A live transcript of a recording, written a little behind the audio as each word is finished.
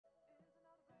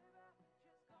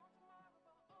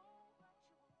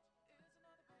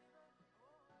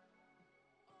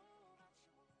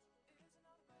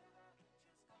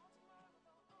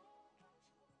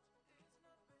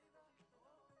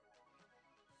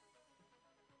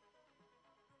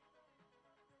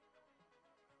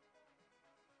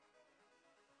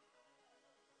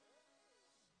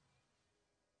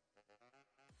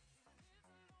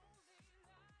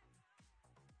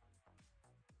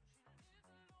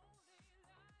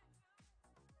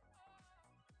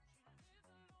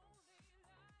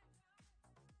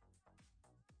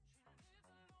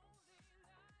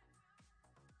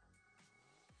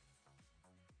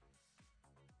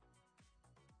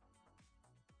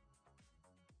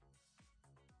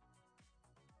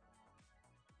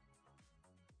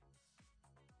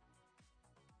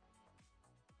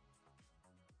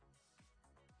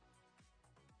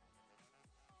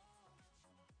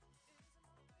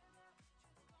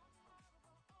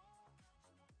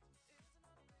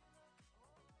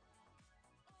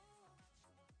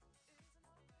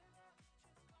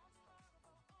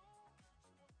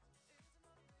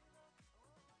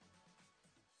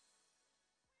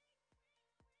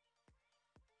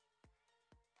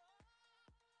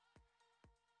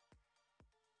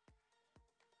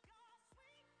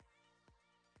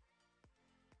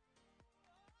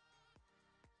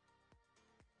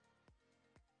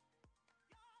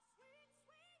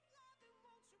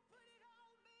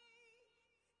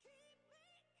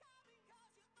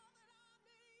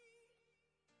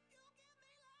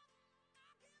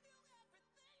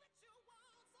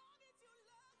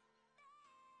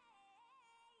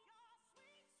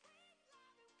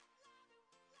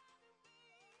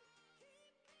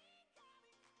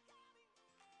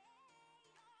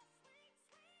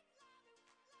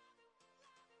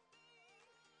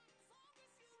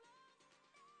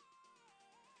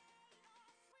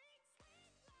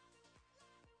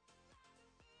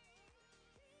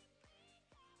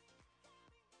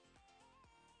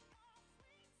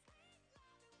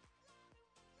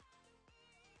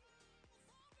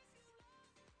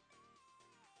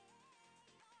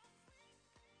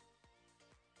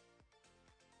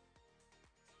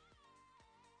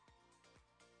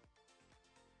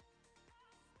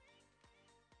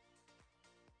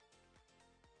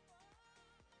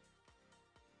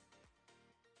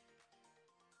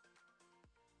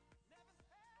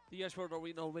The Ashford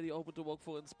Arena already open to walk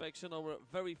for inspection. Our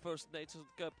very first Nations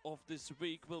Cup of this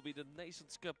week will be the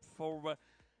Nations Cup for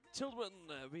children.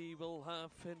 We will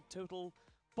have in total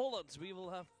Poland, we will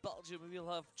have Belgium, we will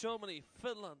have Germany,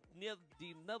 Finland,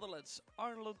 the Netherlands,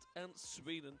 Ireland and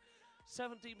Sweden.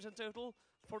 7 teams in total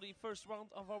for the first round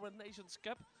of our Nations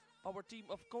Cup. Our team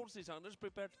of course designers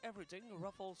prepared everything.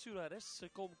 Rafael Surares,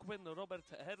 Com Quinn, Robert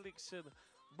Herriksen,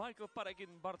 Michael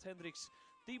Parakin, Bart Hendricks.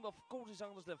 Team of course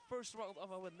designers, the first round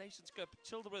of our Nations Cup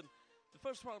children. The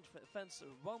first round fence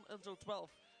 1 until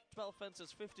 12. 12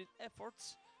 fences, 15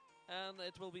 efforts. En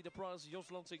het will be the prize Jos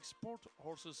Lansing Sport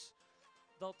Horses.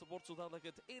 Dat wordt zo dadelijk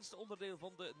het eerste onderdeel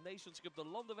van de Nations Cup. De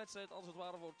landenwedstrijd als het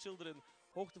ware voor children.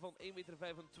 Hoogte van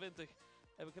 1,25 meter.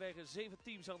 En we krijgen 7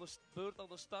 teams aan de beurt aan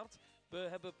de start. We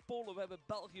hebben Polen, we hebben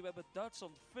België, we hebben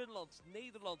Duitsland, Finland,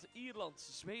 Nederland, Ierland,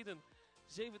 Zweden.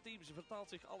 7 teams, vertaalt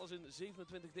zich alles in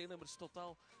 27 deelnemers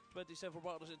totaal. 27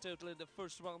 riders in total in the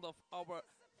first round of our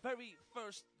very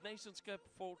first Nations Cup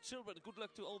for children. Good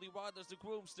luck to all the riders, the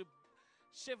grooms, the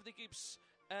safety keeps.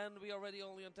 And we are ready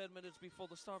only in 10 minutes before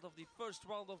the start of the first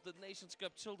round of the Nations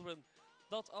Cup children.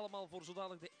 Dat allemaal voor zo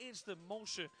dadelijk de eerste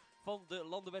manche van de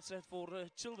landenwedstrijd voor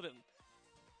children.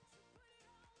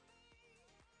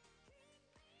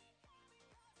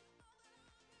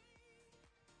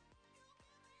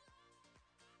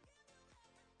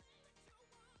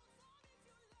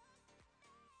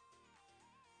 So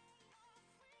I cry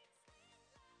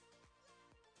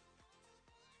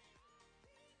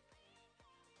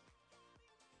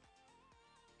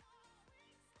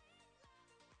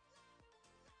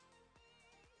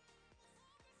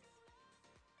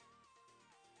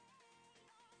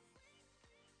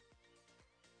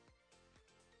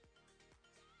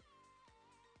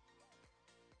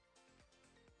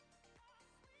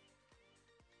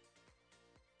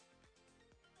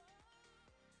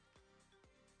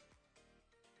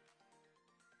sometimes when I'm lying in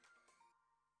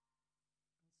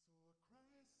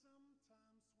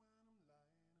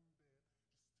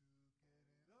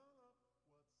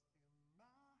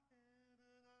bed, just to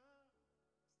get it all up what's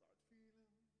in my head, and I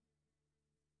start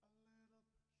feeling a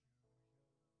little peculiar.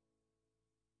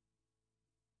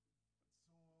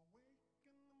 And so I wake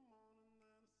in the morning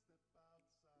and I step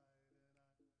outside and I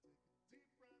take a deep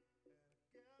breath and I get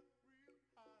real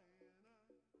high and I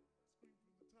scream from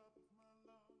the top of my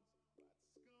lungs, what's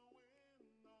going on?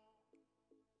 And I said,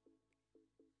 hey,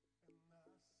 yeah, yeah,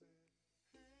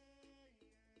 yeah,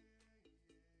 yeah.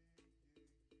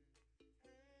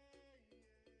 Hey, yeah, yeah.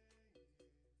 I said, hey,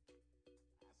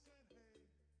 what's going on? And I said, hey,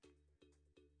 yeah, yeah, yeah.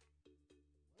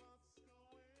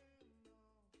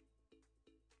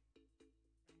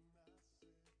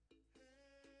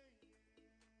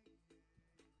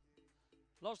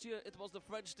 Last year it was the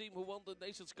French team who won the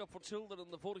Nations Cup for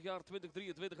Children. Vorig jaar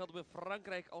 2023 hadden we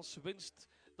Frankrijk als winst.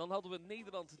 Dan hadden we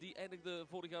Nederland, die eindigde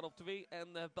vorig jaar op 2.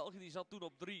 En België die zat toen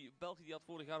op 3. België die had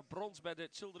vorig jaar brons bij de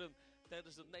Children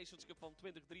tijdens de Nations Cup van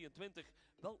 2023.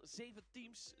 Wel 7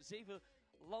 teams, 7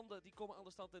 landen die komen aan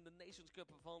de stand in de Nations Cup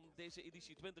van deze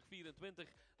editie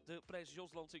 2024. De prijs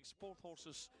Jos Lansing Sport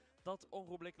Horses. Dat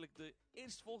ogenblikkelijk de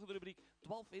eerstvolgende rubriek.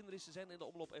 12 hindernissen zijn in de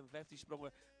omloop en 15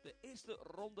 sprongen. De eerste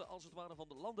ronde als het ware van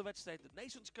de landenwedstrijd. De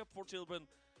Nations Cup for Children.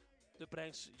 De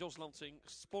prijs Jos Lansing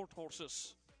Sport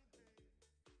Horses.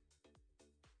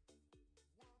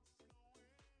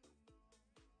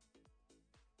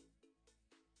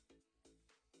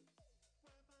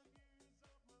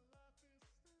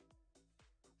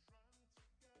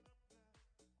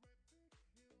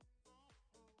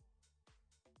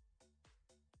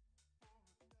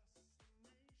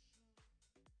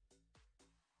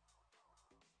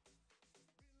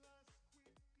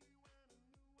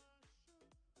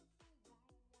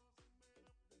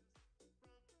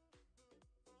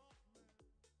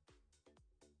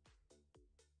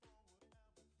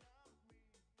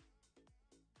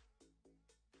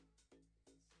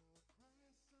 Sometimes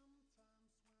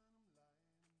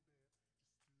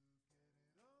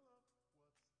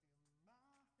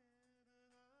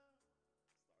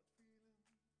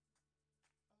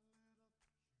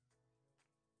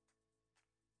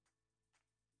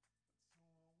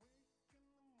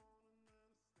when I'm lying in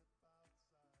bed,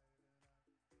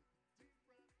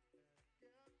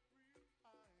 just to get it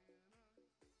all up what's in my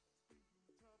head, and I start feeling a little peculiar. And so I wake in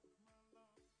the morning and I step outside and I take a deep breath and I get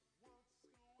real high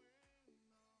and I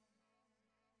scream from the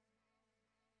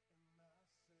top of my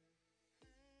lungs,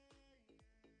 what's going on? And I say, hey, yeah, yeah, yeah,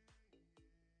 yeah.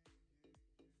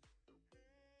 Hey, yeah,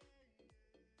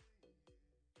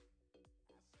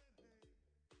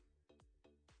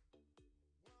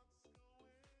 yeah. I said, hey,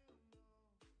 what's going on?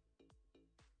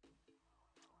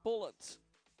 Poland,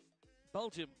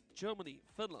 Belgium, Germany,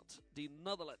 Finland, the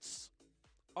Netherlands,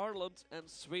 Ireland, and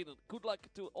Sweden. Good luck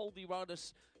to all the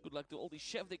riders. Good luck to all the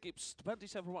chef d'équipes.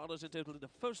 27 riders in total in the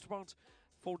first round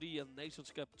for the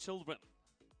Nations Cup Children.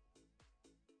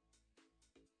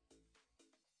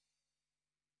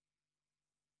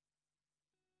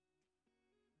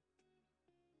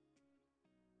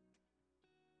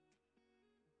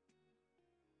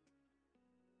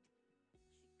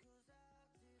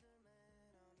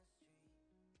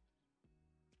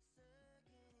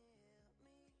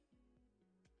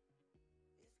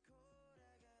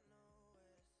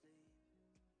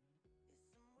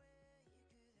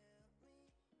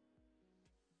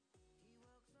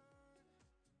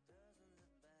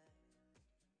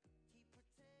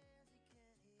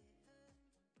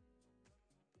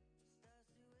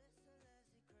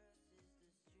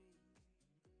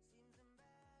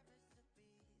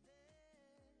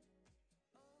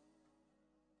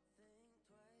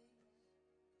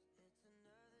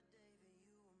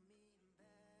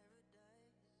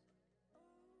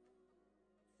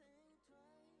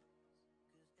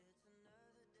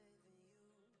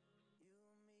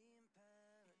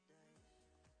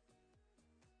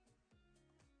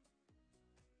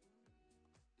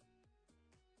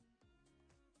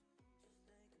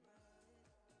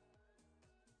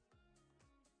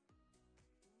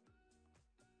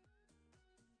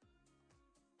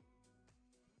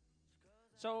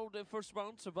 So the first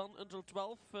round, 1 until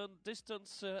 12,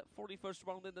 distance for the first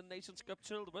round in the Nations Cup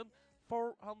Children,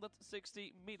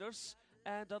 460 meters,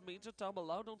 and that means a time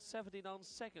allowed on 79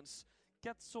 seconds.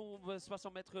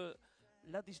 460 mètres,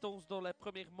 la distance dans la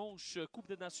première manche Coupe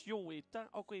des Nations est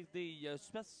accordée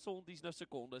 79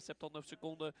 seconden, 79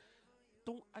 seconden.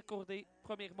 Ton accordé,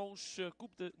 première manche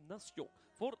Coupe de Nation.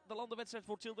 Voor de landenwedstrijd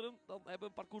voor Children, dan hebben we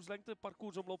een parcourslengte,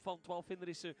 parcoursomloop van 12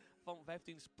 hindernissen van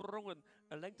 15 sprongen,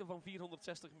 een lengte van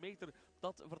 460 meter.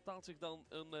 Dat vertaalt zich dan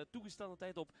een toegestane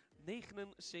tijd op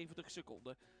 79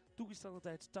 seconden. Toegestane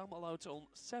tijd, time allowed on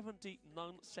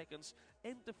 79 seconds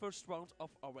in the first round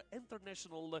of our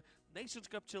International Nations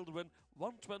Cup Children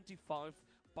 125,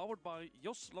 powered by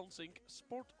Jos Lansing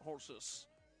Sport Horses.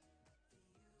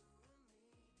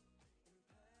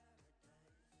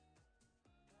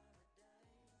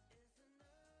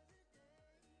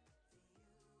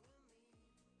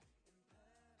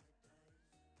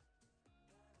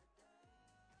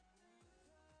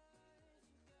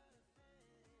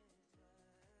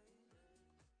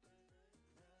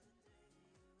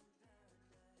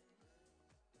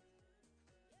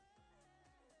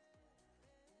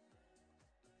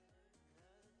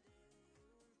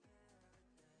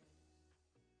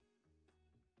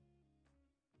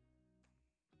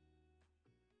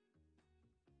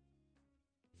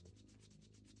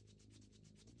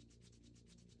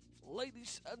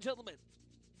 Ladies and gentlemen,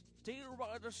 dear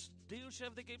riders, dear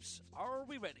chef d'équipes, are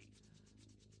we ready?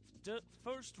 The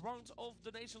first round of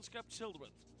the Nations Cup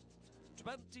Children.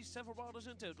 27 riders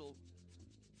in total.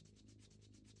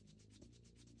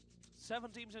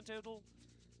 7 teams in total.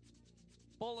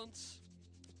 Poland,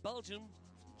 Belgium,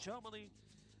 Germany,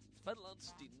 Finland,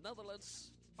 the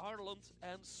Netherlands, Ireland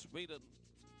and Sweden.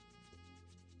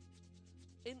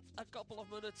 In a couple of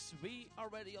minutes, we are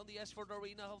ready on the Ashford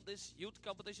Arena of this youth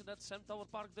competition at Centaur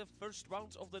Park, the first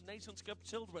round of the Nations Cup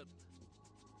Children.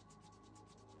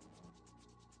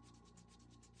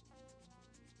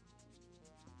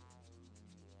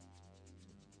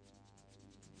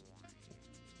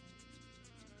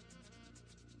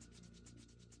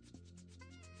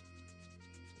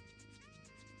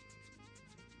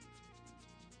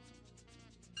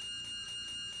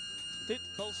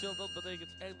 Dit balschild, dat betekent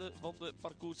einde van de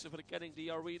parcoursverkenning.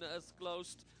 The arena is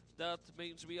closed. That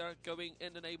means we are going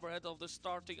in the neighborhood of the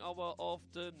starting hour of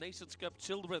the Nations Cup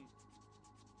Children.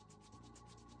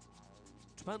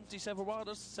 27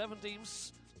 riders, 7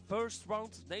 teams. First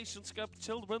round Nations Cup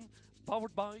Children,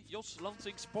 powered by Jos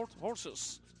Lansing Sport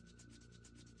Horses.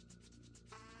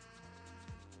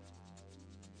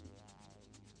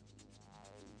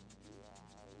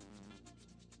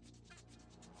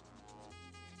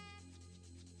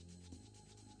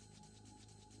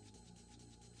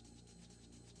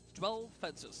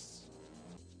 Fences,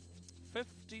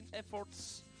 15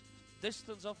 efforts,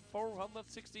 distance of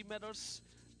 460 meters,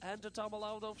 and a time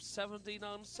allowed of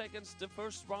 79 seconds. The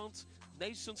first round,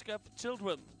 Nations Cup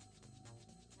Children.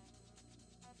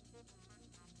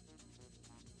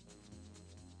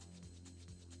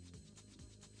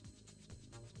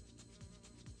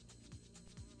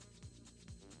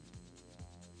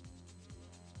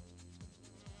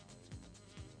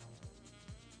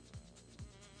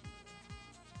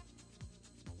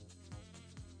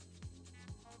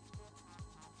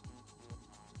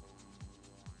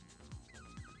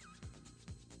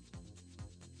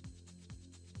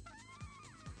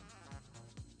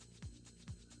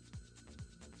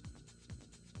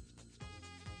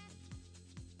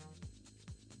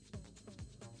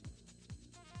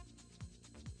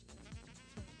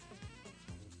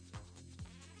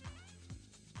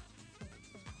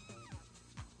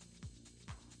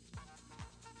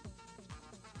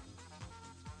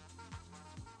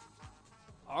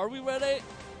 Are we ready?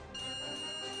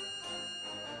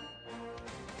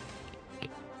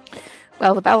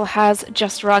 Well, the bell has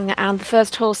just rung and the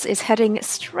first horse is heading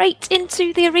straight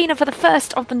into the arena for the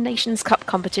first of the Nations Cup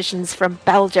competitions from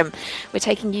Belgium. We're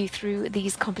taking you through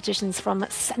these competitions from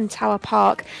Centaur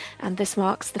Park, and this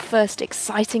marks the first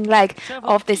exciting leg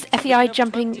of this FEI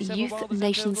Jumping Youth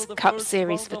Nations Cup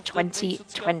series for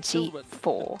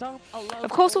 2024. Of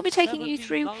course, we'll be taking you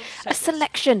through a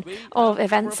selection of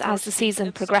events as the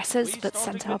season progresses, but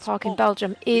Centaur Park in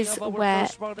Belgium is where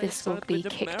this will be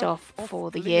kicked off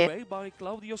for the year.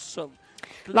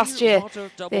 Last year,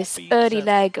 this early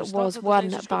leg was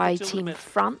won by Team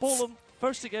France,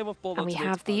 and we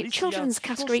have the children's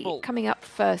category coming up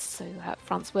first. So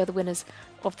France were the winners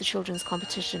of the children's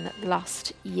competition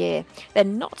last year. They're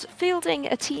not fielding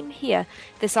a team here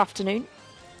this afternoon,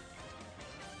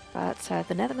 but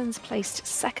the Netherlands placed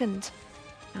second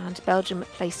and Belgium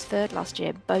placed third last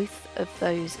year. Both of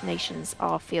those nations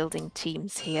are fielding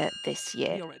teams here this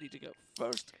year.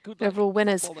 The overall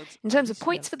winners in terms of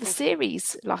points for the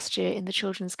series last year in the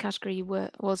children's category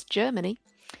was Germany,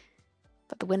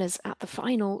 but the winners at the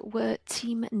final were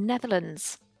Team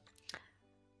Netherlands.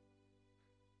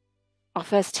 Our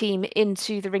first team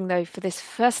into the ring, though, for this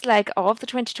first leg of the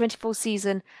 2024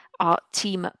 season are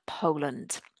Team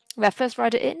Poland. Their first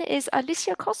rider in is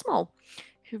Alicia Kosmol,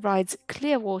 who rides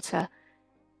Clearwater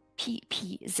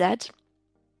PPZ.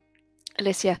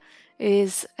 Alicia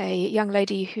is a young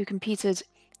lady who competed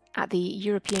at the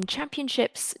European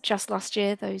Championships just last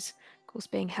year, those of course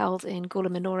being held in Gola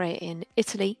Minore in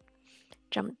Italy.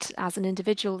 Jumped as an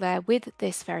individual there with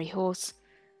this very horse,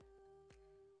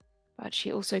 but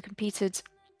she also competed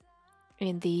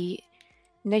in the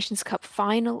Nations Cup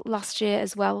final last year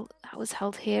as well. That was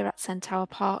held here at Centaur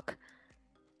Park,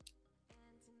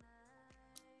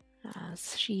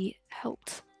 as she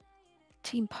helped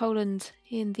Team Poland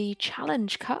in the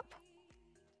Challenge Cup.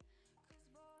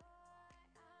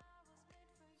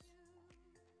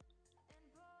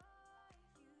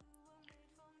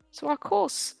 So our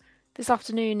course this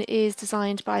afternoon is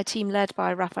designed by a team led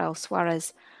by Rafael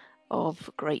Suarez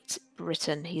of Great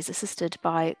Britain. He's assisted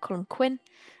by Colin Quinn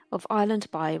of Ireland,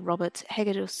 by Robert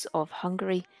Hegedus of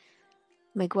Hungary,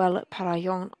 Miguel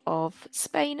Parayon of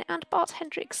Spain, and Bart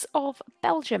Hendricks of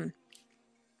Belgium.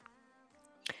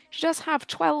 She does have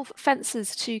 12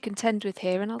 fences to contend with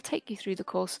here, and I'll take you through the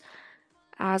course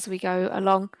as we go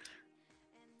along.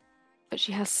 But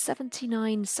she has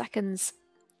 79 seconds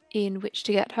in which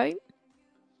to get home.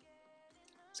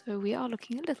 So we are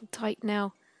looking a little tight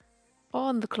now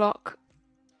on the clock.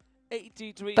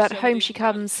 But home she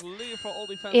comes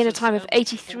in a time of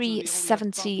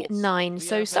 83.79,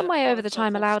 so some way over the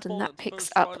time allowed, and that picks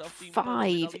up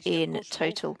 5 in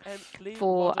total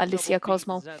for Alicia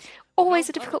Kosmol. Always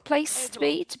a difficult place to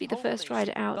be the first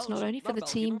rider out, not only for the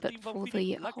team but for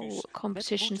the whole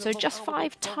competition. So just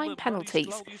 5 time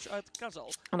penalties,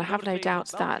 and I have no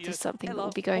doubt that is something that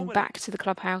will be going back to the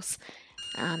clubhouse,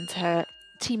 and her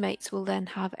teammates will then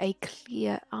have a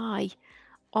clear eye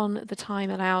on the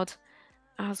time allowed,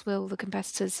 as will the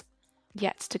competitors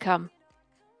yet to come.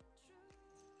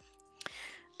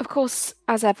 Of course,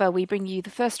 as ever, we bring you the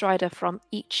first rider from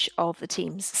each of the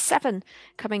teams. 7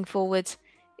 coming forward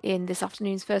in this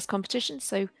afternoon's first competition.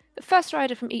 So the first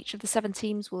rider from each of the 7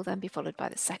 teams will then be followed by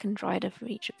the second rider from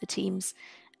each of the teams,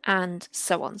 and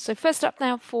so on. So first up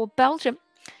now for Belgium,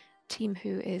 team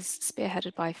who is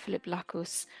spearheaded by Philip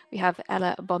Lacus. We have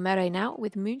Ella Bomere now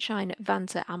with Moonshine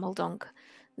Vante Ameldonk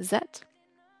Z.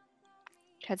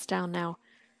 Heads down now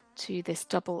to this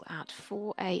double at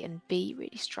 4A and B.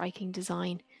 Really striking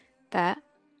design there.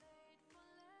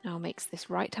 Now makes this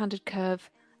right-handed curve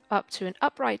up to an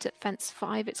upright at fence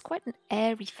 5. It's quite an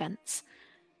airy fence,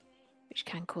 which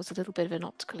can cause a little bit of an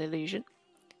optical illusion.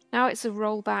 Now it's a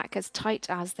roll back as tight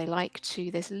as they like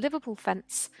to this Liverpool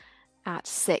fence at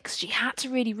 6. She had to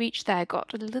really reach there,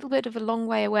 got a little bit of a long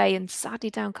way away, and sadly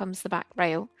down comes the back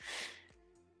rail.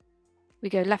 We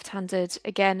go left-handed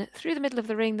again through the middle of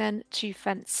the ring then to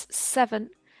fence 7.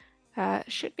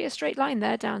 Should be a straight line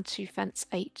there down to fence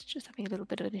 8. Just having a little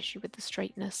bit of an issue with the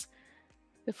straightness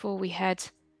before we head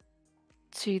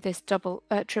to this triple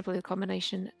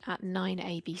combination at 9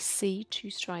 ABC. 2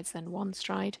 strides then 1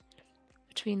 stride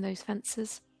between those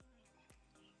fences.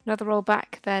 Another roll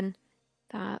back then,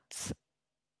 that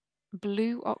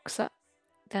blue oxer.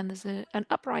 Then there's an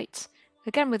upright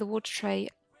again with a water tray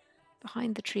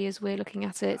behind the tree as we're looking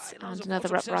at it, and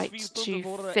another upright to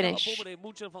finish.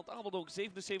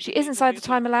 She is inside the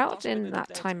time allowed in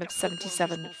that time of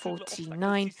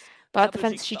 77.49. But the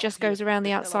fence she just goes around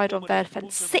the outside of there,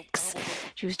 fence 6.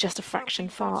 She was just a fraction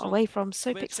far away from,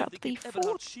 so picks up the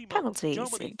 4 penalties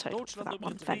in total for that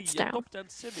one fence down.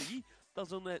 Dat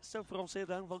is een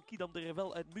self-relanceerde van Kidam de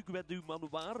Revel uit Mugwedu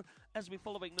Manoir. As we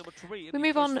following number 3. We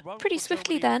move on pretty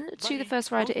swiftly then to the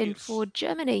first rider in for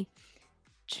Germany,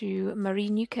 to Marie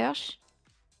Newkirch.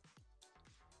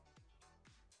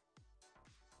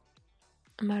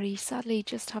 Marie sadly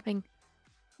just having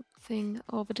something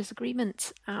of a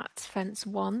disagreement at fence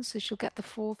 1, so she'll get the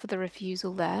 4 for the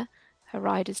refusal there. Her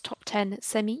rider's top 10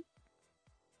 semi.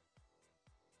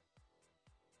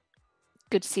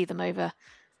 Good to see them over.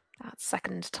 That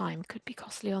second time could be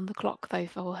costly on the clock though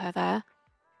for her there.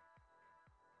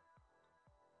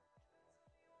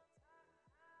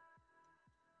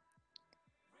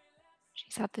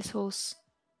 She's had this horse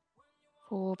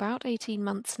for about 18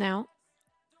 months now,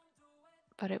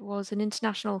 but it was an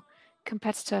international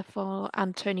competitor for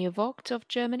Antonio Vogt of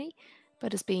Germany,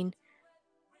 but has been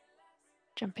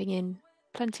jumping in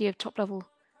plenty of top-level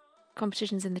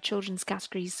competitions in the children's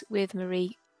categories with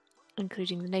Marie,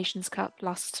 including the Nations Cup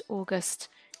last August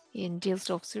in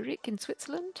Dielsdorf, Zurich in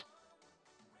Switzerland.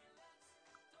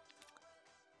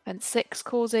 Fence 6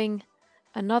 causing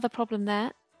another problem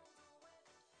there.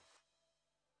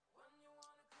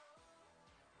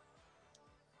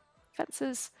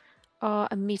 Fences are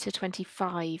 1.25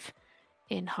 meters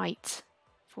in height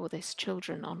for this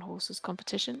children on horses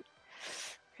competition.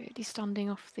 Really standing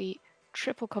off the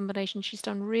triple combination. She's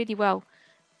done really well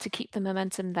to keep the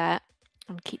momentum there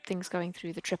and keep things going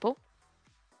through the triple.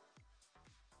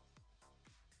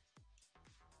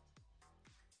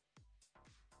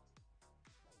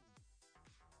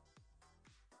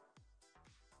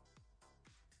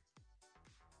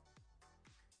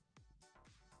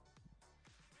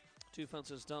 Two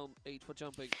fences down, 8 for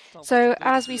jumping. So,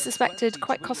 as we suspected,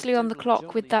 quite costly on the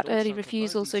clock with that early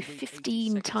refusal, so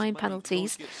 15 time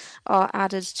penalties are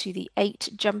added to the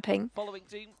 8 jumping.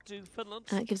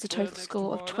 And it gives a total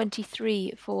score of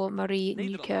 23 for Marie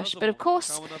Newkirch. But of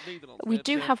course, we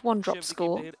do have one drop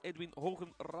score,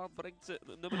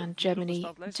 and Germany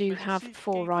do have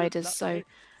 4 riders, so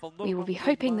we will be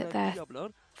hoping that their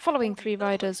following 3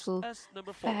 riders will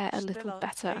fare a little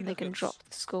better and they can drop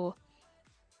the score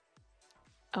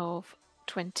of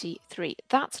 23.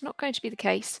 That's not going to be the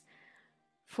case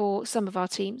for some of our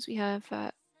teams. We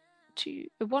have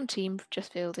one team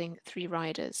just fielding 3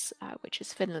 riders, which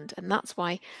is Finland, and that's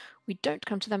why we don't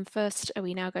come to them first.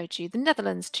 We now go to the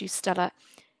Netherlands, to Stella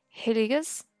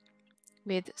Hilligers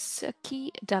with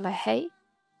Suki de la Haye.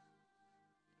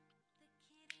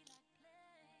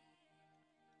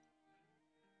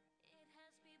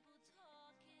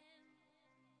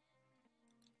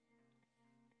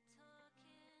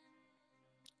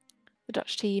 The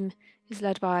Dutch team is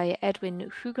led by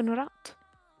Edwin Hugenrath.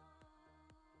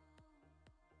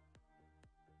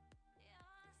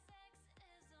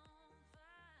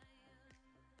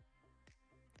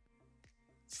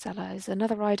 Stella is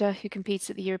another rider who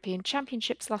competed at the European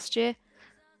Championships last year.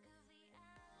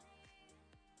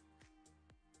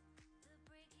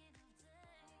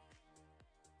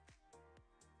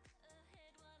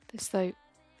 This, though,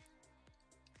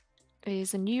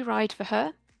 is a new ride for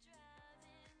her.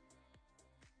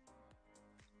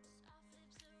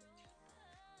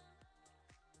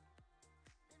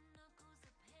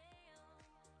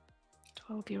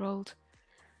 Year-old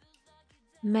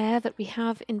mare that we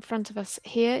have in front of us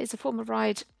here is a former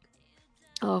ride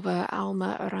of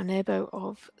Alma Ranebo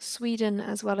of Sweden,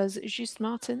 as well as Just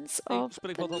Martins of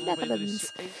the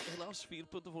Netherlands.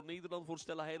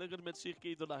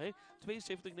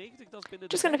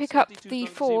 Just going to pick up the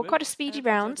 4, quite a speedy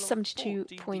round,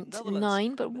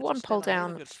 72.9, but 1 pole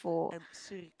down for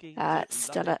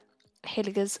Stella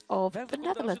Hilligers of the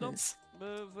Netherlands.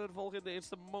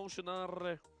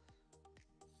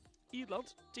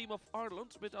 Ierland, team of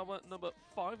Ireland, with our number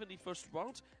 5 in the first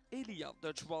round, Elia,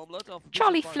 Dutch Warmblood of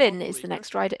Charlie Flynn is the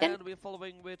next rider in. And we're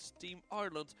following with Team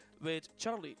Ireland with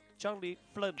Charlie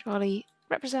Flynn. Charlie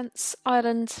represents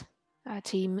Ireland, a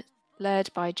team led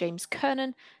by James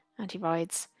Kernan, and he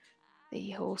rides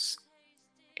the horse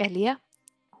Elia,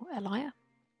 or Elia.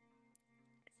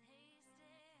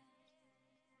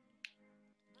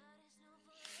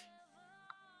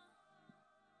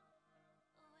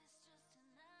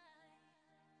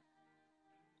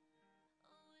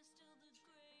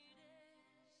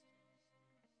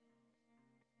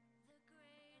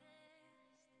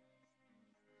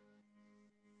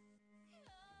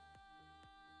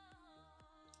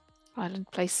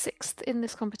 Ireland placed 6th in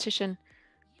this competition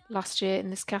last year in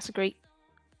this category,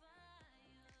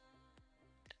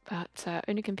 but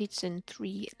only competed in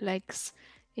 3 legs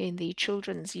in the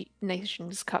Children's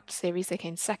Nations Cup series. They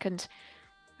came second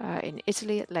in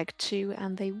Italy at leg 2,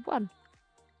 and they won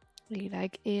the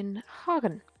leg in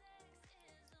Hagen.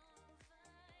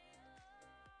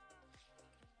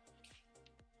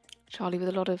 Charlie with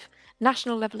a lot of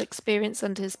national level experience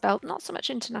under his belt, not so much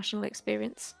international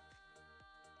experience.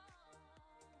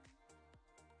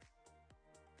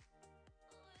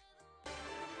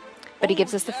 But he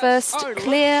gives us the first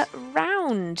clear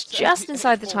round, just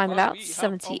inside the time allowed,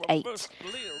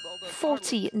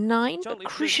 78-49, but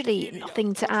crucially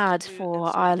nothing to add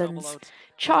for Ireland's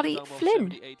Charlie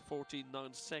Flynn.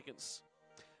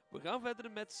 We gaan verder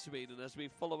met Sweden as we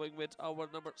following with our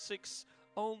number 6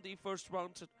 on the first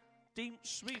round, Team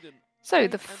Sweden. So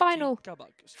the final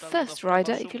first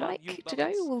rider, if you like, to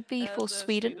go will be for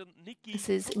Sweden. This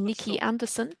is Nikki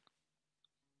Andersson.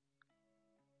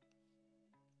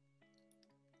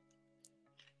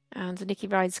 And Nikki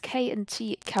rides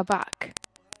K&T Kabak.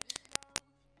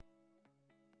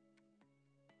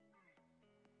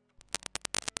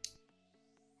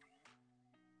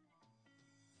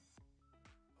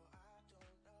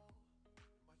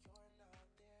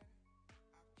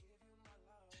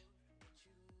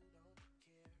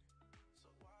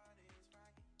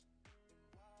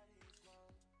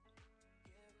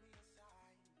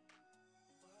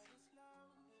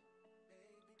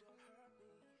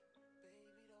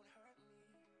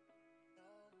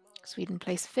 Sweden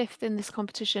placed 5th in this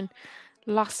competition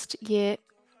last year.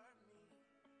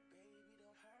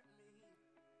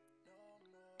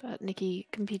 But Nikki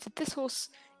competed this horse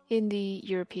in the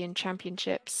European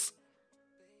Championships,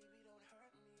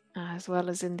 as well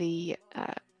as in the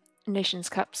Nations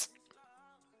Cups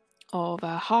of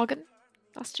Hagen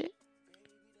last year.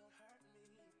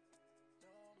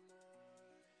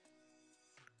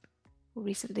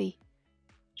 Recently,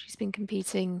 she's been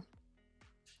competing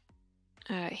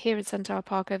here at Centaur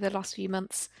Park over the last few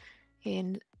months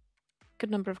in a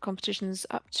good number of competitions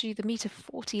up to the metre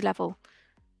 40 level.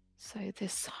 So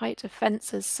this height of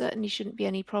fences certainly shouldn't be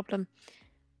any problem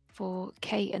for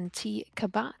K&T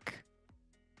Kabak.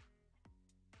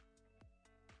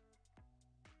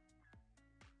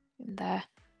 In their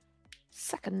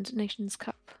second Nations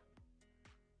Cup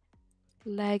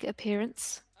leg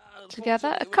appearance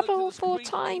together. A couple for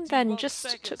time, then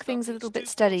just took things a little bit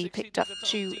steady, picked up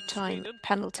 2 time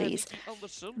penalties.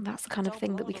 And that's the kind of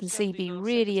thing that we can see be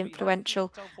really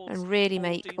influential and really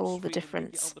make all the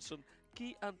difference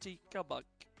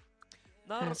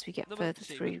as we get further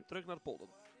through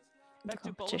the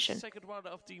competition. Second rider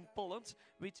of Team Poland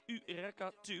with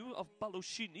Uraka 2 of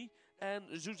Baloshini and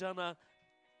Zuzana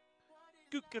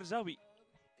Kukerzawi.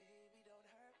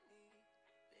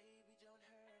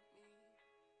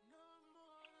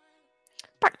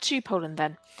 Back to Poland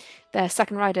then. Their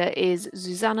second rider is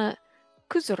Zuzana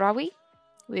Kuzurawi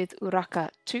with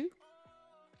Uraka 2.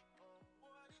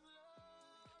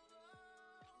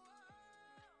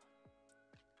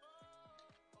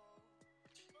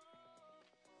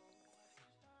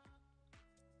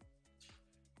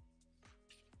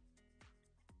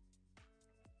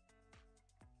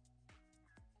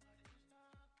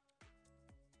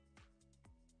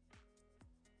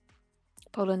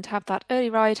 Poland have that early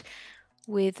ride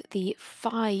with the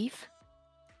 5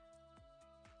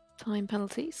 time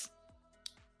penalties.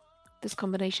 This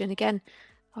combination again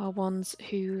are ones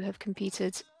who have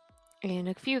competed in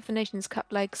a few of the Nations Cup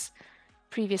legs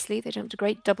previously. They jumped a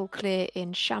great double clear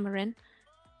in Shamarin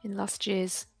in last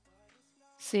year's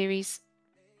series.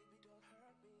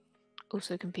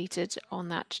 Also competed on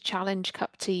that Challenge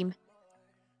Cup team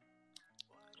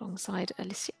alongside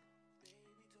Alicia.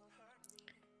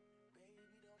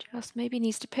 Just maybe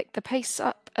needs to pick the pace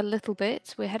up a little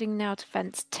bit. We're heading now to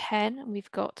fence 10 and we've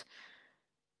got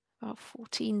about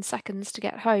 14 seconds to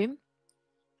get home.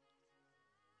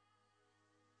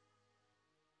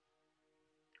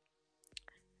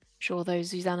 I'm sure though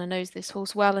Zuzana knows this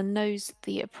horse well and knows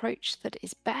the approach that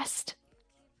is best.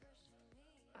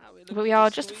 But we are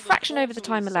just a fraction over the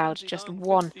time allowed. Just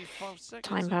 1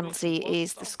 time penalty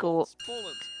is the score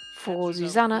for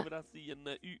Zuzana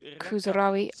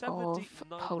Kuzurawi of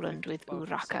Poland with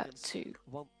Uraka 2.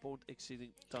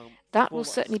 That will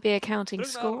certainly be a counting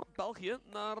score.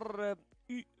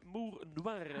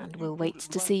 And we'll wait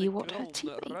to see what her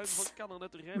teammates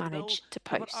manage to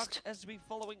post. As we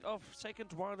following off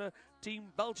second rider, Team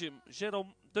Belgium,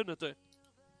 Jérôme Denutte.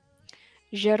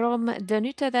 Jérôme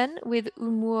Denutte then with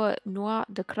Humour Noir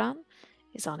de Cran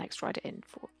is our next rider in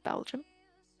for Belgium.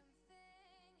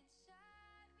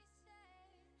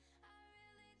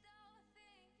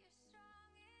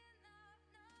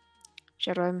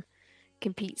 Jérôme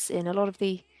competes in a lot of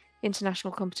the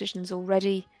international competitions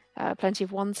already, Plenty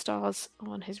of 1 stars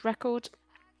on his record.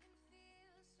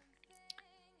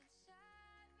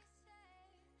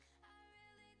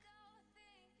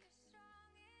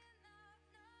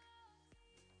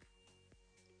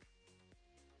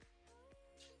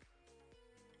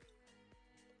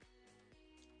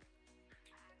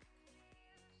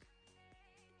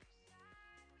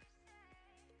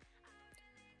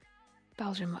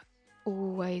 Belgium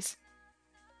always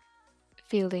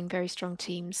fielding very strong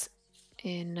teams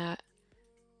in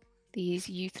these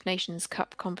Youth Nations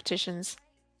Cup competitions.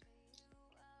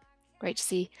 Great to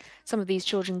see some of these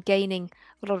children gaining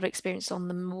a lot of experience on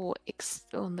the more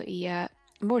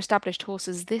established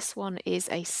horses. This one is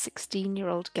a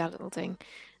 16-year-old gelding,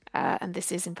 and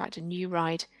this is in fact a new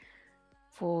ride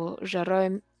for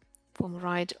Jerome, former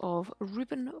ride of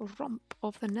Ruben Romp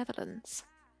of the Netherlands.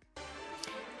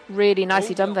 Really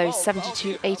nicely done though,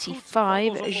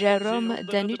 72.85. Jérôme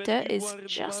Denutte is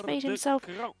just made himself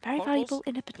very valuable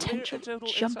in a potential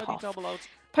jump-off,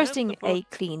 posting a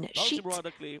clean sheet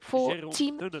for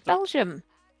Team Belgium.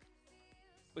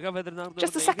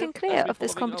 Just the second clear of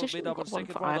this competition. We've got 1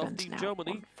 for Ireland now,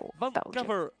 1 for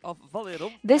Belgium.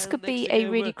 This could be a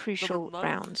really crucial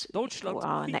round for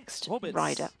our next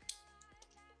rider.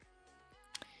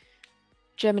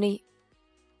 Germany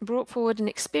brought forward an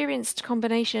experienced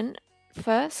combination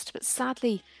first, but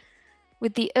sadly,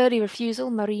 with the early refusal,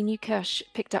 Marie Newkirch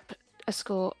picked up a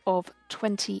score of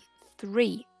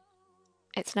 23.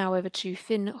 It's now over to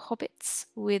Finn Hobbits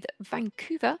with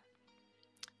Vancouver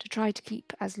to try to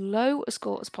keep as low a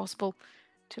score as possible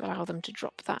to allow them to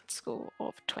drop that score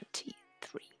of 23.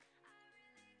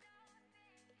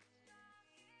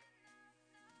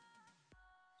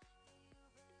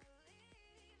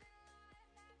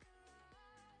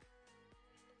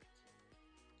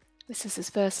 This is his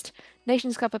first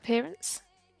Nations Cup appearance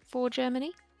for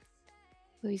Germany.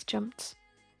 He's jumped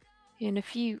in a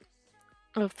few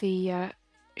of the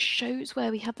shows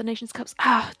where we have the Nations Cups.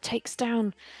 Takes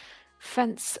down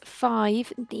fence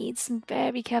 5. Needs some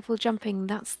very careful jumping.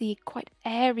 That's the quite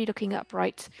airy looking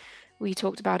upright we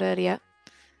talked about earlier.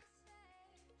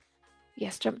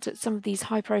 Yes, jumped at some of these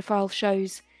high profile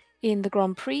shows in the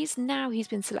Grand Prix. Now he's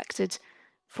been selected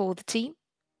for the team.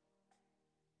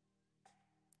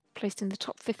 Placed in the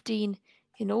top 15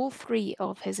 in all 3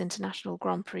 of his international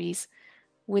Grand Prix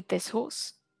with this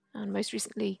horse, and most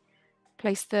recently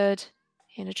placed 3rd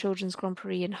in a children's Grand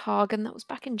Prix in Hagen. That was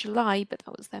back in July, but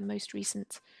that was their most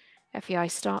recent FEI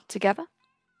start together.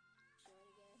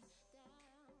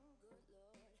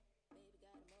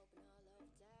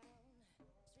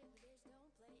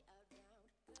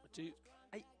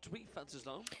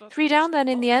 Three down then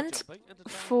in the end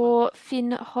for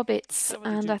Finn Hobbits,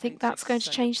 and I think that's going to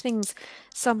change things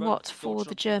somewhat for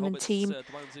the German team.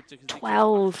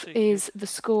 12 is the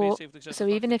score, so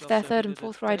even if their 3rd and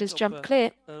 4th riders jump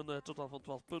clear,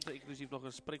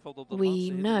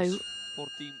 we know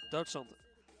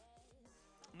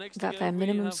that their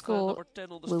minimum score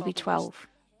will be 12.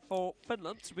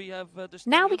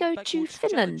 Now we go to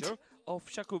Finland.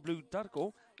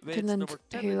 Finland,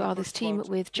 who are this team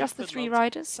with just the 3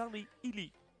 riders.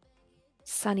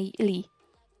 Sani Ili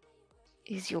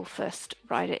is your first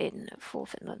rider in for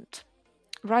Finland.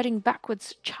 Riding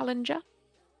backwards challenger.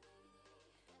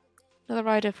 Another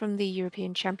rider from the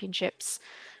European Championships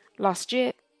last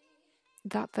year.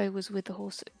 That though was with the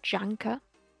horse Janka.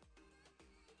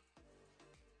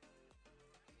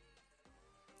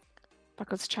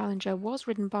 Backwards challenger was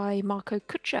ridden by Marco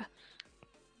Kutscher.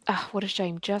 What a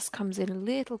shame. Just comes in a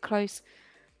little close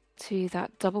to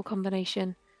that double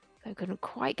combination. They couldn't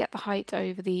quite get the height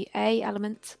over the A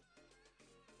element.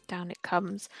 Down it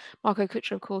comes. Marco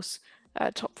Kutscher, of course,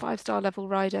 a top 5-star level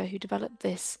rider who developed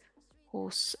this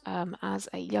horse as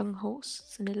a young horse.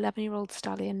 It's an 11-year-old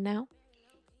stallion now.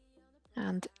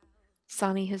 And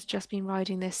Sani has just been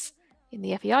riding this in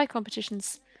the FEI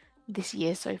competitions this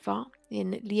year so far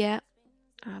in Lier,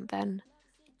 and then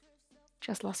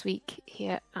just last week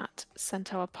here at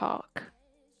Centaur Park.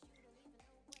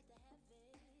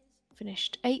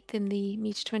 Finished 8th in the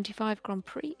Meter 25 Grand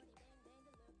Prix.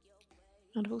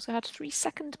 And I've also had 3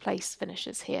 second place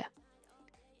finishes here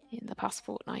in the past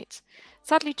fortnight.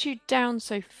 Sadly 2 down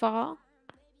so far.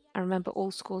 And remember, all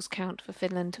scores count for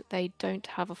Finland. They don't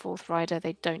have a 4th rider.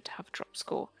 They don't have a drop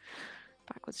score.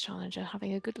 Backwards challenger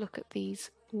having a good look at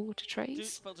these water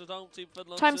trays.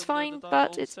 Time's fine,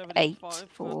 but it's 8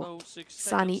 for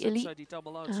Sani Ili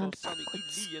and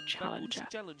backwards challenger.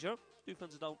 Nu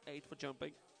gaan ze down 8 voor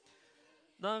jumping.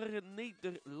 Naar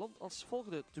Nederland als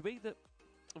volgende. Tweede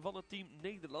van het team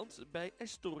Nederland bij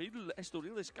Estoril.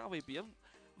 Estoril is KWPM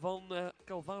van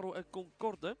Calvaro en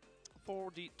Concorde.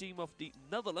 for the team of the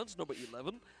Netherlands, number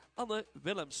 11, Anne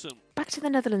Willemsen. Back to the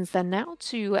Netherlands then now,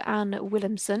 to Anne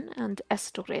Willemsen and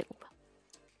Estoril.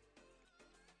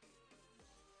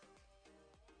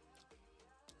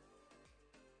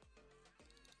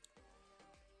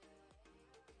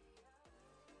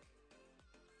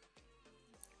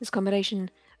 This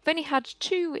combination have only had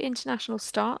 2 international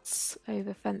starts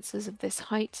over fences of this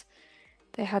height.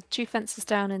 They had 2 fences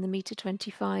down in the metre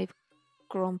 25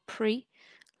 Grand Prix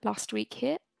last week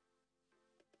here.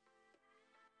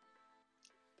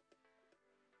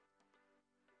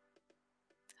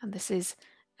 And this is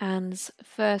Anne's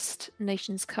first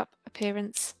Nations Cup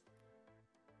appearance.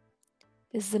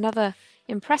 This is another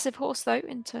impressive horse though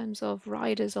in terms of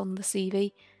riders on the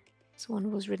CV. This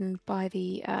one was ridden by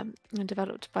the and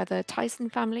developed by the Tyson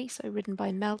family, so ridden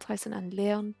by Mel Tyson and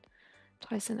Leon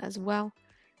Tyson as well.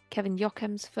 Kevin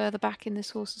Jochem's further back in this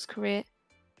horse's career.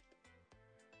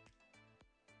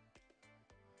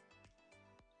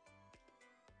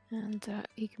 And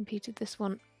he competed this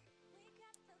one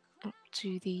up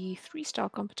to the 3-star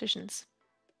competitions.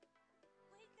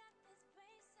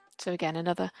 So again,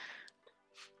 another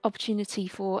opportunity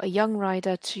for a young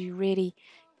rider to really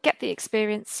get the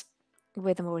experience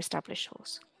with a more established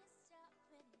horse.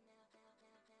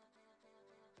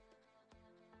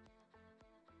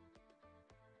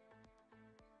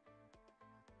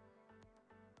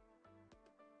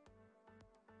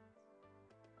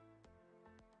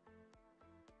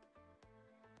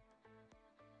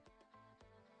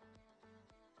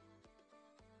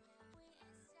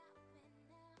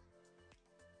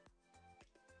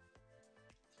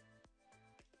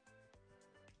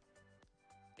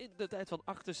 In de tijd van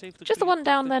 78. Just the one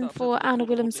down then for Anne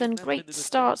Willemsen. Great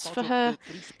starts for her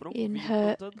in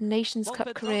her Nations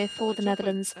Cup career for the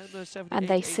Netherlands, and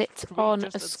they sit on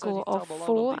a score of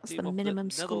 4 as the minimum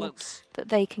score that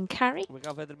they can carry. We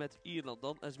gaan verder met Ierland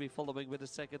dan, as we following with the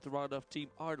second round of Team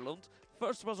Ireland.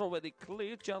 First was already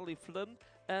clear, Charlie Flynn,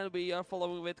 and we are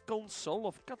following with Console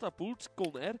of Catapult,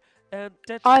 Conair, and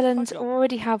Ted Ireland Fagan.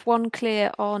 already have one clear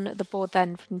on the board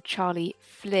then from Charlie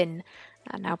Flynn.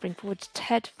 And now bring forward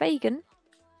Ted Fagan,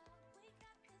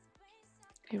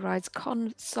 who rides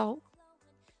Console.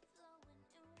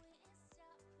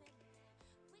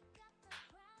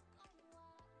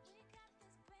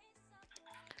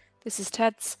 This is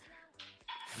Ted's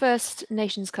first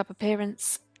Nations Cup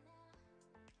appearance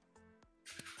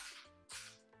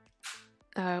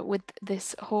with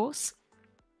this horse.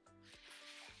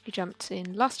 He jumped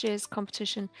in last year's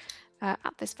competition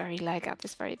at this very leg, at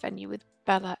this very venue with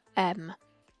Bella M.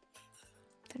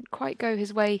 Didn't quite go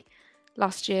his way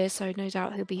last year, so no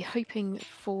doubt he'll be hoping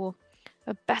for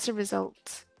a better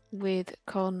result with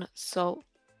Console.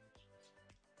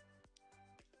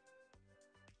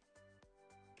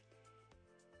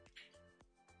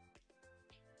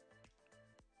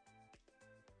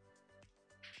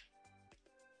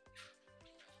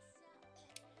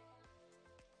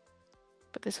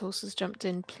 But this horse has jumped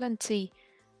in plenty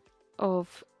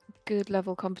of good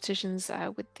level competitions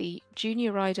with the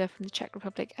junior rider from the Czech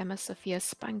Republic, Emma Sofia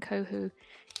Spanko, who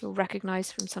you'll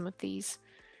recognise from some of these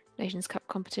Nations Cup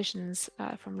competitions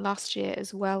from last year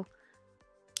as well.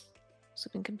 Also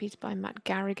been competed by Matt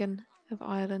Garrigan of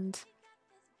Ireland.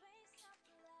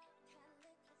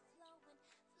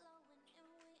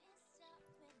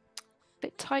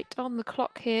 Bit tight on the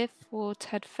clock here for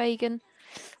Ted Fagan.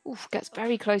 Oof, gets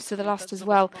very close to the last as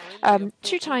well.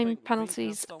 2 time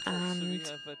penalties and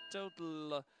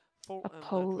a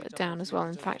pole down as well.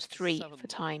 In fact, 3 for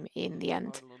time in the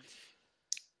end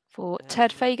for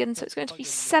Ted Fagan. So it's going to be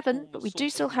 7, but we do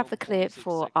still have the clear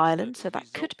for Ireland. So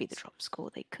that could be the drop score.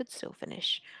 They could still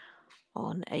finish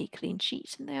on a clean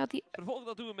sheet, and they are the at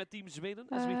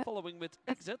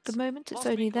the moment it's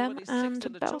only them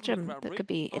and Belgium that could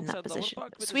be in that position.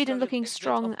 Sweden looking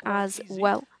strong as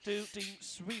well. To Team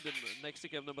Sweden, next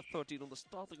again number 13 on the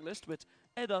starting list with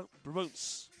Edda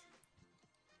Bruns.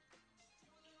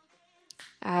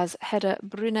 As Hedda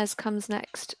Brunez comes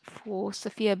next for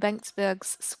Sofia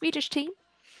Bengtsberg's Swedish team.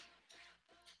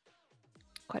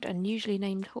 Quite unusually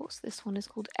named horse. This one is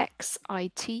called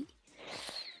XIT.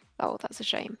 Oh, that's a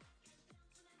shame.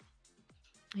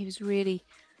 He was really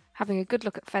having a good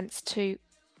look at fence too.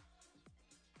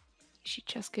 She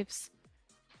just gives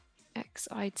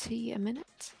XIT a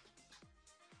minute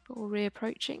before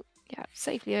reapproaching. Yeah,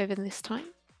 safely over this time.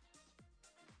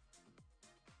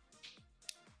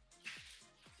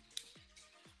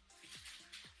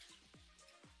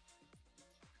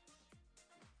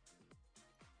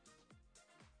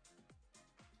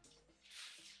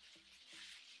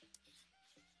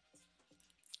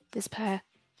 This pair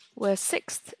were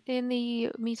 6th in the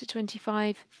metre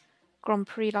 25 Grand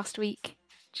Prix last week.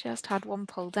 Just had one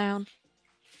pole down.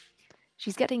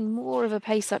 She's getting more of a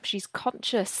pace up. She's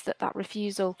conscious that that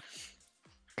refusal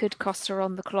could cost her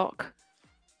on the clock.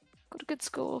 Got a good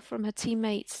score from her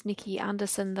teammates, Nikki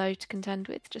Anderson, though, to contend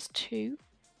with. Just 2.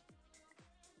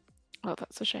 Oh,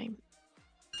 that's a shame.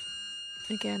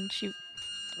 Again,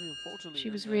 she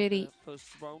was really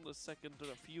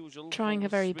trying her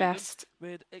very best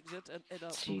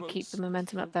to keep the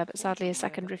momentum up there, but sadly a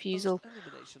second refusal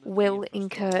will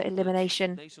incur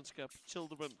elimination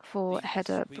for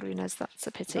Hedda Brunes. That's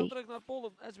a pity.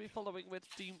 As we following with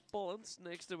Team Poland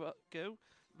next to go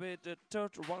with the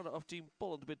third runner of Team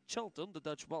Poland with Charlton, the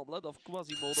Dutch warbler of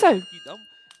Quasimodo. So,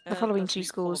 the following 2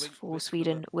 scores for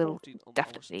Sweden will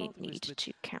definitely need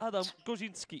to count. Adam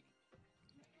Kozinski.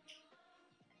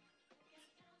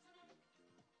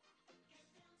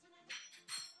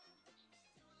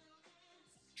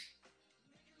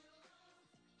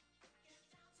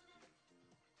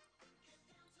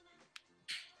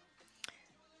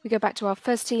 We go back to our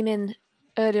first team in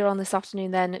earlier on this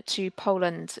afternoon then to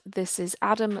Poland. This is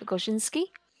Adam Gozinski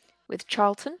with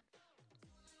Charlton.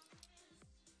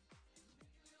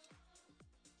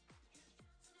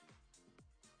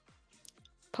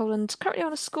 Poland currently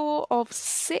on a score of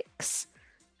 6,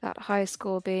 that highest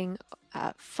score being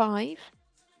 5.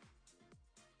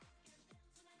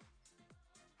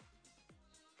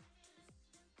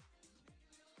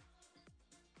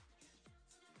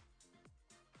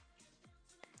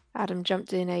 Adam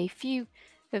jumped in a few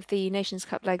of the Nations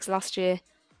Cup legs last year.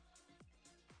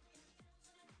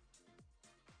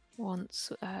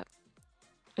 Once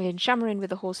in Shamarin with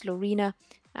the horse Lorena,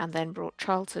 and then brought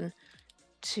Charlton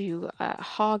to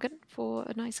Hagen for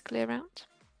a nice clear round.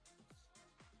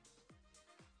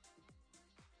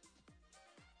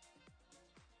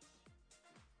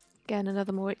 Again,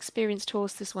 another more experienced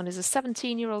horse. This one is a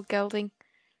 17-year-old gelding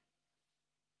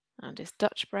and is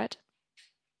Dutch bred.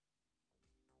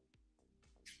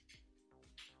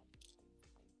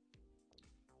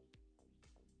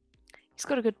 He's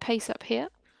got a good pace up here.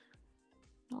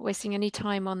 Not wasting any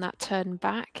time on that turn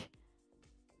back.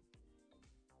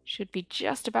 Should be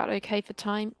just about okay for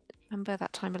time. Remember,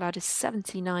 that time allowed is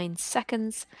 79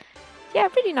 seconds. Yeah,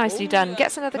 really nicely done.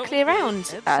 Gets another clear round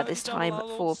this time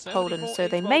for Poland, so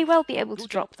they may well be able to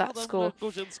drop that score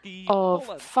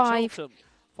of 5.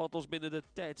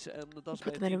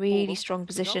 Put them in a really strong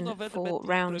position for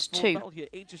round 2.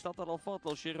 Eentje staat daar al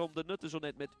foutloos. Jerome de Nutte zo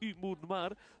net met U moet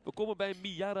maar. We komen bij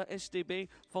Miara STB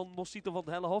van Mosito van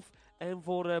Hellehof. En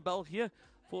voor België,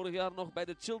 vorig jaar nog bij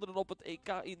de Children op het EK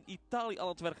in Italië aan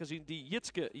het werk gezien. Die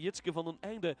Jitske van een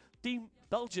einde. Team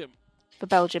Belgium. For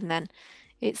Belgium then,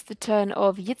 it's the turn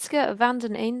of Jitske van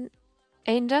den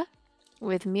Einde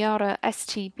with Miara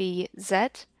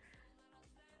STBZ.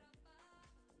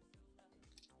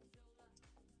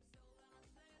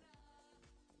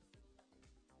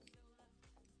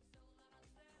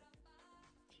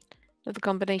 Another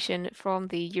combination from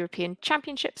the European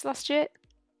Championships last year.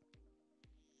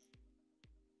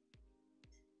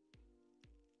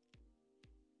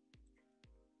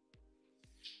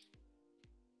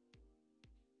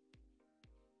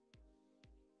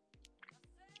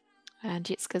 And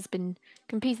Jitska's been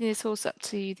competing this horse up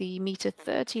to the metre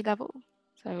 30 level,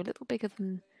 so a little bigger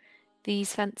than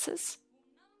these fences.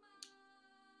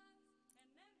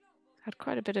 Had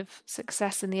quite a bit of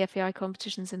success in the FEI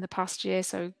competitions in the past year,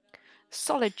 so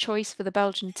solid choice for the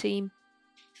Belgian team.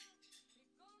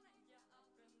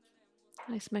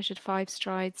 Nice measured 5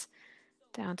 strides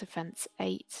down to fence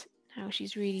 8. Now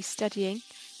she's really steadying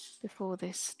before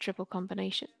this triple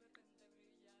combination.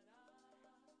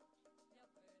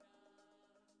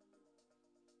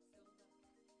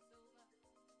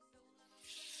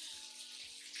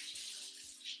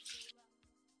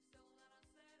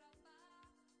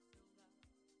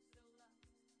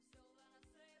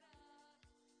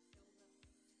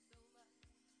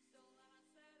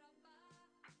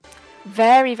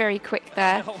 Very, very quick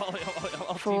there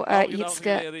for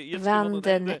Jitske van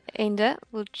den Einde.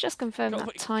 We'll just confirm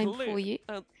that time for you.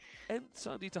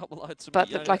 But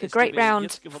looked like a great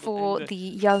round for the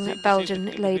young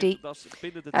Belgian lady.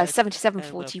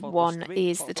 77.41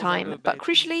 is the time, but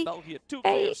crucially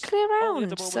a clear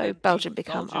round. So Belgium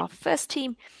become our first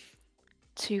team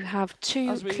to have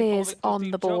 2 clears on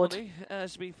the board.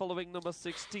 As we following number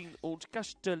 16, und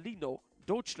Castellino,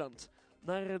 Deutschland.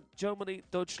 Naar Germany,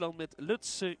 Duitsland met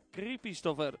Lutz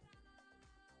Krepistoffer.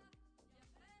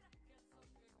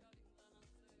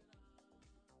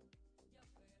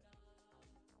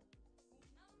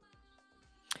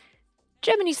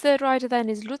 Germany's third rider then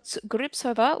is Lutz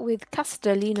Gripshover with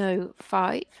Castellino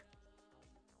 5.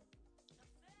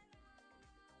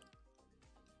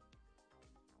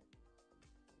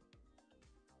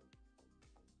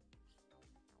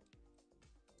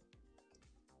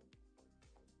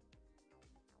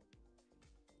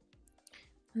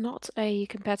 Not a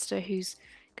competitor who's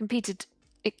competed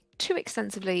too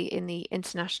extensively in the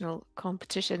international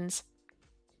competitions.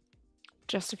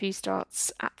 Just a few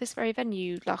starts at this very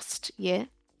venue last year.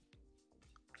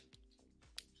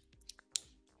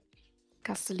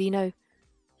 Castellino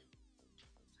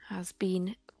has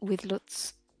been with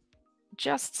Lutz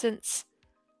just since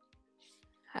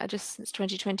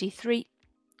 2023.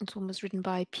 This one was ridden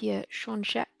by Pierre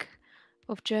Schoncheck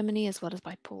of Germany, as well as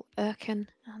by Paul Erken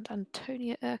and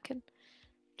Antonia Erken,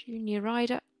 junior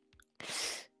rider.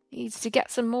 Needs to get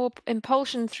some more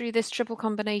impulsion through this triple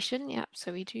combination. Yep,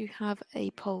 so we do have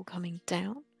a pole coming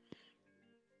down.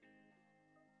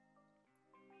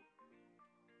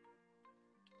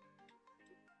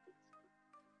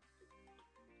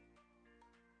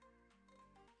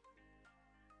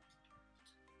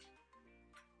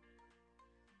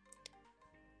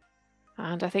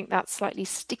 And I think that slightly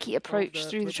sticky approach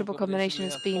through the triple combination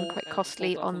has been quite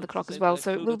costly on the clock as well.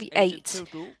 So it will be 8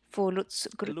 for Lutz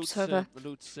Gripshofer.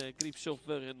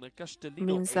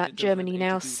 Means that Germany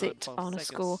now sit on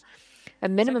a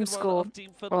minimum score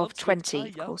of 20,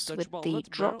 of course, with the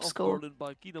drop score.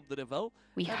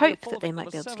 We hope that they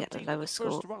might be able to get a lower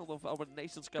score.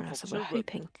 So we're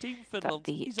hoping that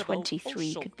the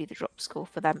 23 could be the drop score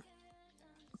for them.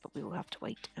 But we will have to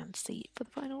wait and see for the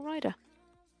final rider.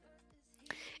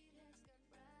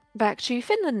 Back to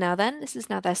Finland now then. This is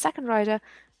now their second rider,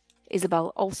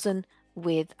 Isabel Olsen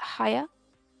with Haya.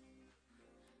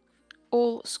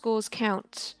 All scores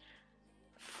count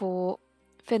for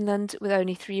Finland with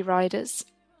only 3 riders.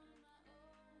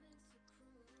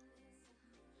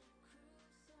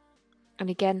 And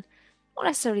again, not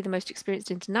necessarily the most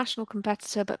experienced international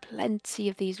competitor, but plenty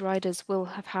of these riders will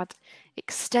have had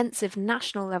extensive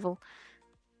national level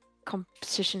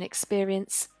competition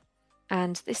experience.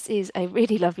 And this is a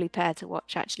really lovely pair to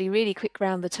watch, actually. Really quick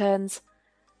round the turns.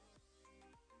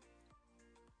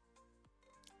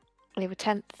 They were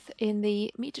 10th in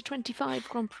the Meter 25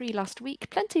 Grand Prix last week.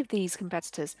 Plenty of these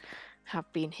competitors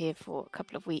have been here for a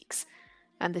couple of weeks.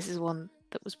 And this is one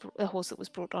that was a horse that was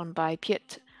brought on by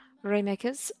Piet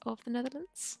Remakers of the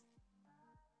Netherlands.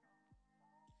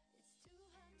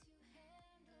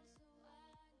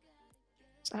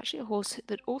 It's actually a horse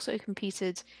that also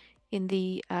competed in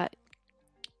the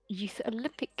Youth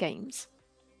Olympic Games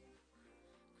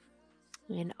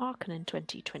in Aachen in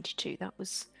 2022. That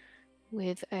was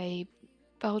with a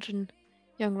Belgian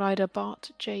young rider,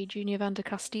 Bart J. Junior van der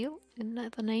Kasteel,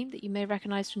 another name that you may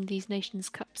recognise from these Nations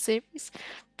Cup series.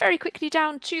 Very quickly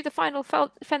down to the final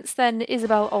fence then,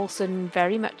 Isabel Olsen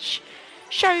very much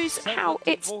shows how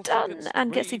it's done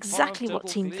and gets exactly what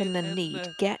Team Finland need.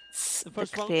 Gets the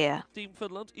clear. Team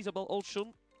Finland, Isabel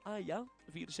Olsen. Ja,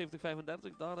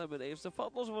 74-35. Daar hebben we de eerste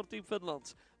vatlossen voor Team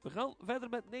Finland. We gaan verder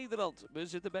met Nederland. We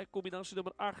zitten bij combinatie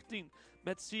nummer 18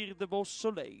 met Sir de Vos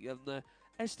Soleil en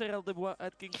Esther de Bois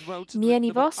uit Kings Road.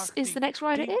 Mieni Vos is the next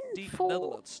rider in for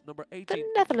Netherlands. Number 18,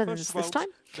 the Netherlands this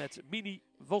time. Met Mini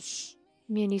Vos.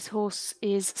 Mieni's horse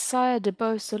is Sire de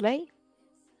Beau Soleil.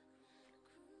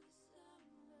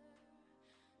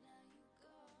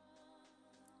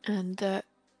 And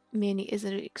Mieni is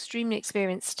an extremely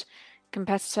experienced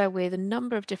competitor with a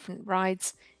number of different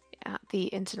rides at the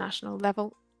international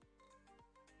level.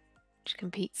 She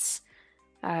competes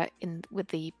with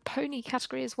the pony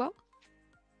category as well.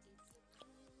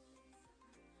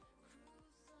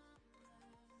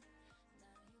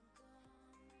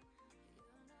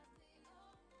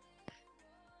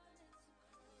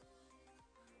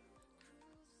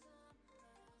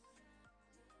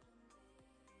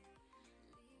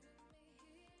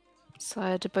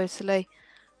 Sire de Beau Soleil,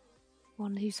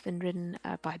 one who's been ridden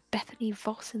by Bethany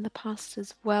Voss in the past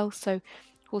as well, so a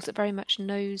horse that very much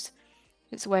knows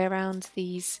its way around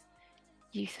these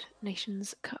Youth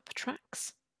Nations Cup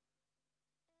tracks.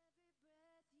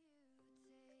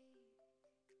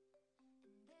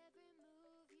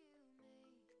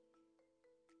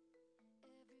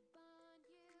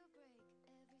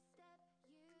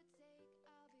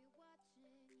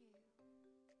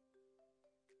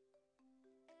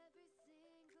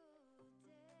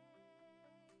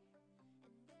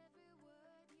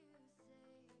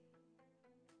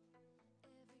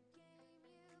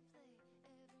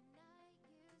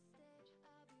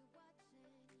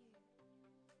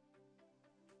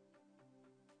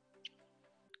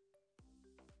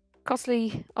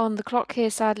 Costly on the clock here,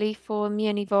 sadly, for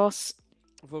Mieni Vos.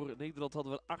 Voor Nederland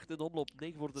hadden we 8 in omloop,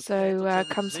 9 voor de So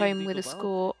comes home with a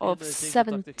score of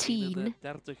 17.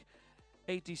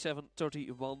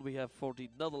 87-31 we have for the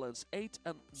Netherlands. 8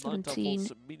 and 9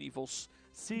 titles, Mini Vos.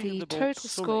 The total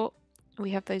score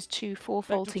We have those two Back to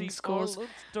four-faulting Team scores Ireland,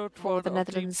 third for rider the of Team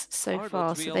Netherlands so Ireland.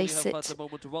 far, We so only they have at sit the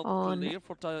moment one on player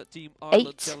for Team Ireland,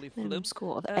 8, Charlie minimum Flynn.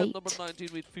 score of And 8. number 19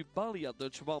 with Fubalia,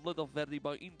 Dutch Wamlet of Verdi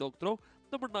by Indoctro.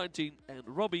 Number 19 and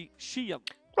Robbie Sheehan.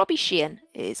 Robbie Sheehan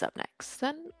is up next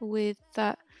then with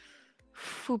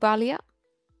Fubalia.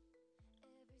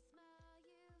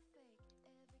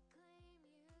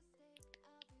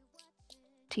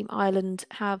 Team Ireland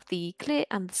have the clear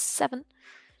and the 7.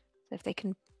 So if they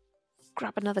can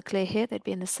grab another clear here, they'd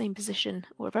be in the same position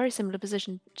or a very similar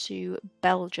position to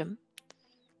Belgium.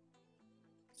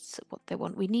 So what they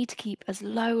want, we need to keep as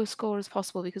low a score as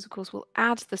possible because of course we'll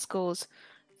add the scores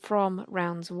from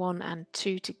rounds 1 and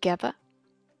 2 together.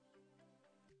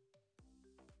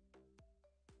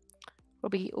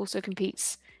 Robbie also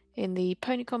competes in the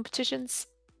pony competitions.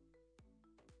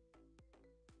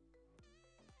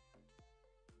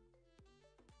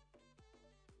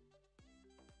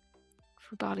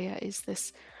 Fubalia is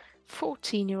this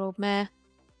 14-year-old mare.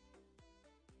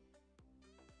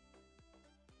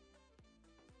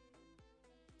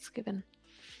 It's given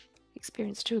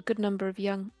experience to a good number of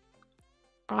young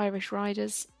Irish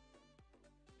riders.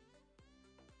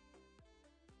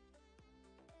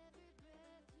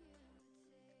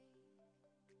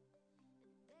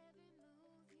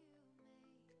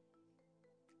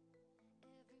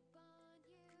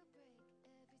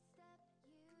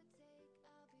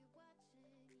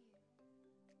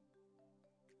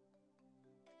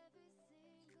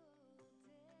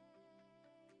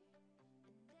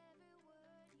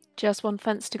 Just one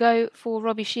fence to go for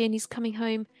Robbie Sheehan. He's coming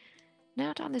home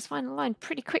now down this final line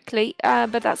pretty quickly,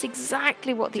 but that's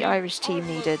exactly what the Irish team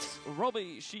needed.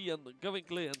 Robbie Sheehan going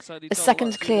clear inside the A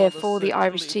second clear for the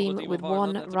Irish team with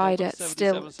one rider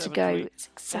still to go. It's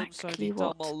exactly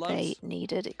what they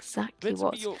needed, exactly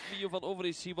what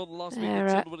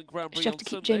Chef de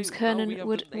Keep James Kernan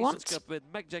would want.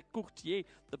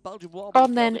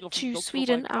 On then to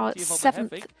Sweden, our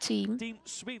 7th team. Team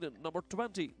Sweden, number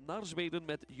 20, naar Zweden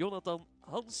met Jonathan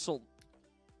Hansson.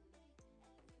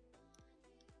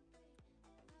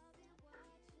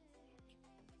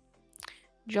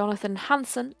 Jonathan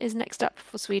Hansson is next up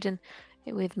for Sweden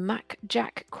with Mac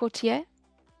Jack Courtier.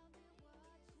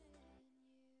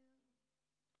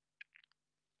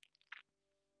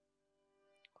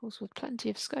 Of course, with plenty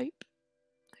of scope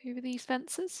over these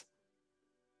fences.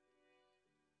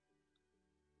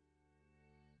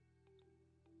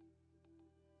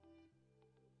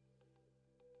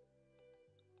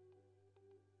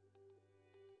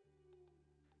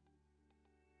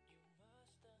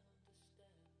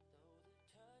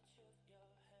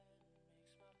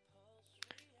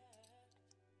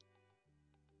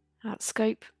 That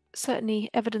scope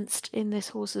certainly evidenced in this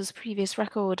horse's previous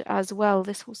record as well.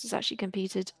 This horse has actually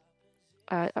competed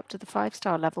up to the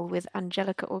 5-star level with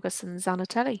Angelica Augustin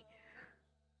Zanatelli.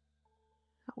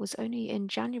 That was only in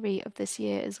January of this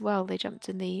year as well. They jumped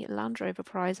in the Land Rover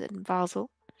Prize in Basel.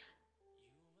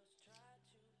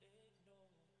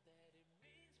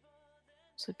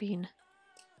 Also been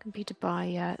competed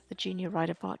by the junior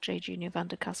rider Bart J. Jr. van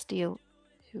der Castile,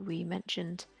 who we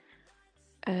mentioned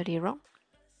earlier on.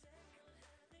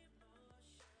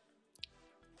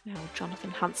 Now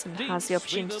Jonathan Hansson has the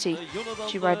opportunity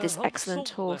to ride this excellent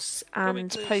horse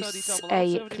and posts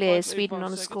a clear Sweden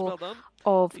on a score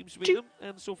of 2.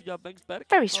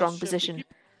 Very strong position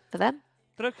for them.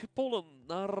 Terug Polen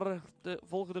naar de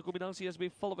volgende combinatie as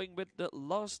we following with the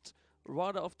last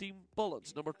rider of Team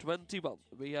Poland, number 21.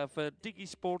 We have Digi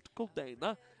Sport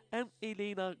Koldena and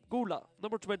Elena Gula,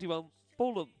 number 21,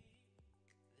 Poland.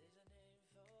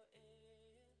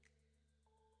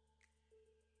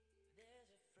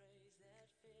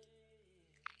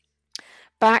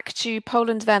 Back to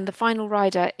Poland then, the final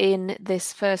rider in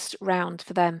this first round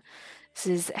for them. This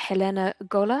is Helena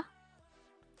Gola.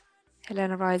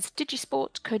 Helena rides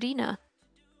Digisport Kodina.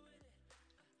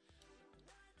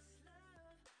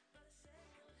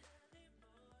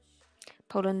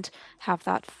 Poland have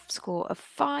that score of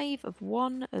 5, of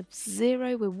 1, of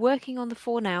 0. We're working on the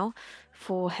 4 now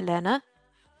for Helena.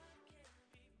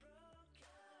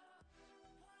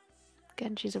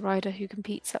 Again, she's a rider who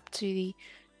competes up to the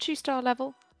 2-star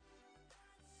level.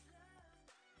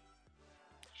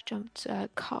 She jumped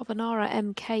Carbonara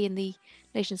MK in the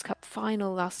Nations Cup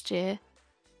final last year.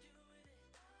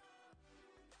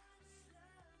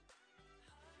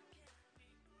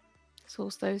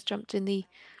 Source those jumped in the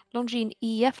Longines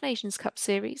EF Nations Cup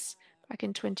series back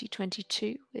in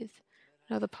 2022 with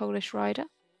another Polish rider.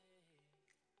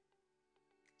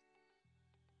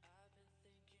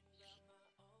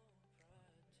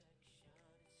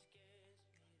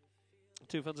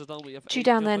 2 fences down. We have 2 8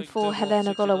 down then going, for 10,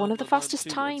 Helena Golla, 169, one of the fastest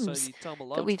 92, and times Sadie Tamil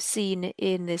that out. we've seen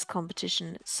in this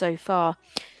competition so far.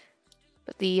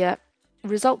 But the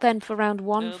result then for round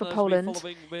 1 And for as we Poland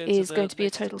following with is the going to be a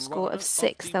next total score runner of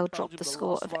 6. Team They'll drop Belgium, the the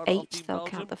score last of runner 8. Team They'll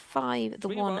Belgium. count the 5, the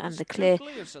 3 1 rounds, and the 2 clear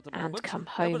clears at the and moment. come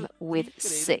Hebben home we with gereden, 2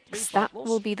 6. That vaatlos.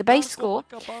 will be the Naar base score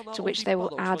Copacabana to op which die they will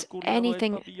paddocks add van Koen Lanoy,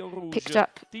 anything Papillon Rouge. picked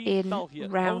up Team in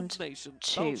België, round Home Nation,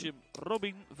 2. Belgium,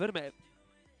 Robin Vermeer.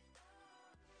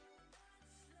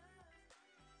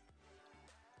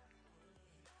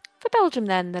 For Belgium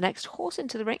then, the next horse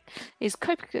into the ring is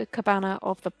Copacabana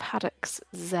of the Paddocks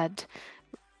Z,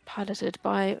 piloted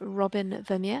by Robin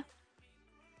Vermeer.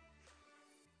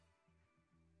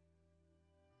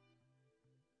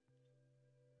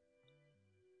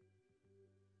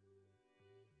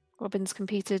 Robin's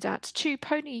competed at two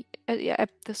pony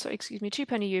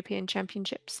European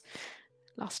Championships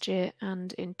last year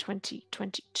and in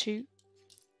 2022,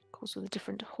 of course with a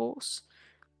different horse.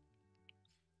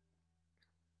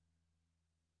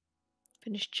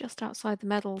 Finished just outside the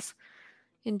medals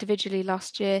individually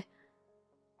last year,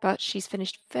 but she's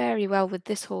finished very well with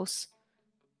this horse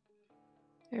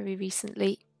very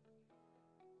recently.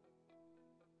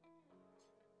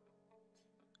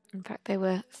 In fact, they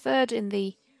were third in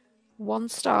the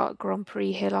one-star Grand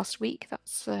Prix here last week.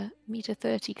 That's a metre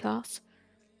 30 class.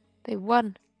 They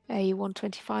won a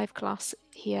 125 class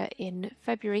here in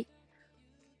February,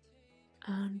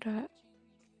 and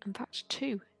in fact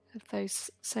 2 of those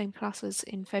same classes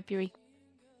in February.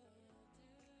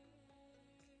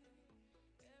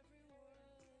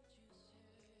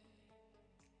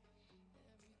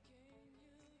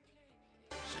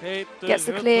 Gets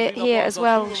the clear here as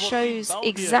well, shows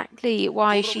exactly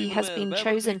why she has been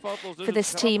chosen for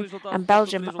this team, and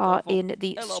Belgium are in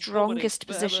the strongest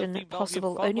position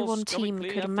possible. Only one team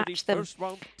could match them,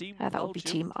 that would be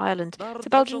Team Ireland. So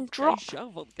Belgium drop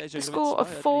the score of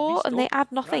 4 and they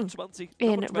add nothing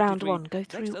in round 1, go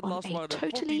through on a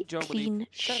totally clean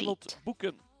sheet.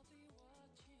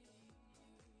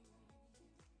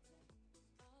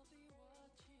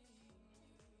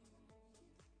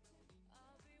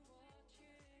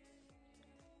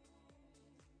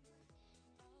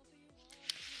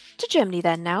 To Germany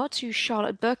then now, to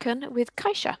Charlotte Birken with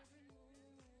Kaisha.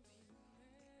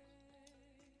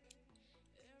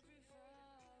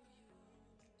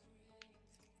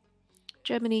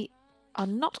 Germany are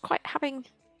not quite having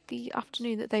the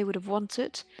afternoon that they would have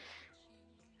wanted.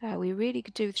 We really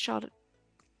could do with Charlotte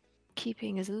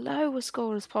keeping as low a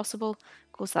score as possible.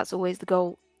 Of course, that's always the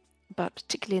goal, but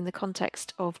particularly in the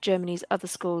context of Germany's other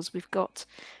scores, we've got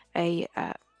a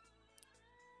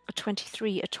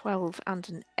 23, a 12 and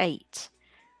an 8.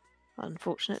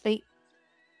 Unfortunately,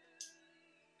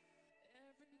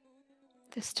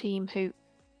 this team who,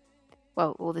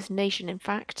 well, or this nation in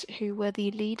fact, who were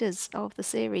the leaders of the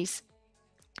series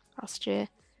last year,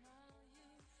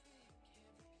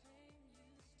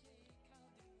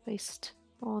 placed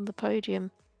on the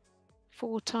podium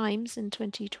 4 times in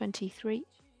 2023.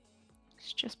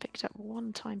 It's just picked up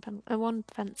one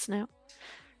fence now.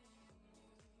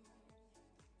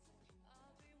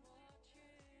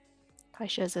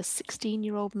 Kaisha's a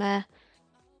 16-year-old mare.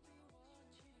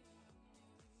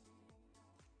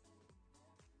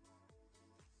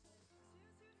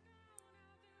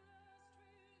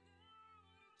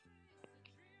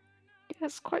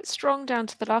 It's quite strong down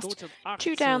to the last.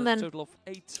 2 down then total of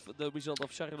 8 for the result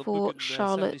of for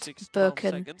Charlotte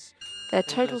Birken. Their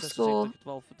total score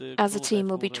as a team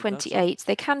will be 28.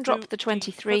 They can drop the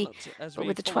 23, but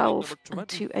with the 12 and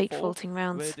 2 8-faulting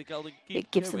rounds,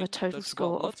 it gives them a total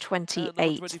score of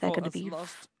 28. They're going to be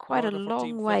quite a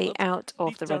long way out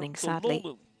of the running, sadly.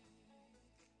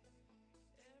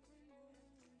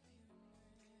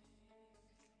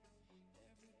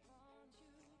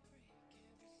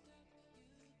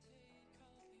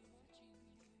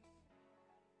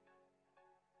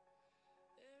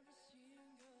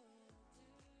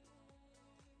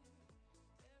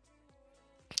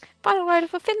 Final rider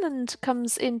for Finland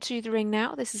comes into the ring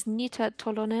now. This is Nita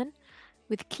Tolonen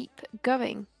with Keep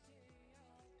Going.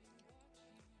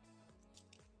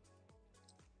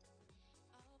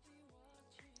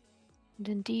 And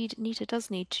indeed, Nita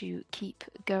does need to keep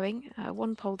going.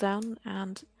 1 pole down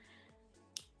and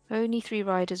only 3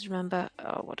 riders, remember.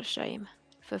 Oh, what a shame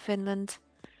for Finland.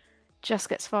 Just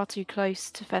gets far too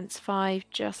close to fence 5,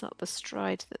 just not the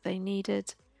stride that they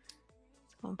needed.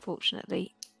 So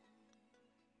unfortunately,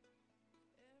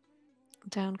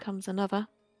 down comes another.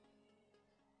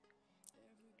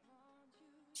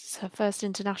 This is her first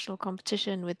international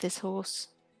competition with this horse.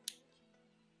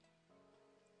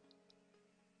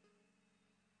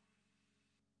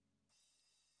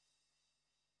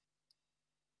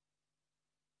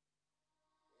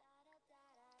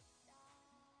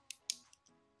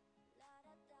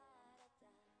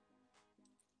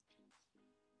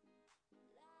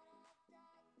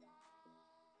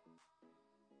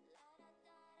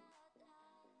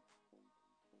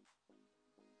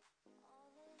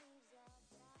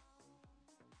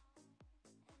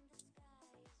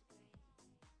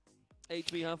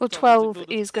 8 we have Well, 12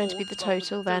 12 is going to be the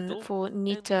total then for in the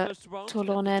Nita first round,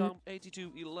 Tolonen.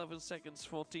 82:11 seconds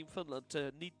for Team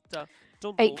Finland. Nita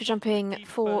 8 for jumping,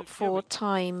 4 for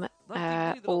time.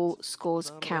 19 All Nederland. scores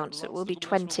Naar de count, so it will be laatste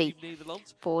combinatie van 20 Team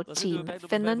Nederland. for Dan zitten we Team bij nummer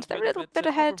Finland. They're a 25 little met bit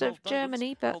ahead Opperveld of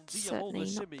Germany, Diamonds but van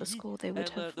certainly not the Simi. score they would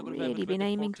En have nummer really been 25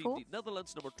 aiming voor for. Team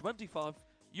Netherlands, nummer 25,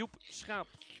 Joep Schaap.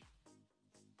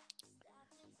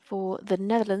 For the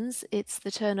Netherlands, it's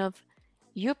the turn of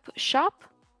Joep Schaap.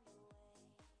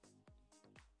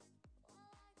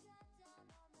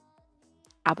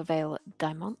 Abervale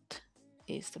Diamond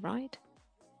is the ride.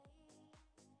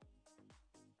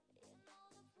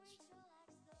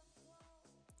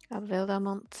 Abervale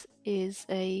Diamond is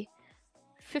a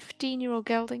 15-year-old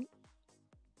gelding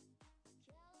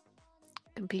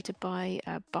competed by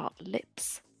Bart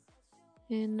Lips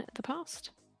in the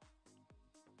past.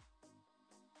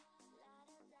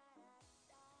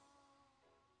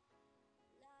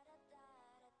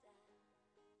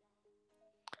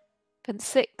 Fence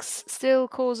 6 still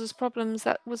causes problems.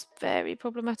 That was very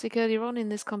problematic earlier on in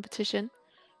this competition.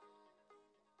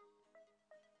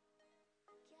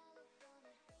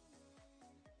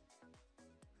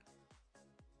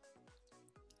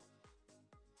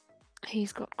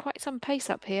 He's got quite some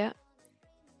pace up here,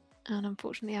 and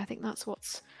unfortunately I think that's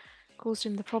what's caused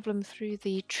him the problem through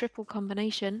the triple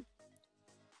combination.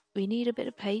 We need a bit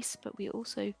of pace, but we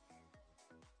also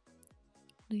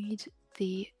need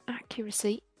the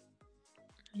accuracy.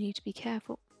 We need to be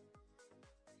careful.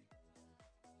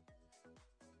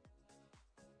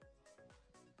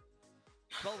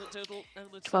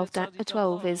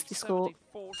 12 is the score,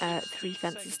 3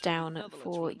 fences down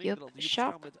for Joep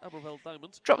Schaap.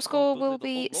 Drop score will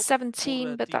be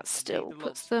 17, but that still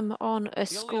puts them on a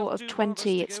score of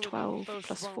 20. It's 12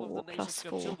 plus 4 plus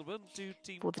 4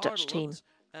 for the Dutch team.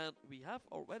 And we have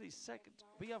already second.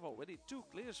 We have already 2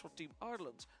 clears for Team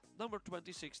Ireland. Number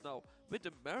 26 now with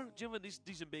the mare Jiminy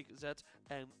Diesenbeek Z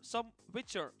and Sam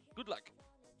Witcher. Good luck.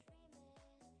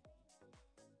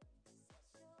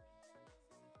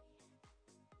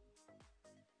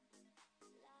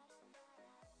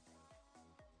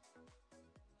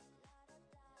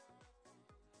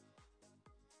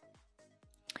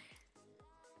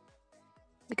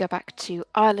 We go back to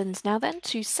Ireland now then,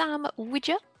 to Sam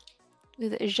Widger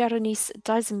with Jeronis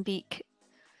Dijzenbeek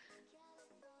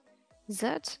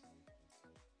Z.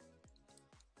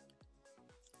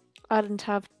 Ireland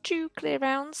have 2 clear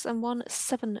rounds and 1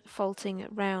 7 faulting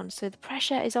round, so the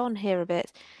pressure is on here a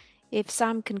bit. If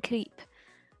Sam can keep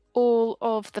all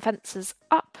of the fences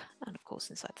up, and of course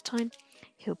inside the time,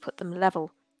 he'll put them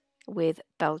level with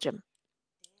Belgium.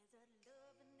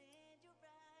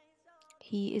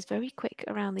 He is very quick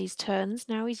around these turns.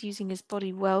 Now he's using his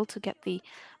body well to get the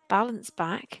balance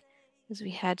back as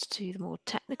we head to the more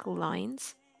technical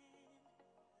lines.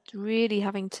 He's really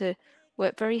having to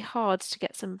work very hard to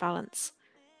get some balance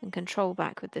and control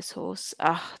back with this horse.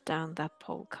 Down that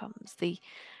pole comes. The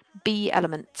B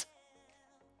element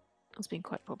has been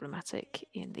quite problematic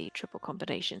in the triple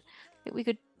combination. I think we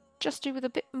could just do with a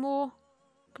bit more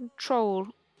control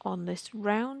on this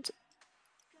round.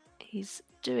 He's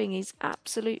doing his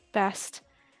absolute best,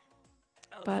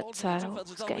 but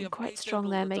he's getting quite strong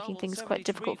there, making things quite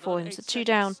difficult for him. So 2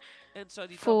 down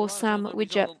for Sam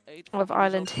Widger of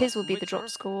Ireland. His will be the drop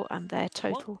score, and their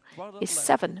total is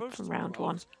 7 from round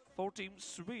 1. For Team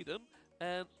Sweden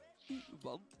and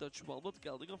one Dutch walnut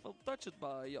geldingen van Touched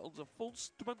by onze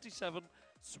Fons 27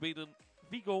 Sweden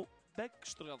Viggo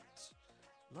Bäckstrand.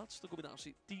 Laatste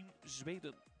combinatie Team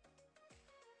Zweden.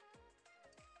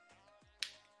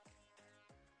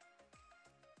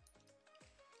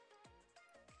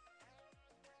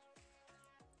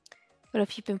 Well,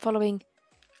 if you've been following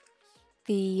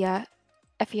the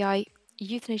FEI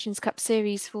Youth Nations Cup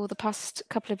series for the past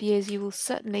couple of years, you will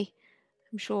certainly,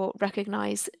 I'm sure,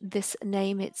 recognise this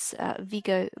name. It's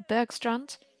Viggo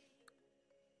Bergstrand.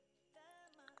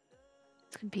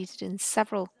 He's competed in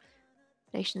several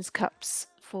Nations Cups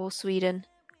for Sweden.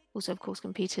 Also, of course,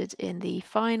 competed in the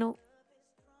final.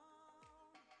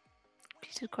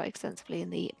 Competed quite extensively in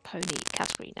the pony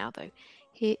category now, though,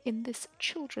 here in this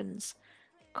children's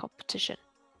competition.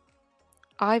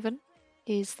 Ivan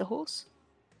is the horse.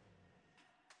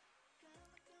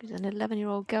 He's an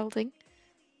 11-year-old gelding,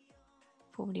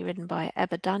 formerly ridden by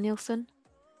Ebba Danielsson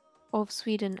of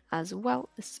Sweden as well.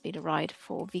 This has been a ride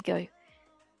for Viggo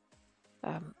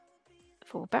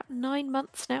for about 9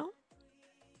 months now.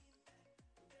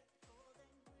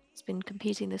 He's been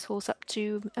competing this horse up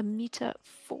to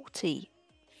 1.40 m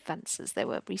fences. They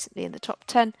were recently in the top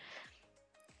 10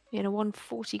 in a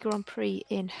 140 Grand Prix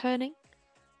in Herning,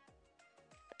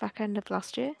 back end of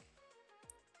last year.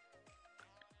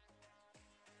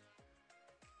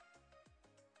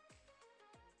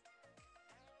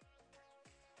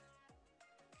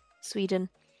 Sweden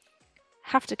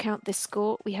have to count this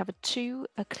score. We have a 2,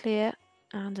 a clear,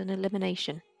 and an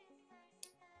elimination.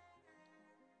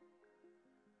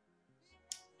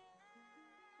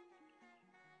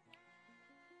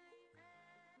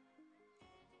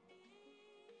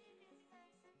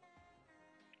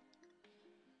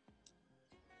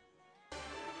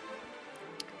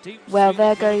 Well,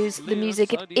 there goes the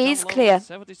music. It is clear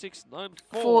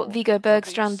for Viggo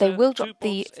Bergstrand. They will drop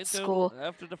the score,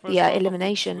 the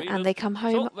elimination, and they come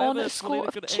home on a score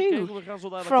of 2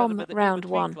 from round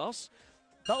 1.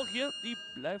 België die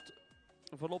blijft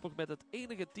voorlopig met het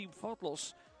enige team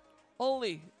foutloos.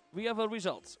 Only we have a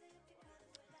result.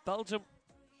 Belgium.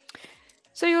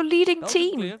 So your leading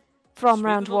team from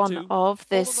round 1 of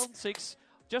this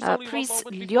Pries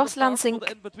Jos-Lansing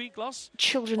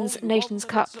Children's Nations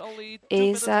Cup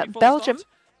is Belgium.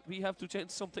 We have to change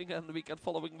something and we can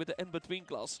following with the in-between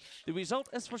class. The result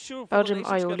is for sure. Belgium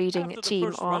are your leading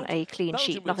team on a clean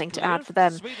sheet, nothing to add for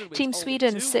them. Team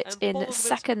Sweden sit in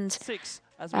second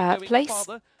place.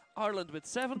 Ireland with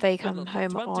 7. They come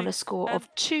home on a score of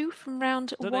 2 from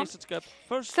round 1.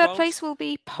 Third place will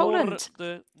be Poland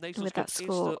with that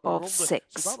score of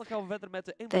 6.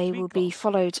 They will be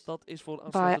followed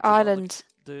by Ireland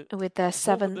with their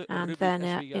 7, and then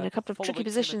in a couple of tricky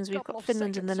positions we've got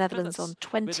Finland and the Netherlands on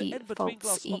 20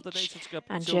 faults each,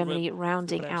 and Germany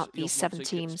rounding out these 7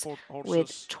 teams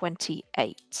with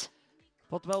 28.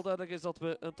 Wat wel duidelijk is dat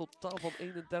we een totaal van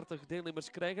 31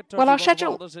 deelnemers krijgen. Well, our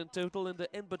schedule in total in the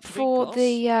for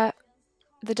the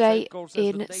day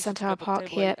in Central Park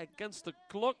here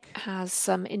has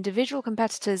some individual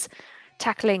competitors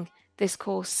tackling this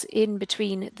course in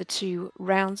between the 2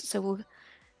 rounds. So we'll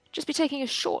just be taking a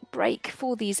short break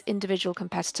for these individual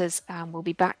competitors, and we'll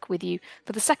be back with you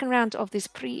for the second round of this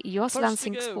Pries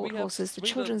Jos-Lansing Sport Horses, the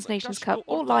Children's Nations Cup,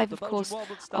 all live, of course,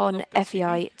 on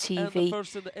FEI TV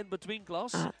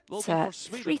at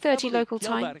 3:30 local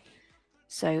time.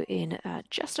 So in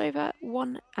just over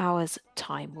 1 hour's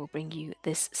time, we'll bring you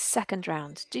this second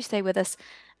round. Do stay with us,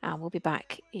 and we'll be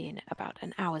back in about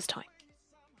an hour's time.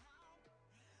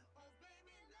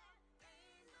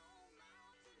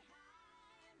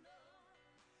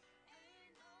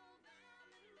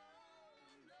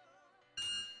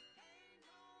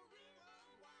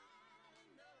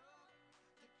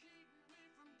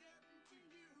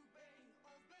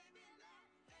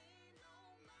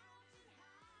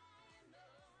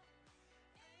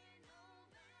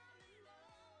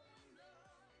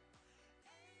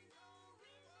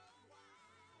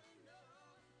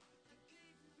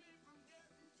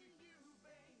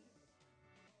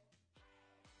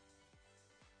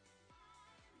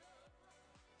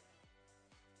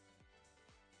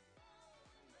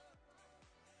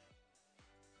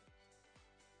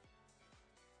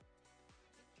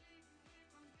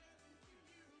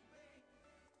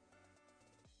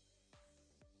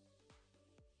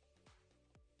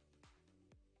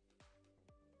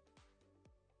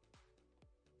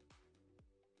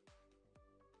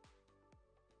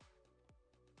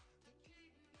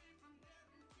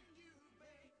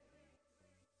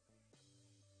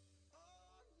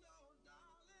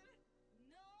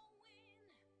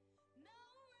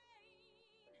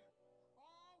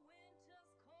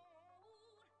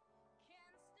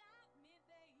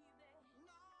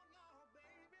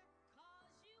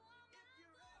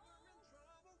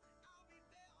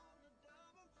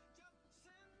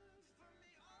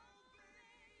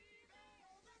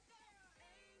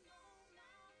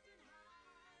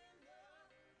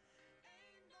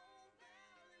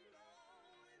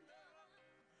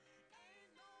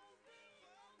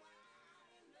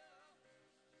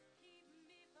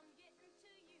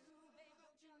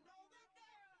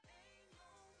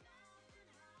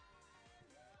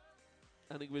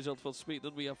 Ending result for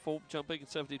Sweden. We have foam jumping at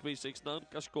 73.69.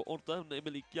 Kasko Orta and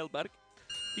Emily Kjellberg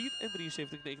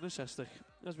 4:73.69.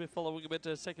 As we're following with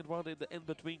the second one in the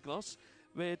in-between class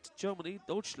with Germany,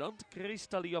 Deutschland,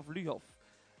 Kristaliov Lühoff.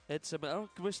 It's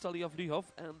Kristaliov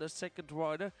Lühoff, and the second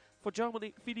rider for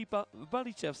Germany, Filipa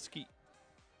Waliszewski.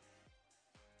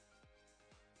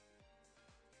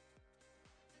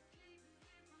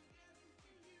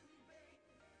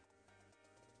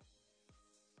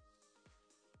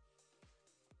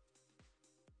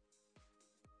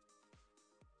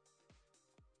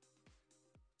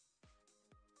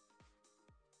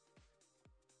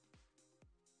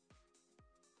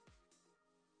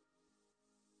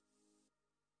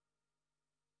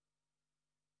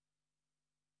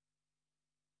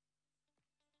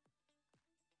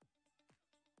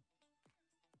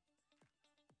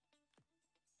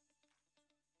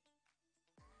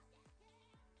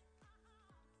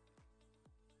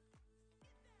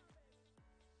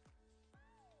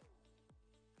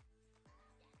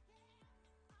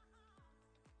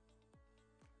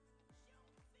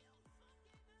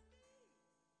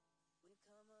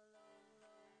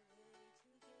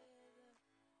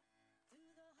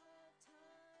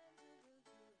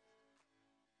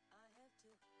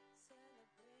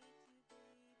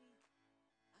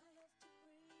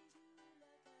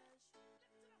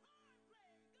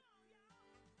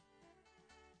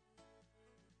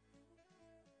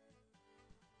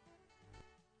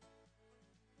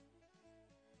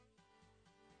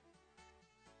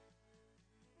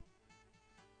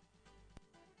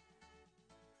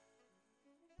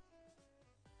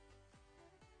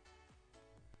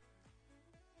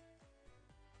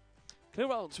 Clear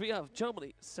rounds, we have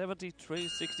Germany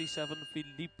 73-67,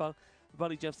 Filipa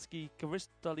Walijewski,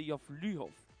 Kristaliov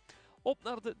Luhov. Op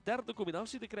naar de derde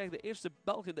combinatie. Dan krijgt de eerste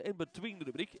Belg in de in-between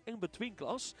rubriek. In-between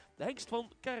klas. De hengst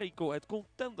van Carico, het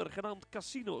contender genaamd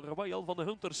Casino Royal van de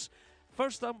Hunters.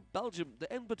 First time Belgium, de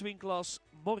in-between klas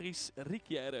Maurice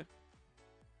Riquière.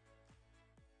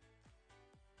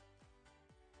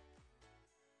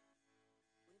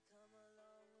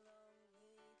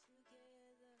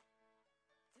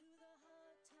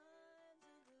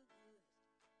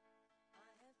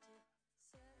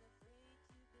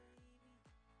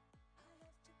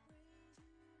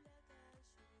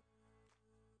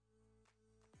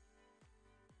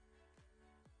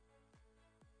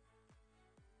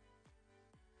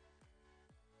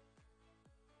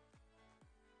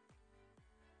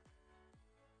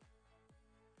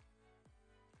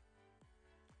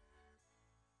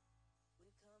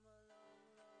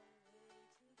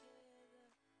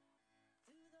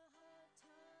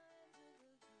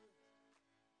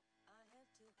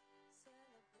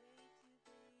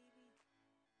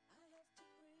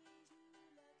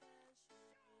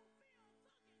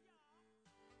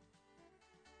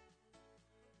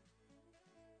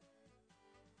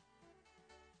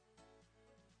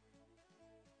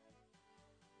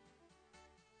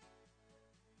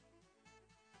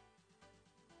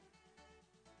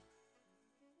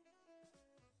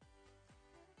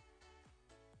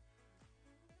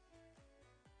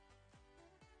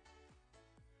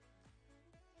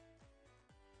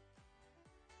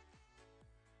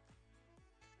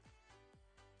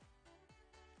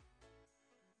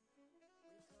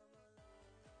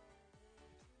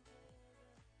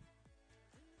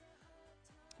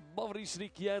 Maurice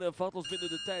Riquière valt ons binnen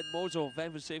de tijd. Mozo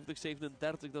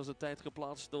 75-37, dat is de tijd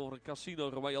geplaatst door Casino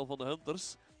Royal van de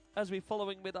Hunters. As we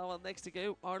following with our next to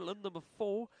go, Ireland number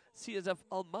 4, CSF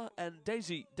Alma and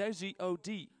Daisy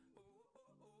OD.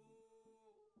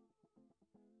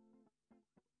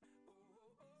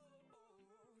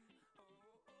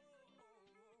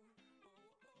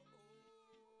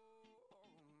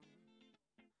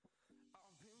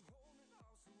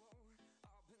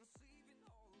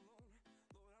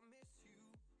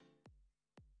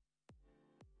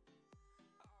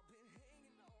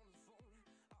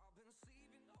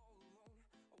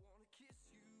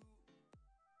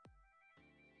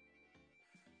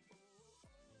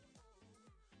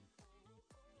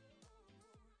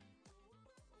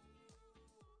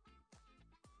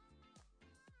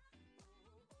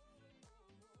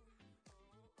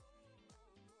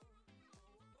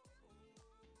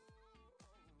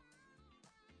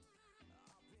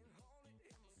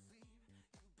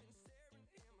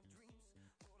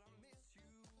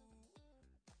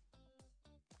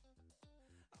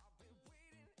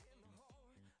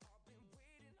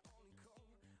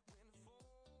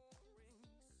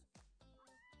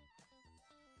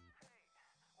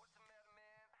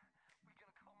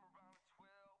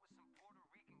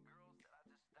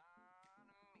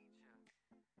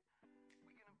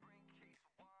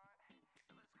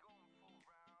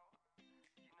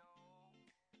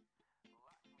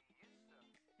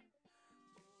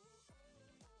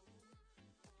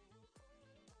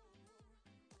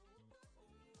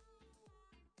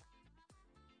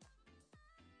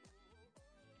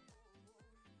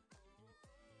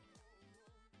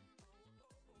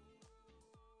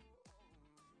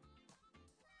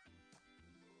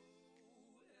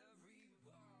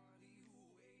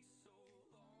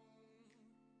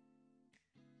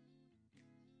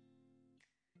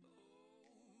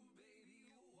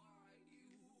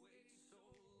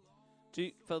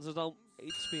 Gee, fellas, down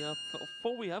 8 we have,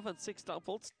 4 we have, and 6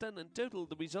 downfolds, 10 in total.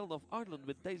 The result of Ireland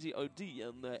with Daisy OD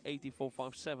and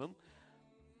 84-57.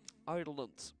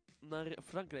 Ireland naar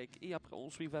Frankrijk. Et après, on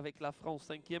suit avec la France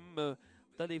 5e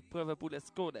dans l'épreuve pour les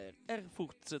scolaires.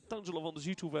 Erfurt, Tangelo van de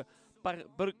Zuidhoeven par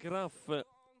Burggraaf,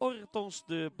 Hortense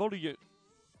de Beaulieu.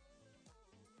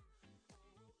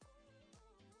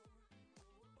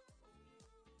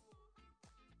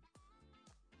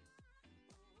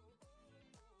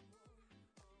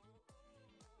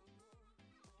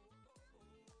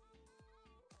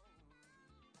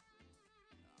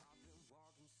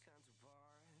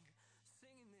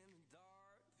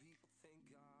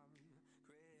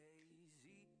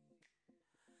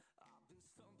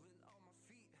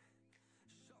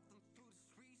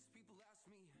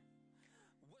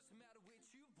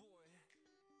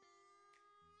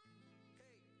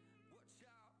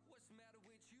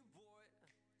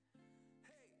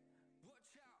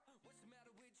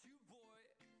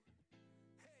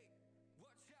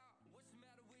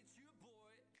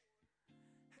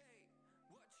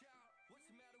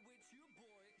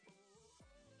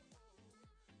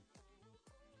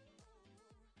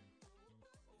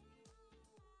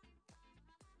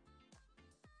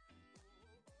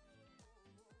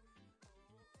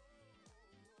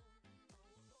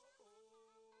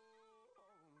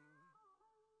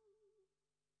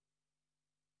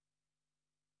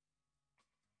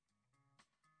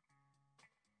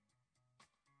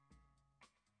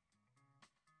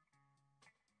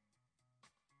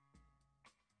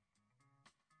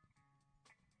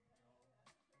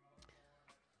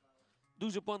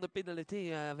 12 points de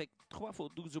pénalité avec 3 fois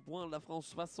 12 points. La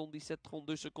France va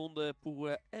 77-32 secondes pour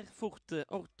Erfurt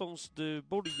Hortense de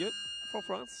Beaulieu for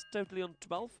France, totally on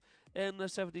 12 and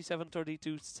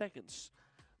 77-32 seconds.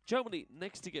 Germany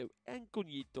next to go,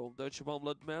 Incognito, Deutsche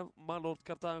Baumlet Marlot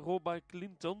Kataro by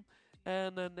Clinton,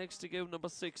 and next to go number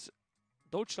 6,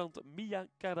 Deutschland Mia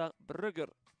Kara Brugger.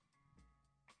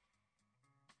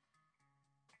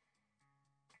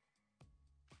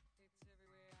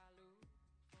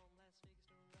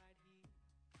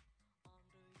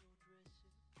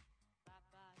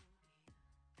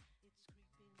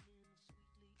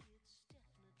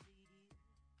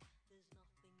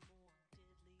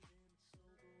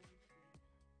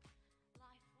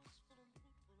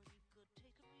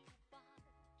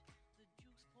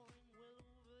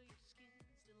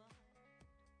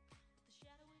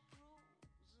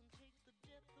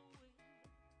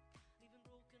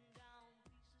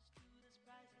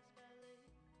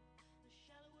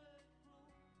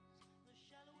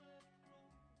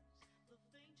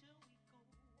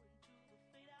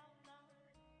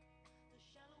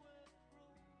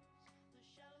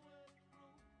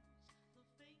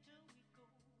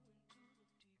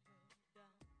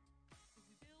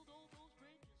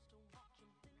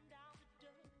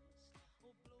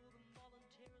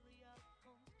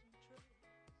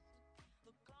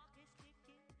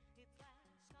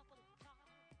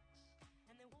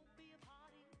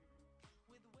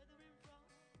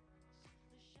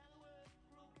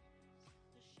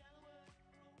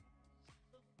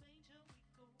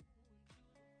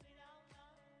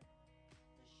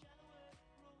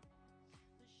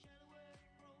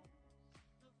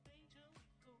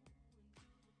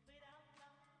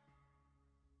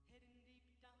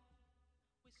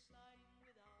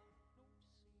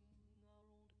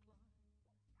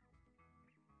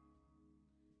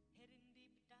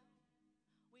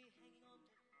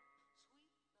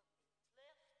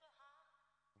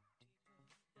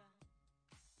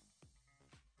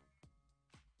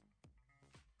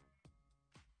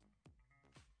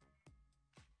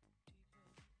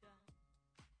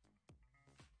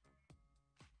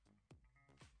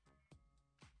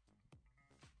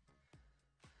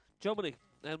 Germany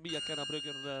and Mia Kara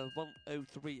Brugger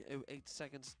 1:03:08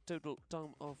 seconds total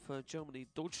time of Germany.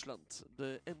 Deutschland,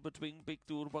 the in-between Big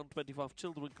Tour 125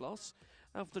 children class.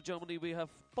 After Germany we have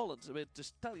Poland with the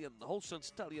stallion, Holstein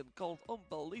stallion called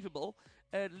Unbelievable,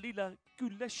 and Lila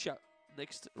Kulesha.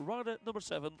 Next, rider number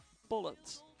 7,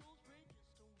 Poland.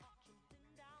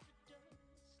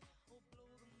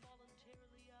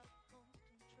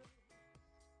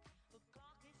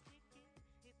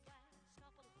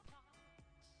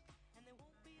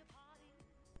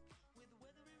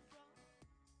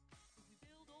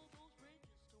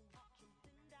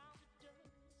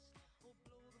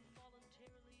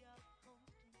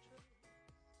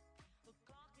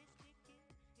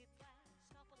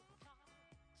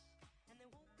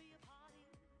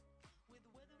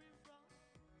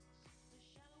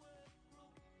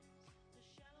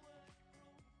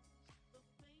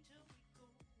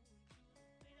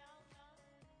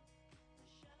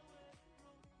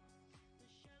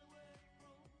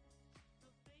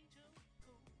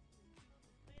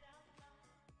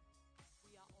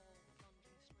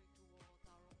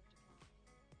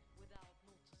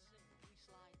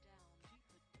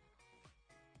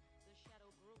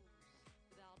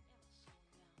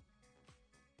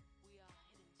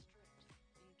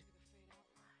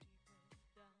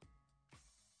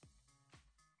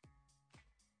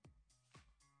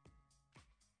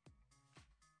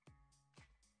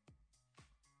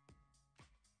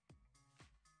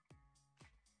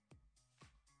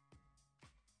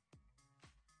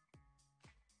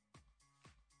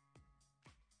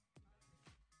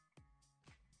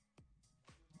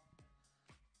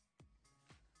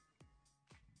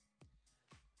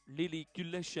 Lily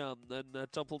Kuleshan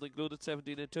and Tumbled included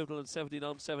 17 in total and 17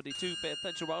 on 72. Pay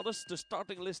attention, rounders. The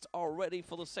starting list are ready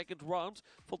for the second round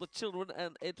for the children,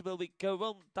 and it will be go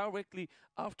on directly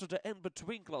after the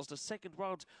in-between class, the second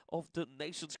round of the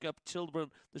Nations Cup children.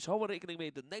 Dus hou er rekening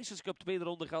mee, de Nations Cup tweede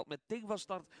ronde gaat meteen van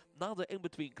start na de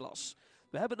in-between class.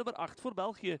 We hebben nummer 8 voor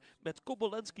België met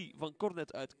Kobolenski van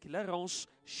Cornet uit Clarence,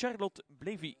 Charlotte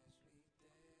Blevy.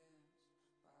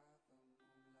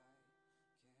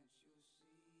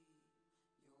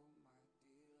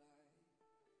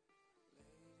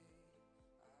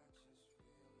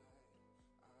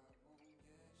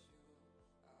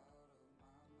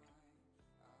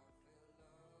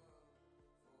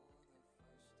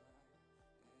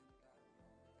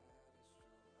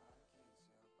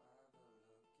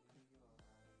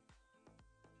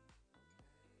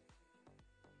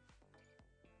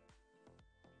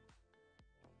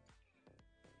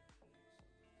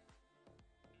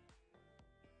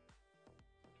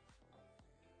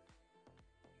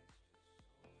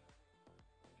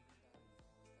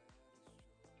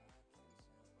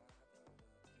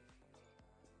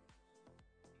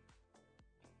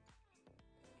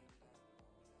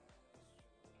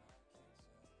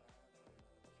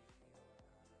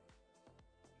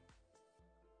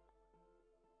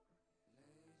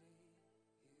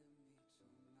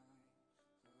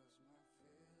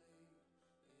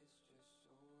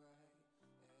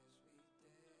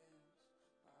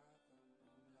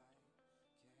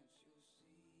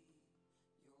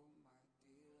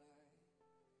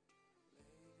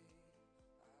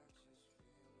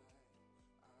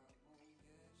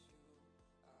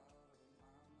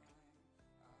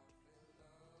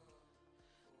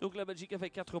 Donc la Belgique a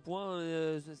fait 4 points,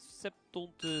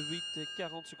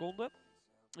 78-40 seconden.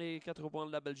 Et 4 points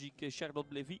la Belgique,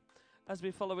 Charlotte Levy. As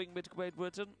we following with Great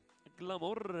Britain,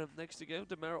 Glamour, next to go,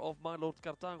 the mayor of My Lord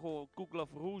Carthago, Kuglav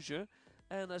Rouge.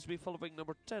 And as we following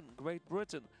number 10, Great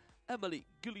Britain, Emily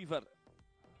Gulliver.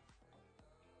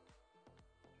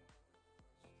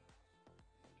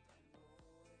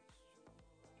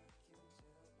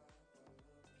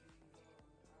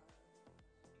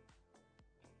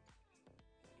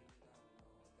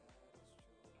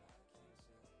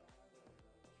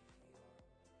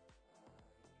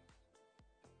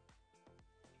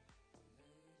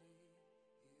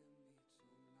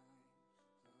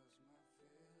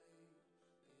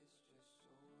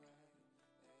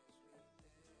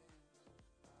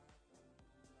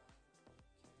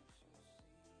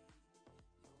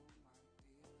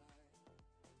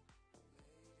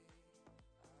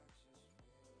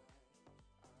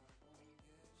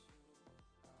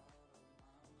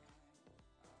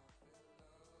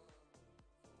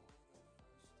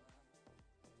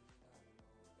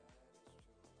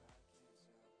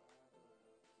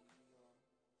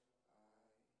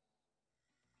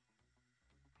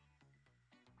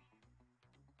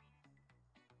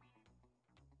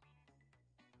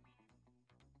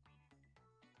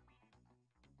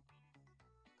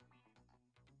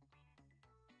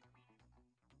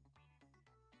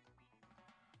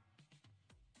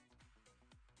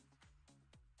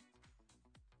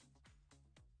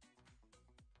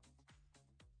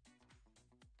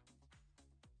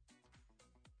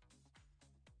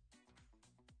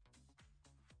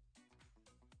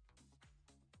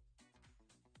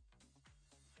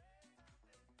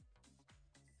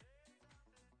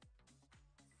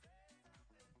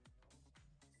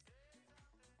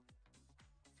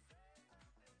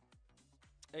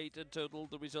 Eight in total,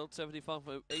 the result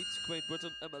 75.08. Great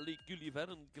Britain, Emily Gulliver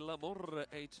and Glamour,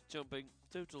 8 jumping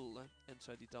total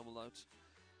inside the tumble out.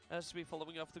 As we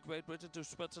following after Great Britain to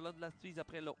Switzerland, la Suisse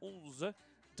après le 11.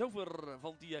 Dover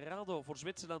van Diarado voor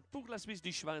Zwitserland, pour la Suisse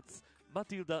du Schweiz,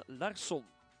 Mathilda Larsson.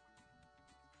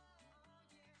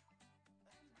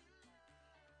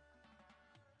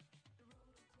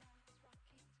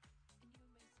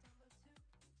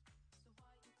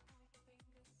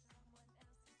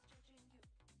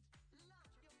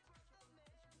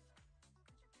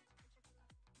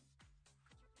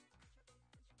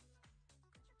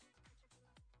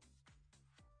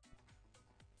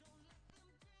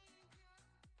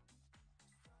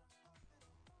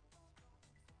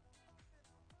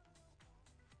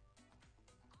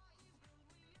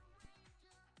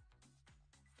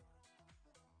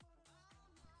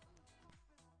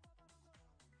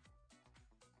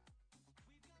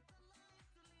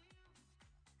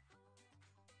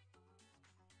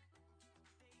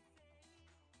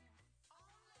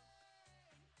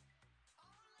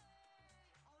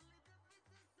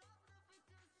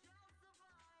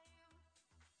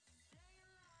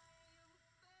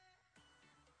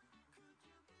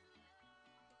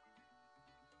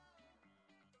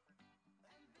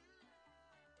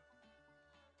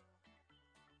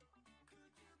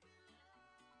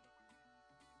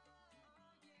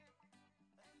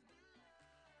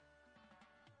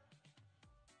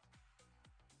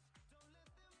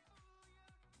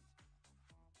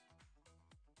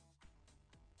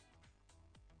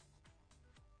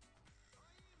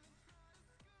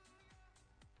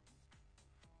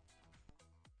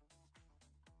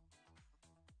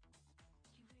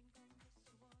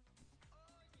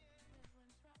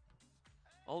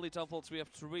 Only time faults, we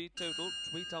have 3 total.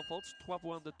 3 time faults, 3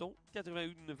 points de temps.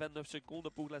 81-29 secondes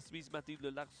pour la Suisse, Mathilde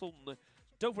Larsson.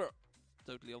 Dover,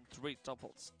 totally on 3 time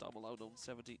faults. Time allowed on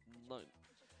 79.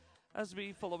 As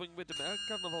we following with the mare,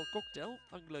 Carnival Cocktail,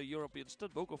 Anglo-European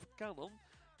Studbook of Canon.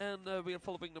 And we are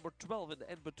following number 12 in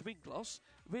the in-between class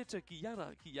with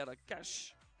Kiara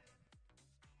Cash.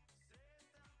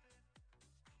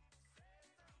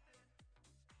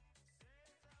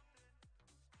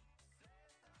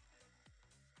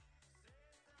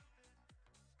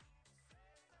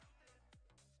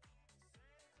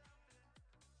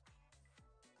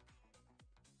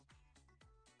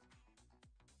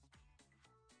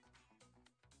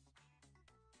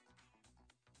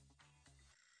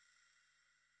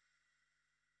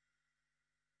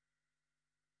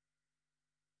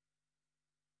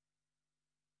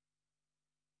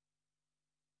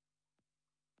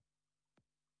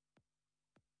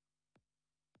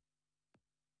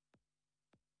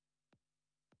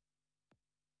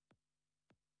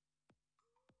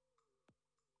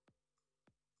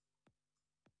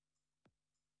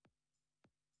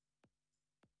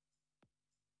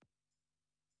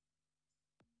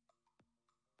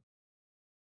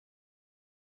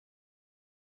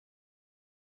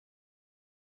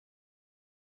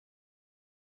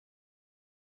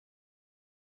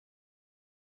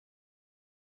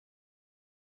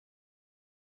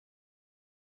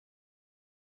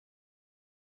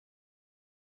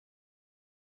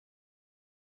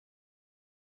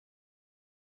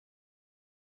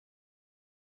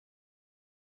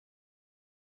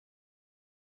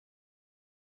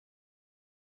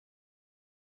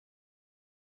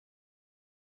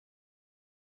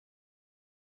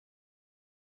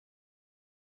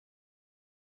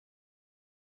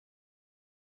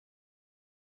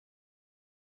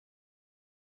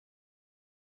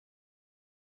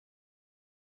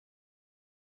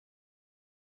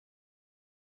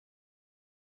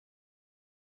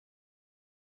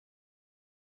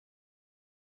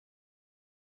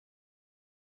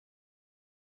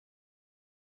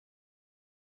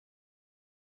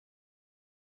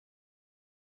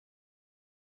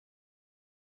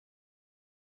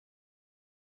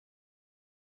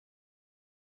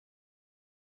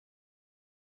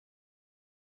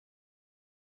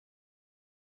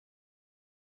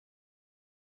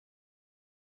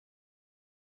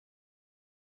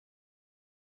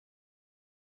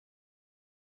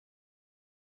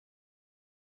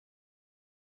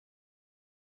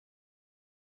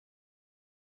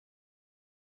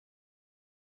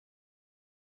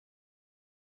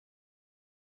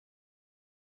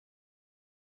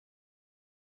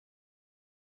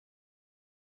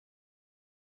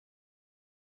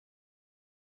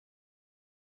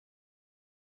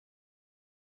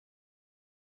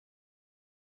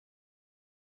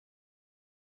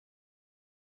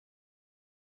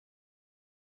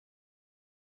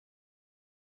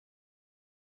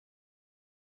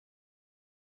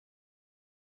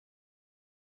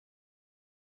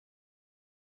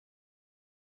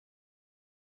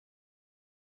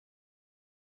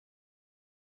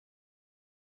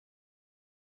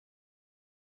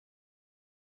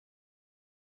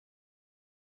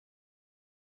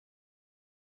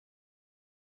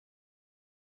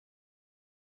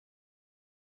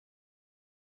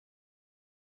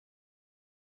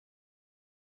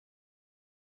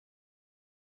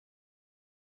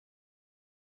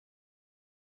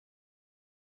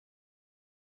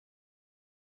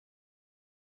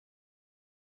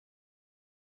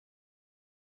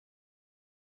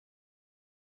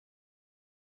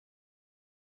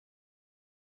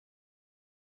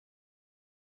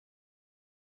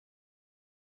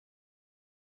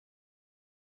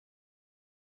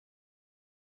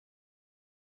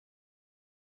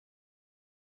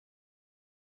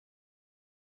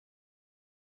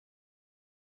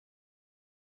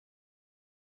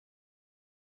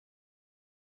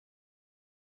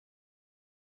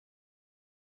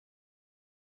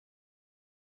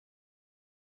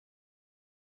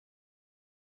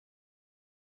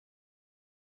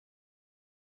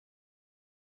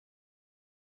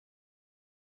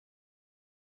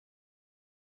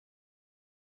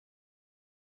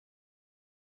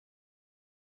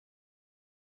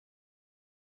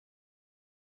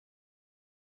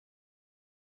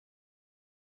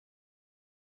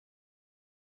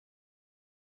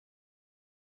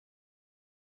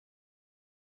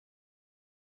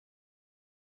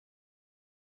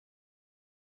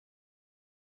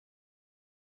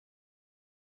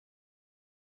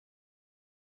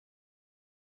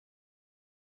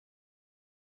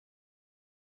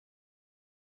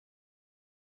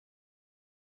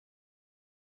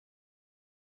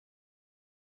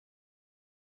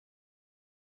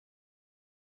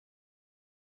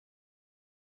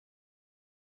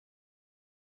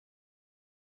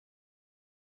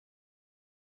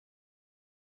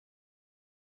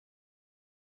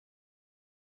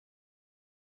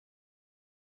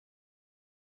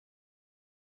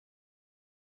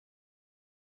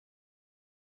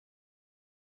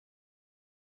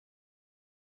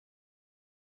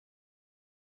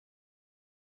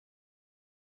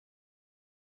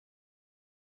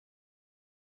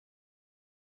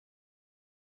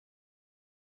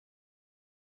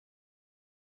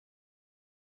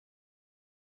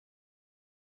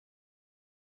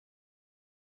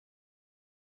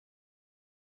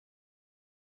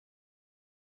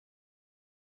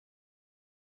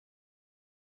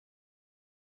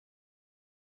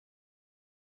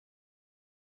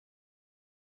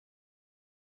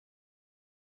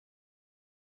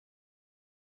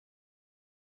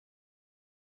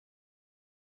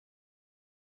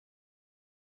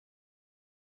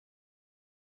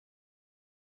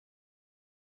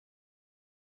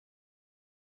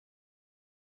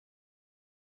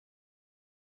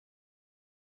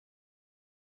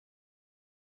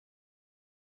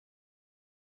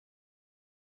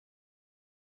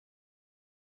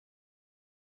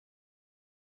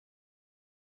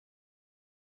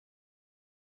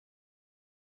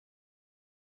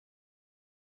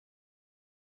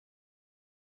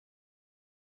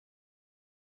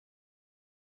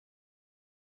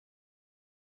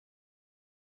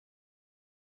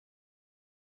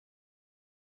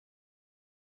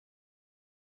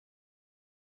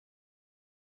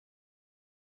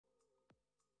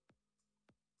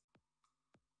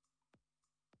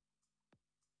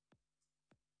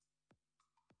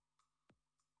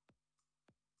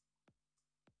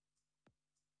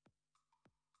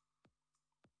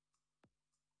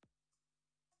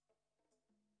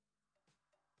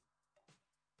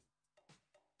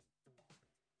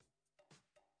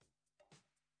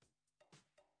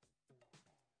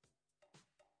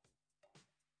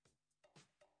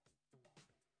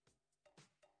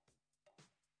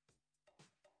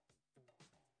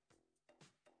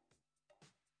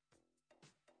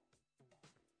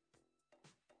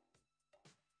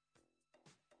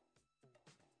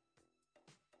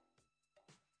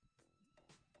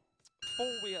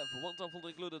 4 we have 1000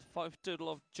 included, 5 total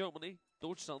of Germany,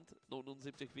 Deutschland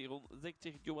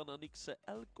 79-64, Joanna Nix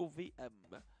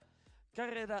LKVM.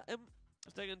 Carrera M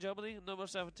tegen Germany, number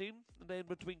 17, and then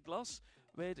between class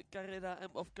with Carrera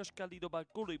M of Kashkalidoba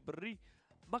Colibri,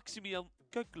 Maximilian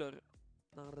Kukler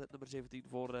naar nummer 17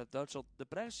 voor Duitsland. De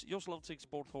prijs, Jos Lansing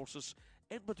Sport Horses,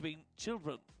 in between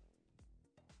children.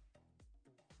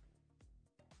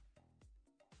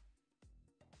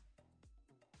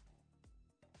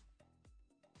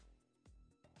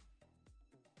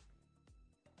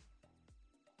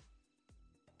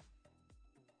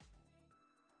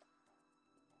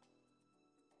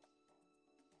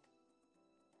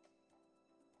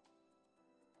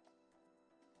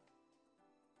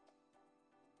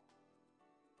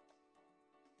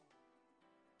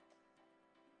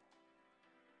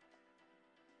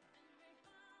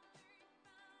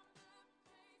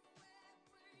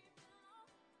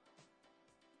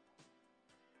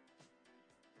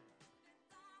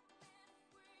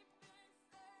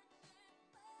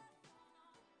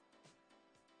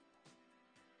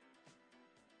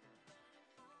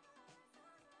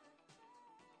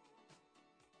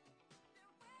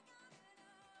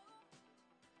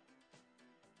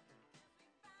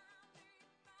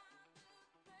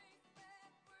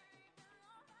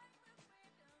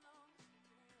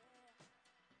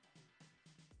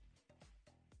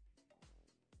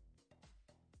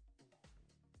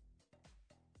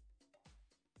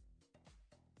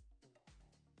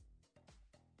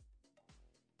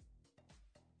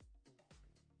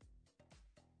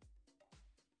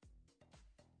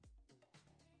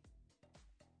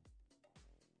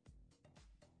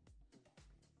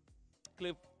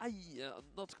 Clear.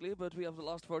 Not clear, but we have the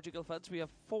last vertical fence. We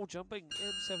have 4 jumping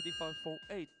in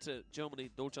 75-48. Germany,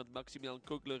 Deutschland, Maximilian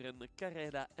Kugler en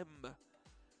Carrera M.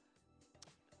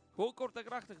 Gewoon kort en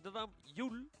krachtig, de naam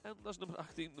Joel. En dat is nummer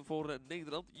 18 voor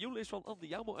Nederland. Joel is van Andy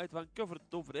Jamo uit Vancouver,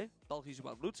 Douvre, Belgische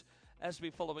warmbloed. As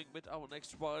we following with our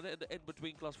next rider in the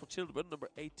in-between class for children, number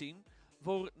 18.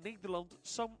 Voor Nederland,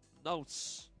 Sam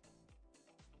Nouts.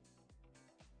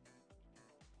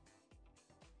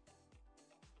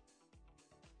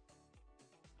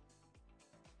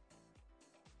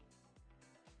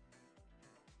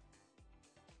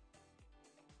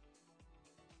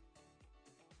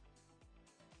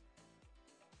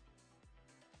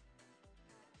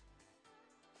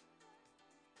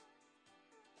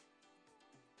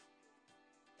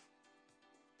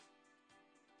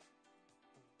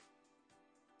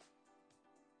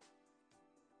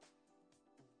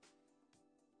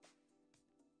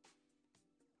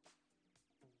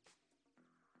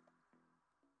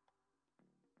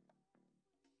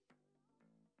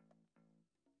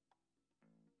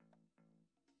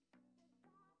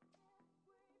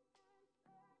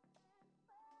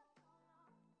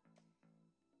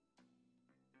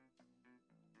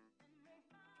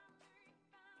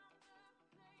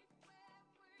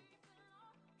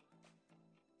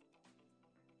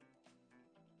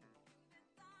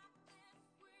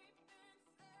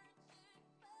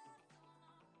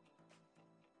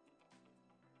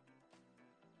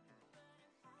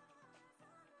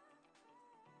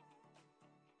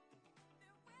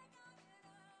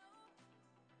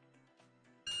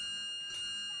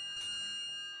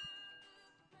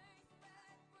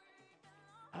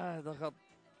 Dan gaat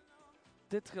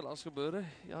dit helaas gebeuren.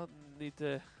 Ja, niet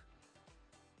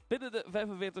binnen de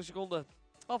 45 seconden.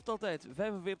 Afteltijd,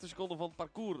 45 seconden van het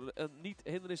parcours. Niet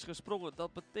hindernis gesprongen.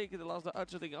 Dat betekent helaas de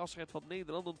uitzetting afscheid van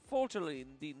Nederland. Unfortunately,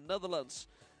 in the Netherlands.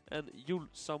 En Jules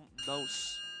Sam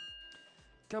Naus.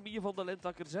 Camille van der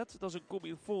Lentakker Z. Dat is een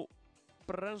Comilfo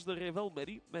Prince de Revel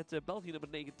Merrie. Met België nummer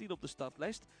 19 op de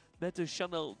startlijst. Met de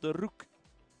Chanel de Roek.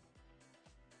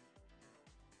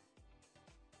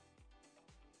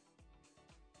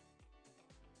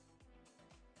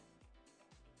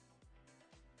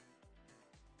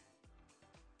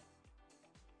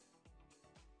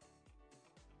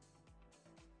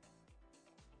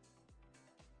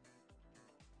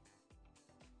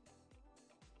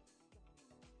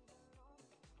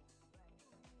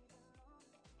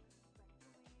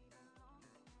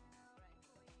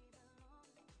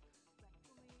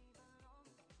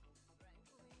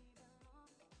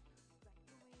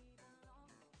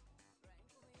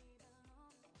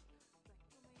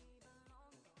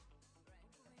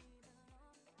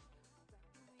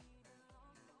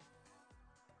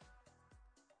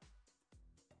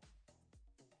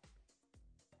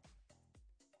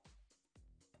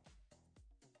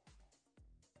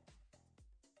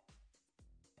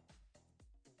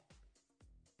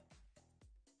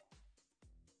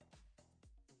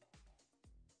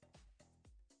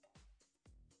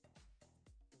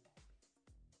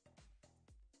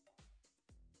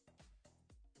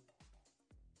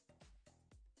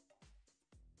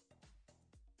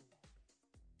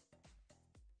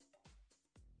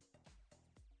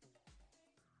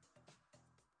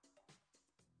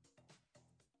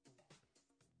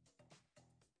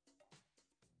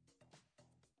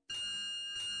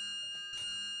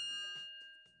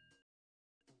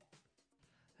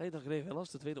 Hey, dan kreeg helaas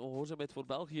de tweede ongehoorzaamheid voor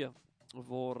België.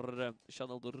 Voor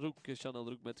Chanel de Roek. Chanel de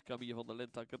Roek met Camille van der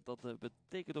Lintakker. Dat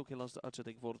betekent ook helaas de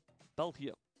uitzetting voor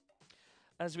België.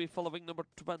 As we following number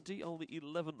 20, only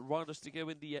 11 runners to go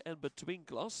in the in-between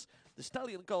class. The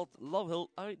stallion called Love Hill,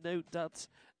 I Know That.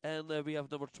 And we have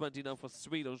number 20 now for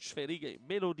Sweden, Sverige,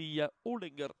 Melody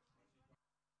Olinger.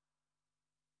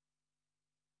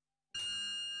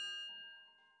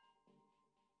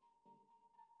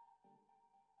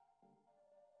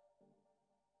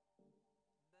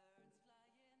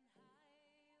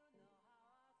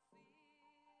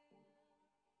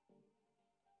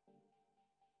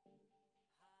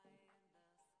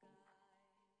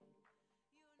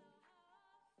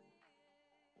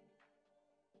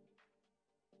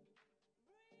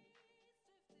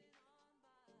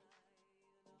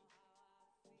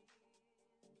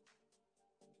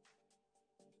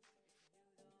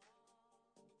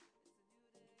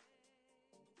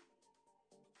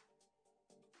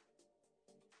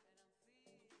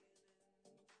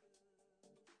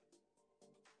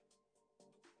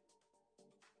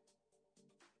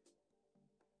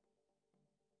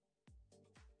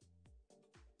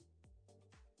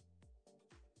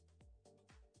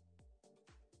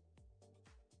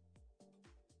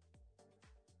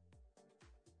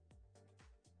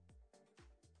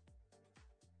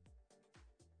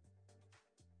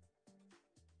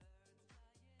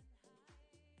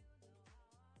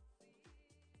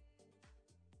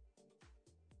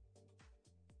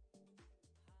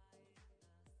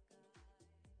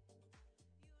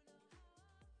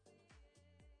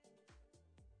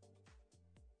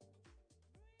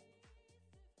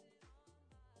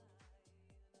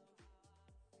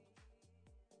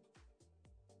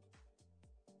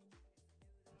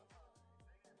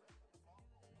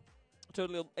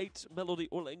 Totally on 8, Melody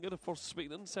Olinger for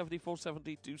Sweden,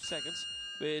 74-72 seconds.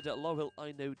 With Love Hill,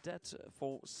 I Know That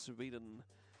for Sweden.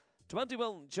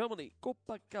 21, Germany,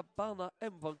 Copacabana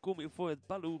M van Comil voor het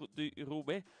Ballon du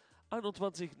Roubaix.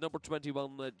 21, number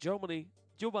 21, Germany,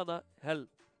 Giovanna Hell.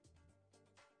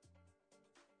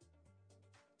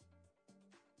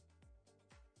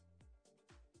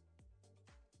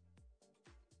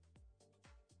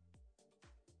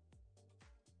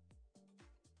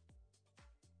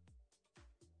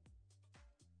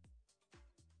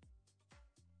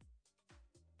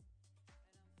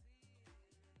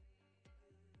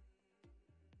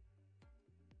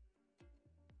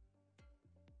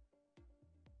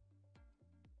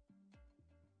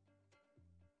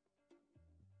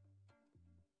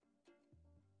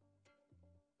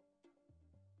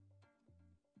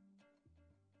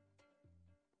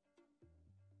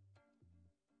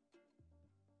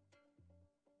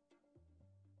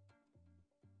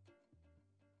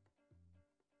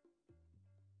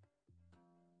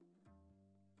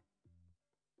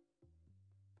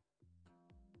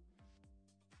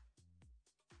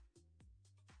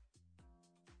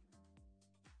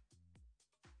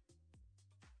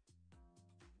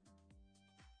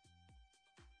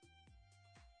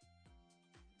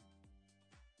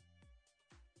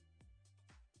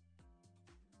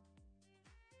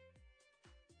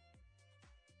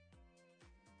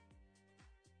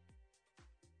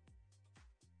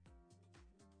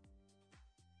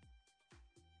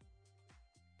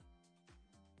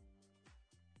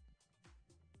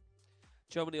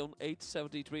 Germany on 8,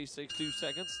 73-62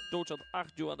 seconds. Duitsland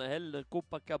 8, Johanna Hell,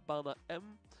 Copacabana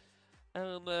M.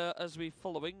 And as we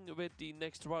following with the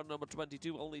next round, number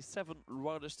 22, only 7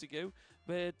 riders to go.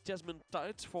 With Jasmine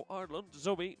Tite for Ireland,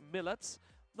 Zoe Millett,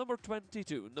 number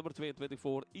 22, number 22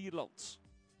 for Ireland.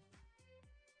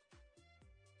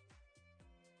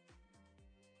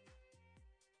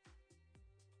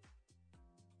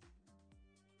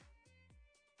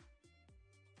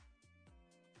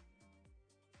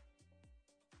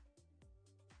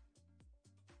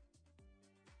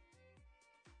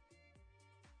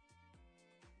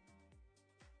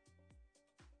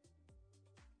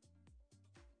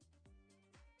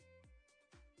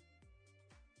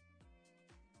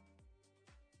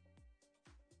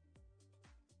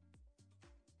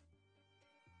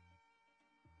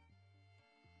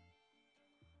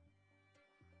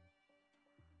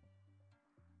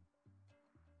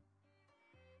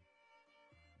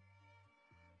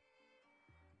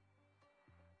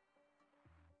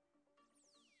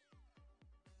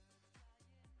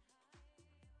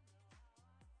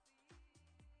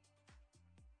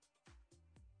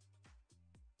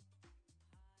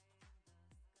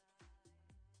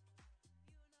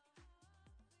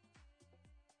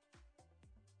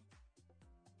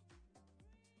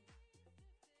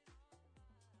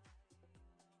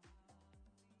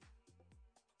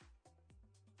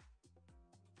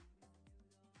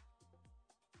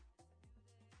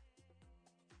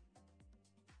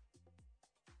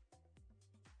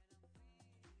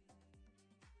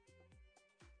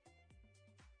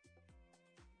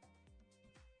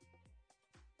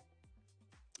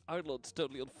 Ireland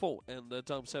totally on 4 and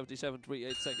time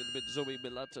 77.38 seconds met Zoe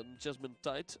Millet en Jasmine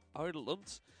Tite.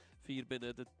 Ireland 4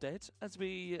 binnen de tijd. As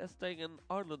we staying in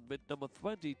Ireland with number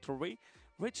 23,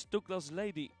 Rich Douglas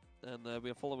Lady. And we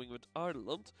are following with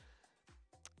Ireland.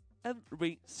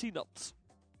 Henry Sinat.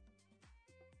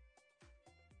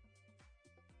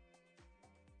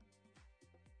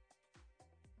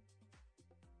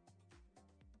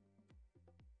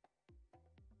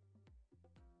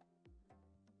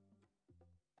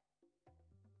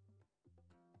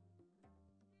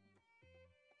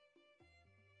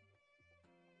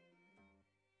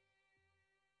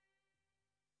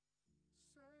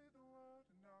 Say the word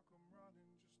and I'll come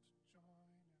running just to join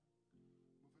you.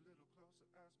 Move a little closer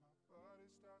as my body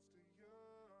starts to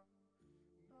yearn.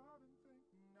 And I've been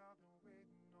thinking, I've been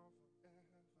waiting on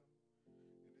forever.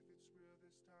 And if it's real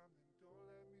this time, then don't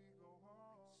let me go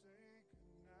home. Say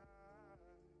goodnight.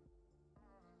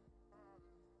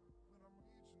 When I'm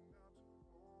reaching out to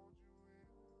hold you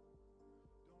in,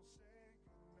 don't say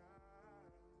goodnight.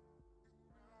 If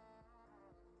this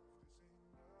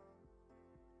ain't love,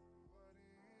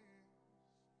 what is?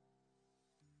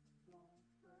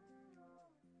 Don't play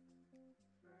off,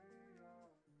 play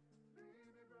off. Leave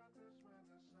me breathless when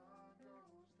the sun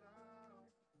goes down.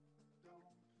 Don't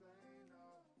play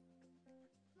no,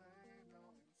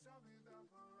 and tell me that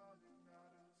we're running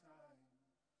out of time.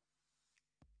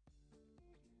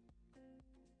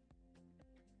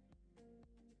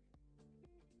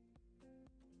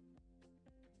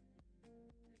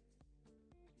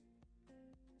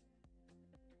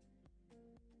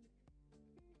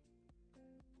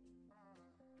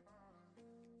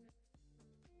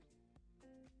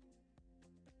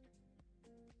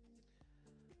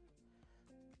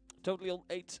 Totally on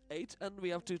 8-8 and we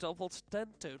have 2 downfalls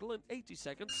 10 total in 80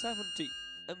 seconds 70.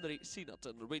 Henry Sinat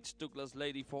and Rich Douglas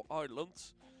Lady for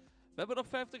Ireland. We hebben nog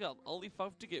 5 te gaan, only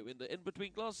 5 to go in the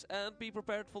in-between class and be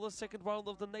prepared for the second round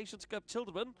of the Nations Cup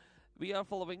Children. We are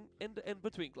following in the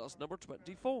in-between class number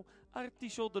 24,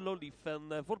 Artichaut de Lolief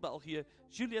en voor België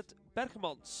Juliette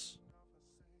Bergmans.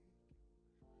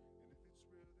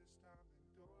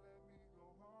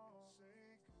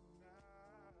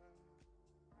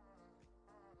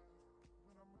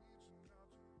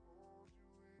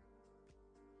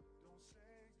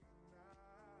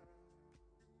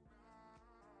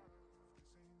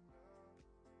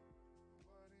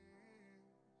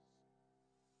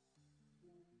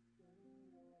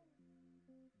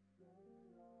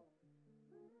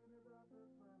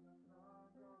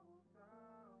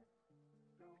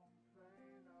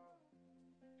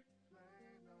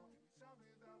 Tell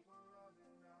me that we're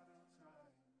running out of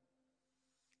time.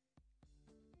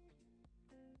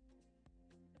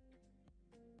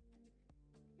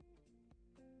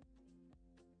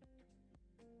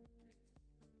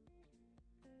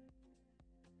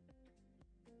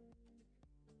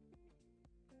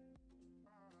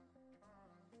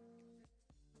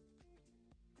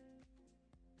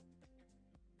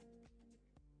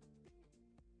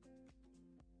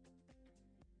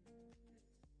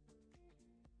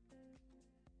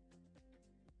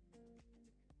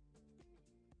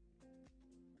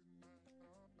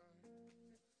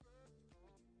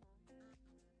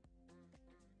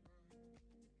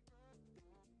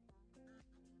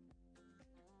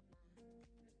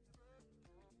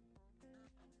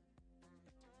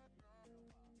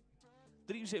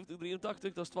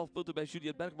 ...73-83, dat is 12 punten bij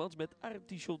Juliette Bergmans met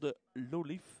Artichaut de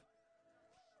Lolief.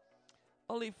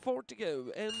 Only 4 to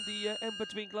go in the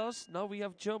in-between class. Now we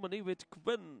have Germany with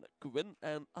Quinn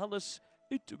and Hannes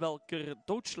Uitwelker,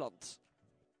 Deutschland.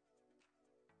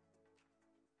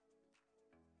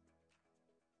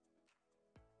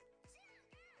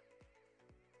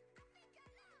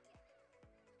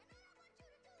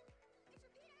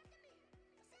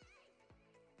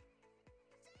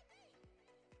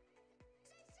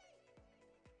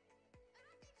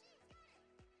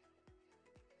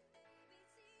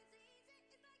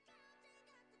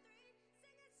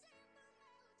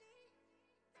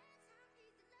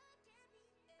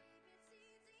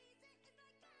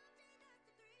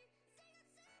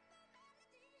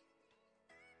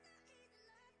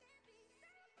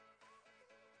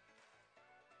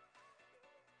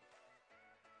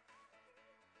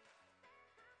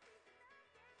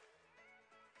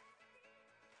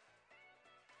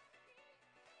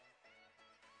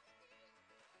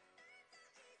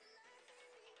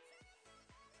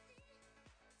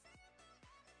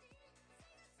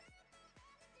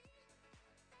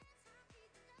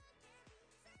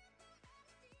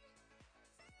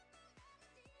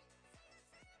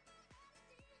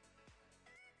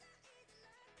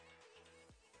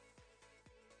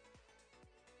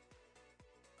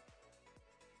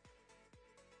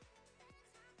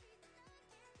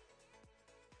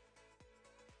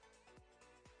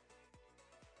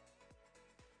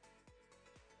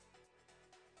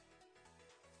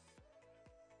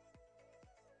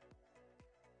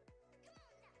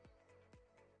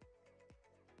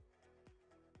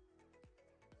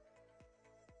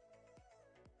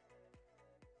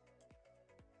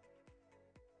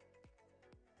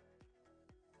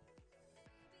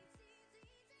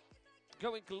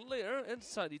 going clear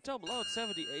inside the tumble out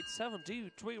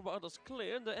 78-70. 3 riders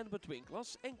clear in the in-between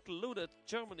class, included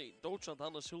Germany, Duitsland,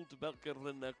 Hannes Hulteberger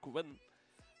en Quinn.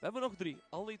 We hebben nog 3,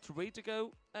 only 3 to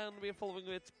go, and we're following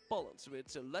with Poland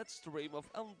with Let's Dream of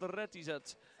Andretti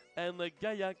Z and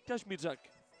Gaia Kashmirzak.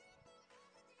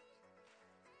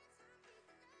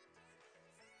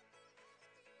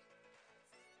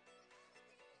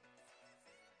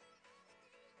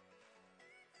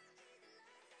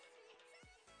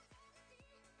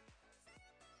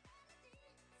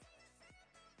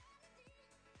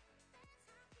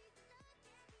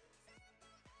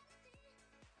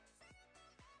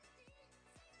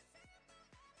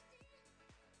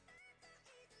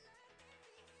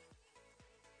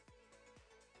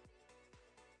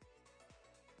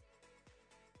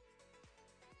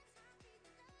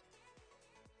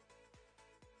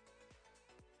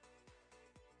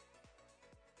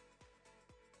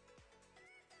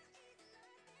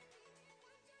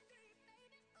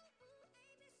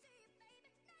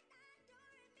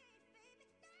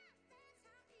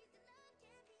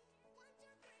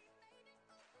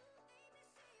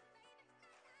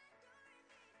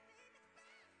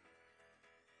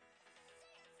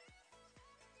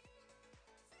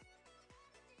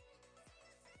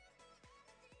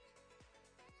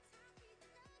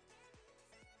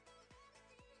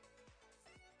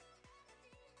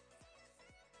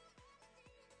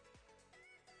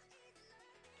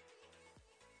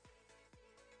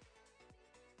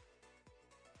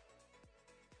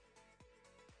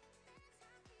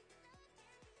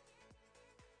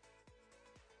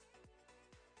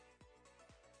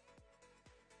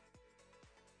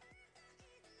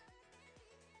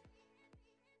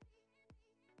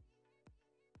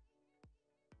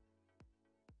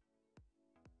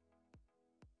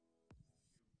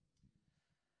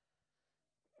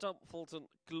 Tom Fulton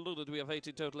concluded. We have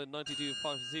 18 total in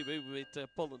 92.50 with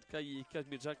Poland, Gaia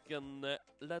Kashmirzak and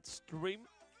Let's Dream.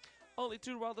 Only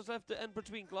 2 riders left the end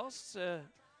between class.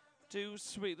 To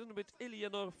Sweden with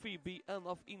Eleanor Phoebe and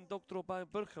of Indoctro by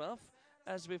Burggraaf.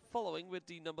 As we're following with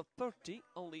the number 30.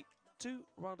 Only 2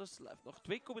 riders left. Nog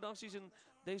 2 combinaties in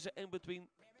deze in-between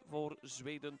voor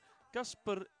Zweden.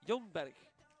 Kasper Jonberg.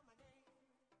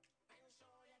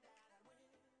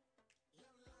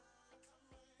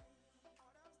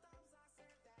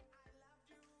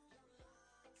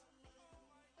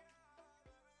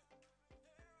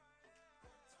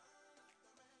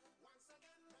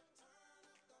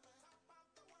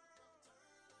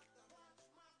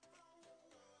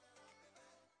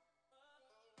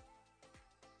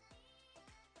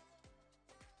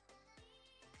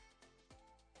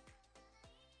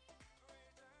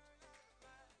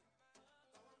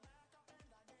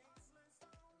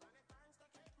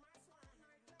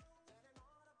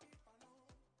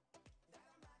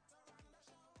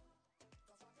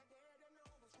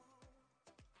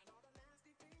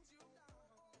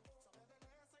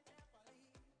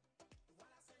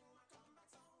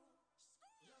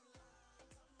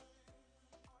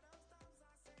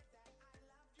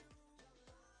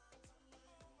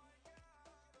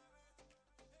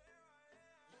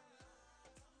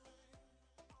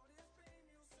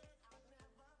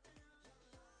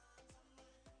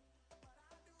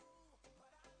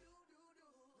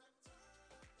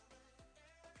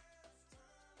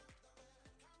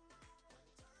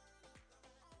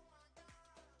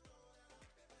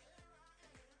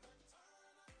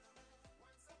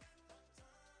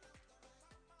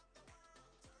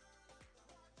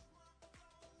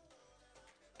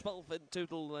 In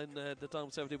total in the time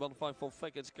 71.54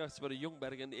 seconds. Kasper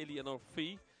Jongberg and Eleanor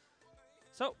Fee.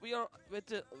 So we are with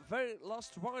the very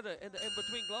last rider in the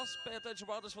in-between class. Pay attention,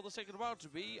 riders, for the second round.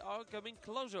 We are coming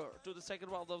closer to the second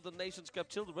round of the Nations Cup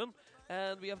Children.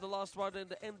 And we have the last rider in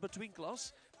the in-between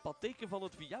class. Parteken van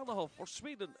het Vianenhof voor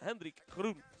Sweden, Hendrik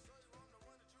Groen.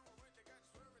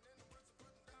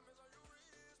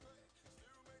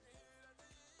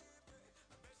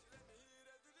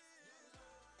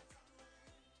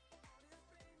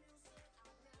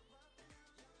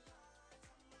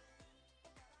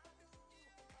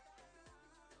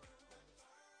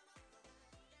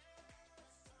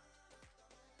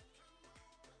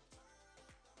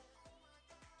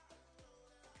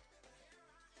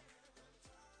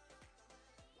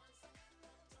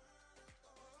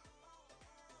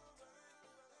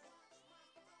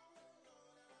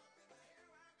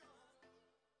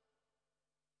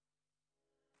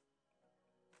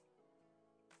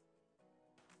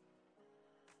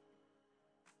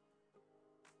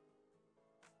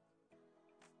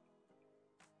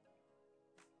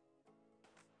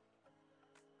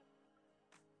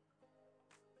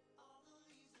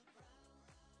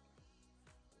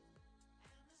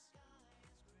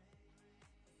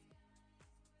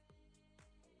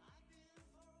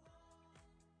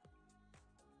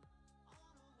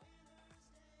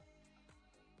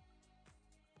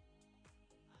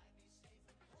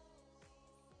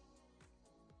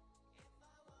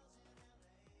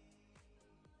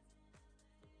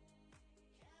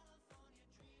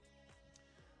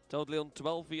 Totally on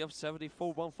 12, we have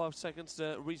 74.15 seconds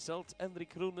result.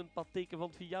 Hendrik Groen en Pateke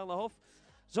van Vianehof.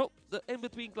 Zo, de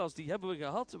in-between class die hebben we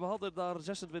gehad. We hadden daar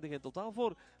 26 in totaal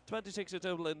voor. 26 in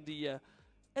total in die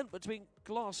in-between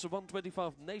class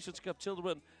 125 Nations Cup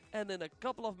Children. And in a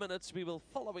couple of minutes we will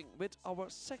following with our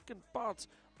second part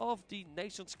of the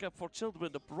Nations Cup for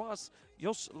Children. The brass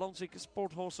Jos Lansing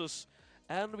Sport Horses.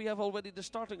 And we have already the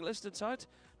starting list inside.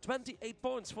 28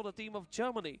 points for the team of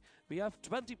Germany. We have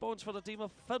 20 points for the team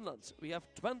of Finland. We have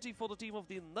 20 for the team of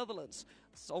the Netherlands.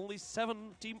 It's only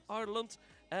 7 team Ireland.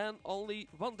 And only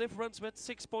one difference with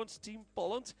 6 points team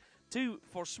Poland. 2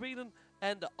 for Sweden.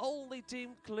 And the only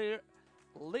team clear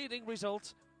leading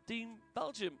result, team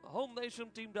Belgium. Home nation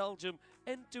team Belgium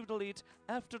into the lead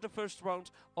after the first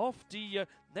round of the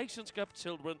Nations Cup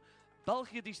Children.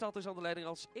 België die staat dus aan de leiding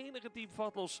als enige team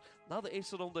foutloos na de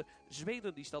eerste ronde.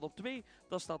 Zweden die staat op 2.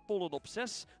 Dan staat Polen op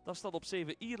 6. Dan staat op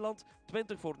 7 Ierland.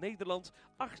 20 voor Nederland.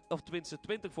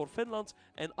 20 voor Finland.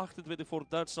 En 28 voor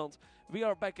Duitsland. We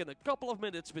are back in a couple of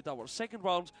minutes with our second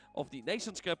round of the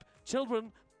Nations Cup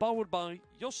Children. Powered by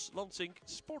Jos Lansing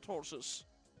Sport Horses.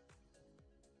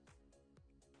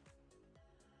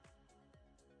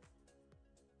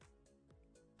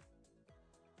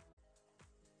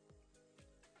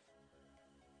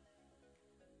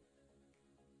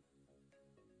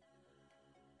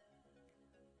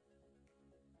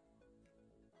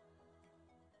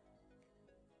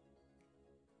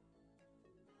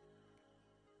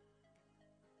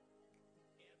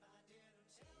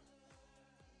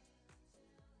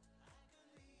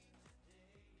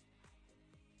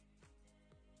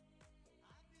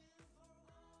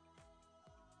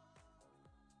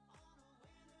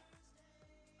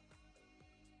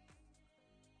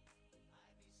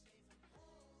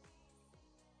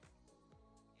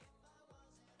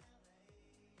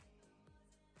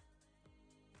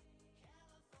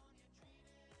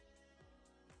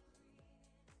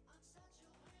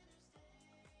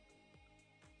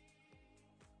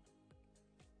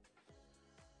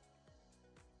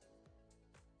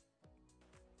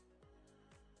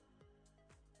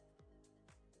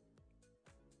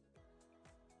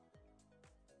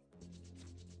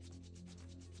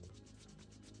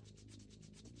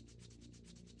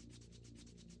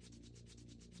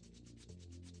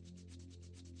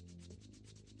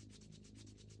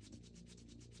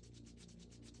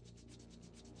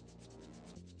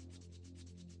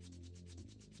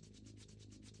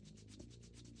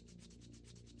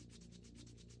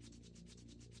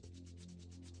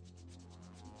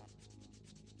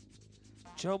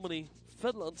 Germany,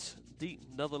 Finland, the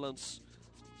Netherlands,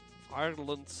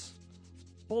 Ireland,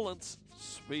 Poland,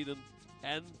 Sweden,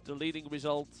 and the leading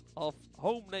result of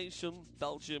home nation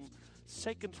Belgium,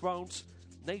 second round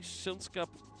Nations Cup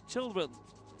Children.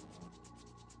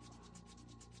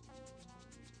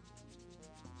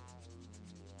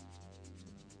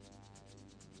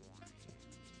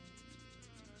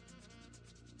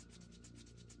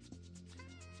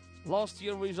 Last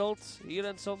year result here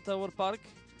in Suntower Park.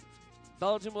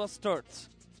 Belgium was third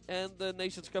in the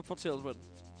Nations Cup for Children.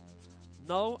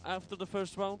 Now, after the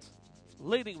first round,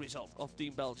 leading result of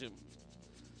Team Belgium.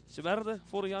 Ze werden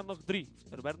vorig jaar nog 3.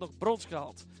 Er werd nog brons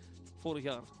gehaald vorig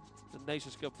jaar. De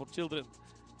Nations Cup for Children.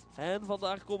 En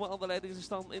vandaag komen aan de leiding te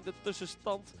staan in de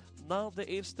tussenstand na de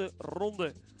eerste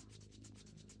ronde.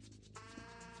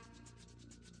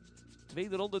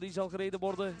 Tweede ronde die zal gereden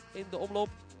worden in de omloop.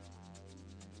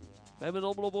 We hebben een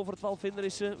omloop over 12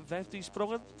 hindernissen, 15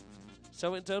 sprongen.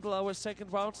 So in total our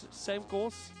second round, same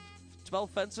course,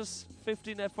 12 fences,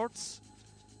 15 efforts.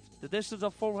 The distance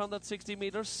of 460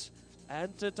 meters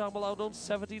and time allowed on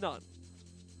 79.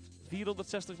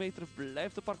 460 meter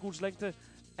blijft de parcourslengte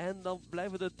en dan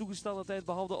blijven de toegestane tijd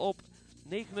behouden op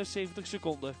 79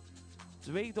 seconden.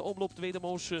 Tweede omloop, tweede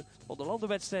motion van de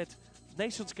landenwedstrijd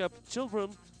Nations Cup Children,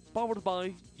 powered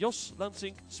by Jos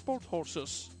Lansing Sport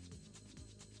Horses.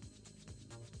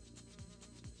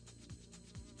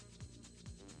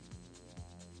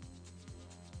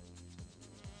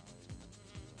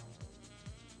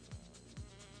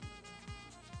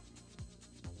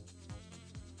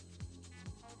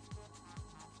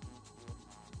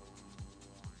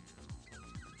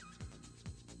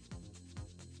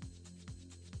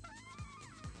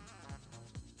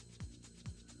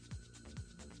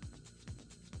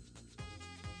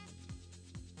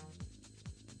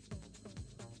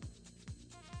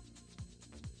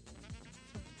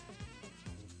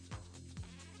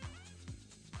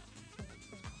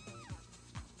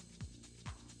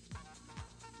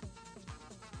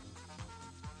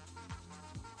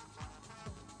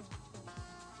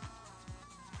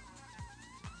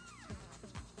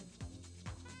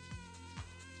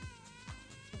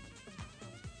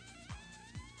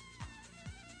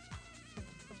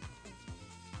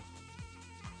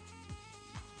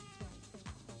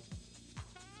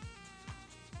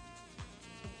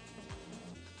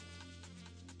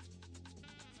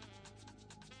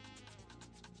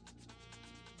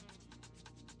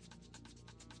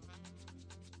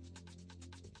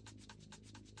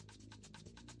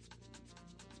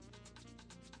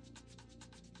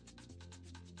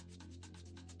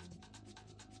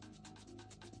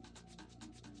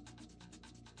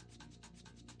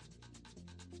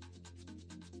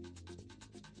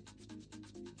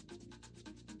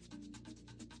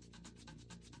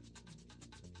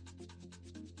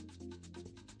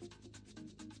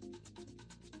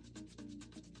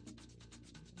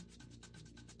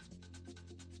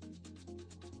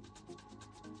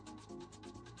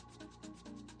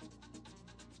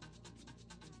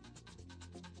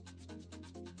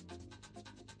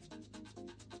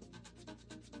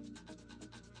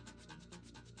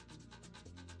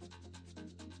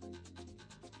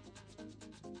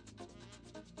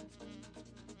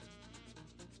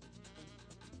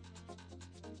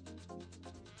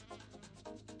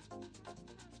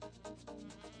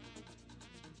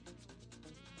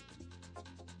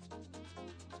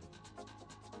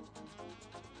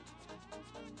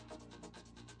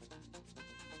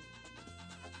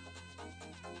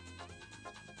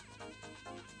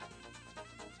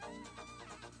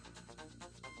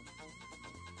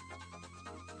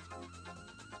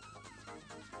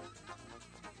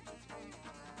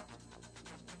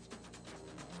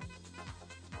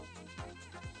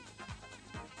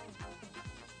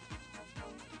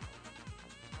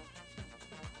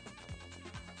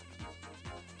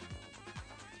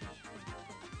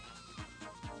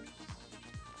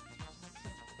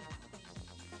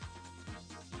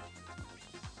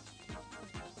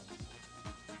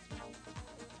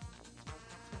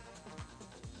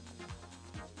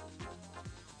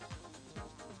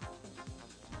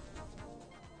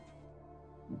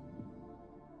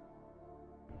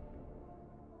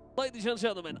 Ladies and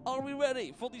gentlemen, are we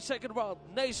ready for the second round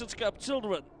Nations Cup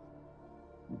Children?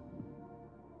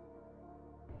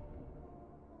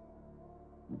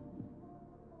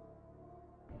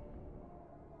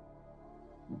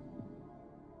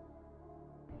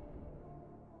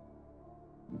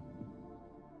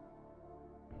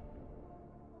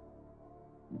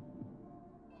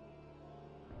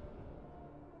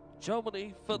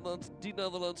 Germany, Finland, the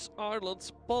Netherlands,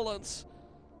 Ireland, Poland,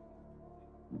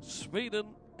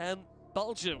 Sweden and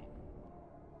Belgium.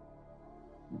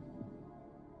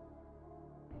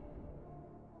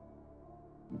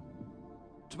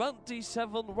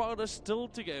 "27 riders still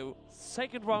to go.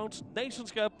 Second round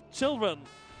Nations Cup Children."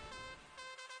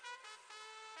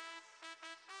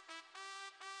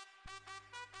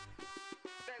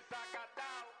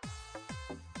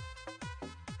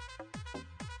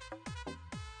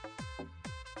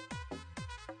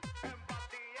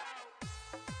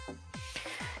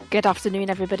 Good afternoon,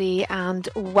 everybody, and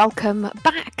welcome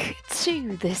back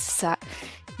to this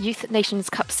Youth Nations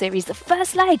Cup Series, the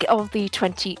first leg of the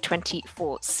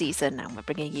 2024 season. And we're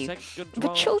bringing you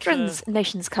the Children's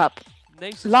Nations Cup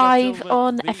live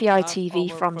on FEI TV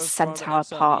from Centaur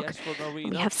Park.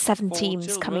 We have 7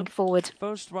 teams coming forward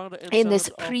in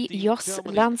this pre-Jos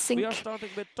Lansing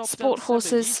Sport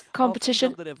Horses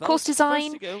competition. Course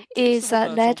design is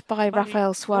led by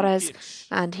Rafael Suarez,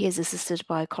 and he is assisted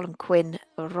by Colin Quinn,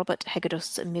 Robert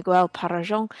Hegedus, Miguel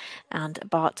Parajon and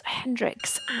Bart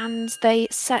Hendricks. And they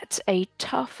set a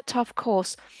tough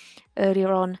course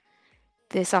earlier on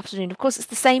this afternoon. Of course, it's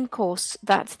the same course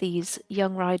that these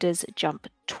young riders jump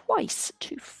twice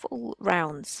to full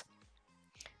rounds.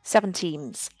 7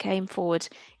 teams came forward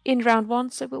in round 1,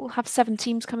 so we will have 7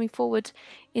 teams coming forward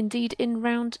indeed in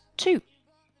round 2.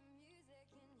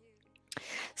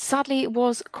 Sadly, it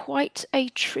was quite a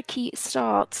tricky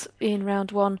start in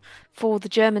round 1 for the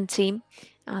German team,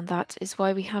 and that is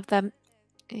why we have them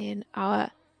in our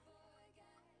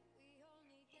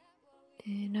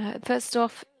first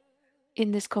off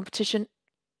in this competition.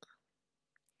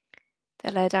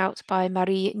 They're led out by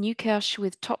Marie Newkirch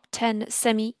with top 10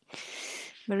 semi.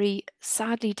 Marie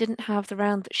sadly didn't have the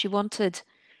round that she wanted.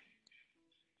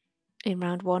 In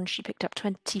round 1, she picked up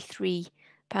 23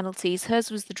 penalties.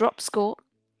 Hers was the drop score.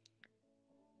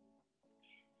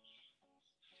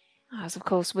 As of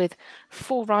course, with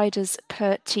 4 riders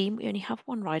per team, we only have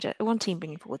one team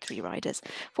bringing forward 3 riders.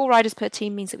 4 riders per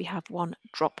team means that we have 1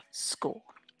 drop score.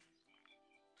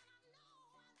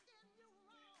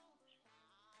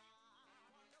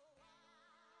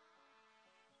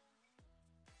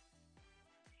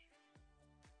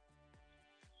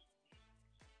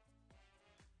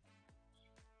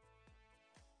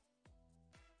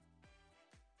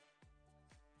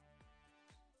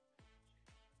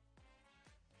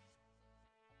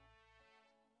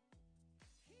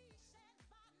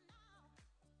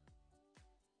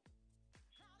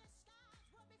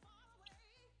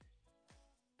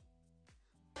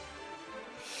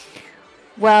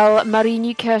 Well, Marie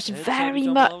Newkirch very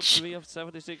much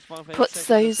puts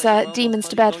those demons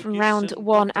to bed from round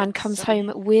 1 and comes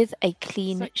home with a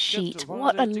clean sheet.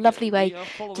 What a lovely way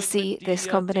to see this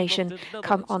combination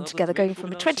come on together, going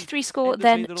from a 23 score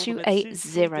then to a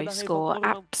 0 score.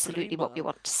 Absolutely what we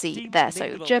want to see there.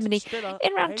 So Germany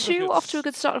in round 2 off to a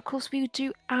good start. Of course, we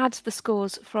do add the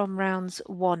scores from rounds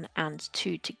 1 and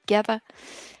 2 together.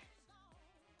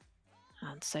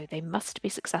 And so they must be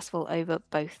successful over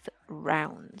both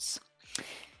rounds.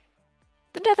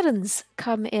 The Netherlands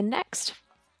come in next.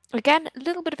 Again, a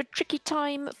little bit of a tricky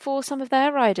time for some of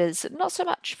their riders. Not so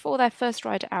much for their first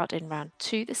rider out in round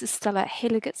 2. This is Stella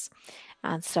Hilligers,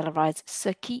 and Stella rides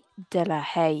Circuit de la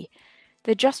Haye.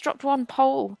 They just dropped 1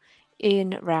 pole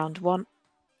in round 1.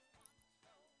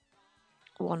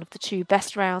 One of the 2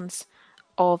 best rounds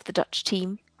of the Dutch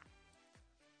team.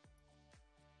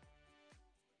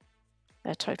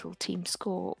 Their total team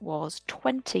score was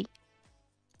 20.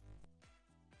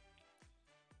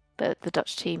 But the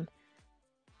Dutch team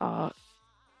are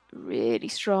really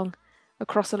strong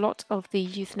across a lot of the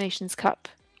Youth Nations Cup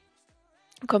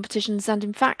competitions. And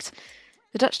in fact,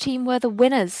 the Dutch team were the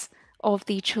winners of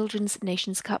the Children's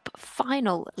Nations Cup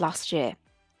final last year.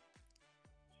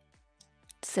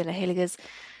 Stella Hilligers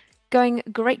going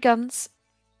great guns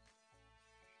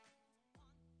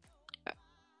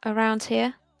around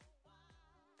here.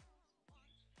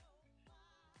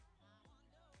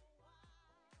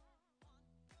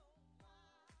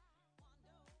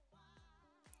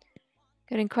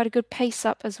 Getting quite a good pace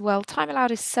up as well. Time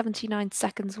allowed is 79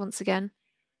 seconds once again.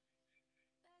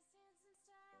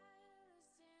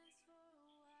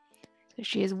 So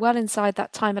she is well inside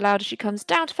that time allowed as she comes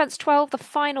down to fence 12, the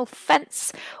final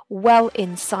fence, well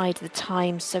inside the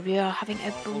time. So we are having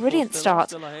a brilliant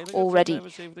start already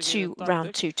to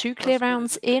round 2. 2 clear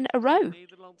rounds in a row.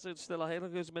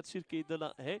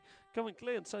 Coming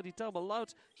clear inside the time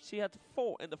allowed. She had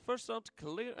 4 in the first round,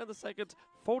 clear in the second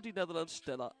for the Netherlands,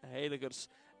 Stella Heiligers.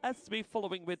 As we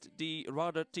following with the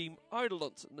rider team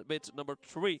Ireland with number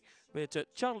 3 with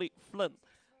Charlie Flynn.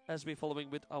 As we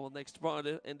following with our next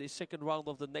rider in the second round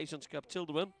of the Nations Cup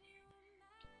Children.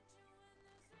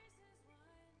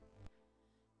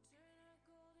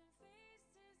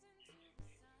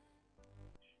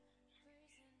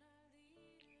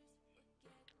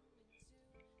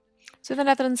 So the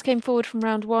Netherlands came forward from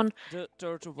round 1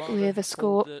 with a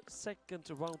score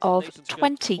of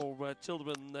 20,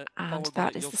 and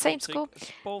that is the same score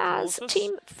as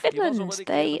Team Finland.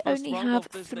 They only have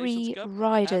 3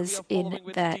 riders in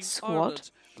their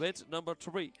squad.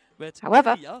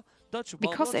 However,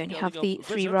 because they only have the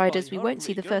 3 riders, we won't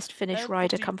see the first Finnish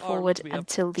rider come forward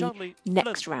until the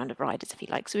next round of riders, if you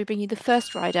like. So we bring you the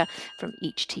first rider from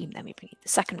each team, then we bring you the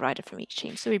second rider from each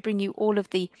team. So we bring you all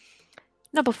of the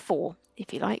number 4,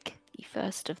 if you like, the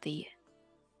first of the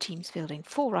teams fielding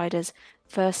 4 riders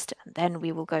first, and then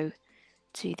we will go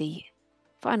to the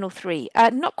final 3.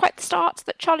 Not quite the start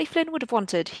that Charlie Flynn would have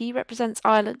wanted. He represents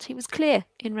Ireland. He was clear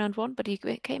in round 1, but he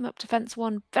came up to fence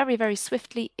 1 very, very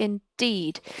swiftly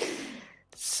indeed.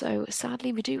 So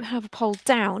sadly, we do have a pole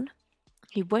down.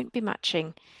 He won't be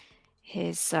matching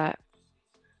his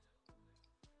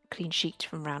clean sheet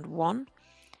from round 1.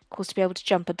 Of course, to be able to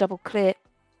jump a double clear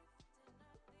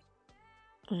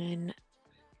in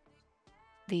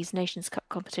these Nations Cup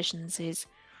competitions is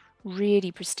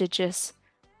really prestigious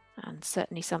and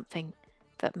certainly something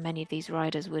that many of these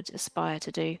riders would aspire to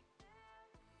do.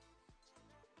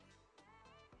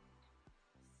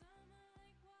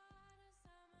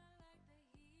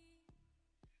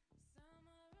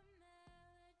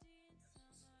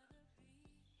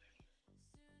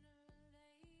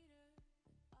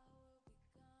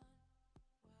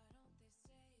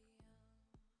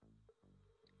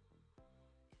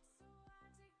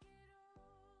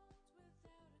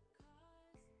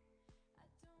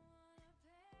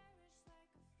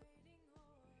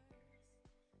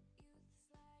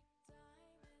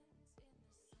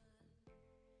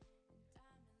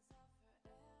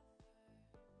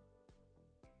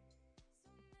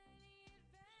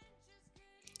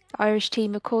 Irish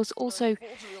team, of course, also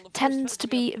tends to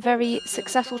be very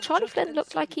successful. Charlie Flynn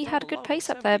looked like he had a good pace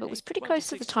up there, but was pretty close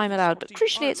to the time allowed. But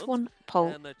crucially, it's 1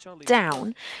 pole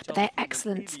down. But they're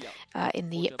excellent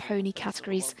in the pony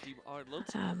categories,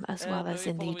 as well as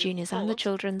in the juniors and the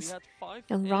children's.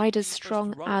 Young riders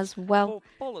strong as well.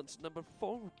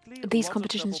 These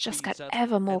competitions just get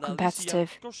ever more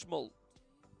competitive.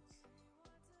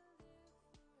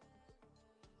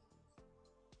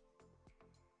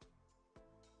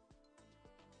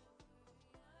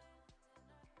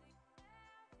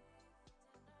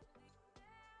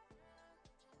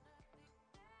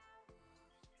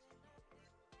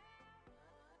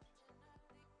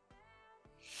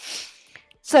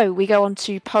 So we go on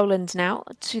to Poland now,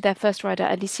 to their first rider,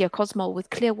 Alicja Kozmol with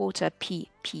Clearwater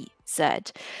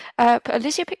PPZ.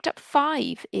 Alicja picked up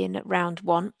 5 in round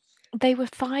 1. They were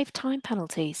 5 time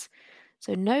penalties,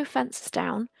 so no fences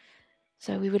down.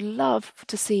 So we would love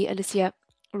to see Alicja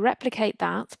replicate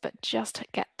that, but just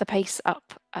get the pace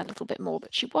up a little bit more.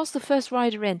 But she was the first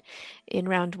rider in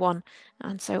round 1,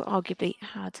 and so arguably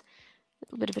had a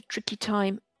little bit of a tricky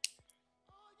time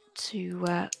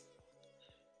to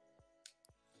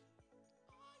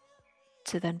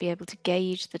then be able to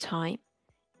gauge the time.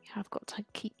 You have got to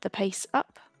keep the pace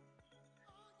up.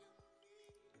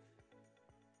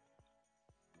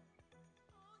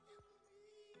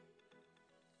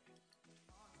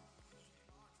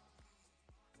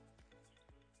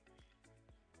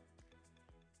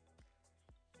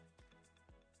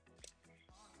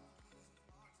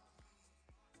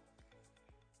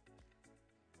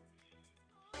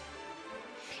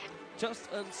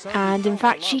 And in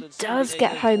fact, she does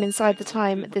get home inside the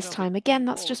time this time. Again,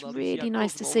 that's just really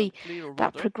nice to see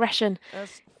that progression.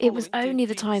 It was only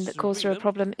the time that caused her a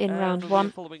problem in round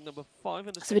 1.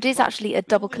 So it is actually a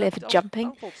double clear for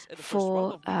jumping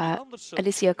for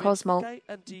Alicja Kozmol,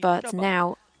 but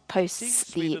now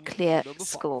posts the clear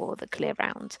score, the clear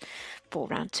round for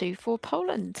round 2 for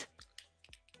Poland.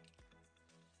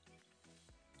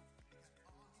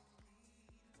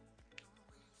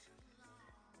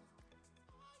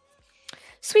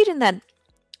 Sweden then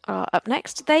are up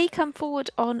next. They come forward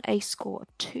on a score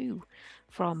of 2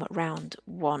 from round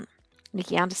 1.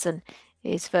 Nikki Anderson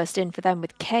is first in for them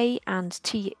with K and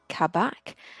T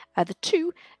Kabak. The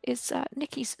 2 is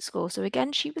Nikki's score. So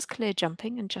again, she was clear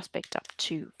jumping and just picked up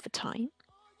 2 for time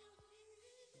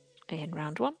in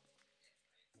round 1.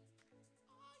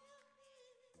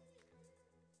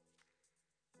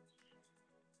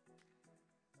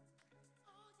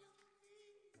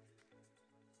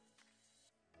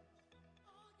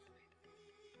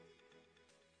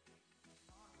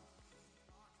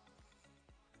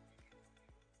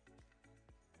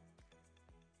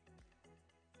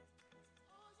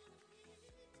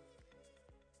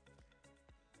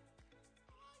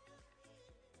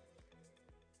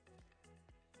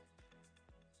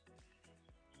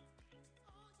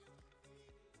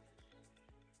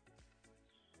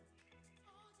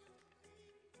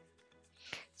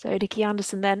 So Nikki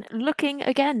Anderson then looking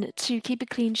again to keep a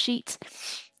clean sheet,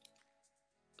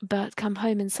 but come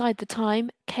home inside the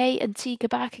time. K and Tika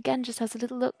back again, just has a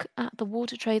little look at the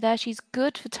water tray there. She's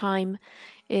good for time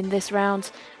in this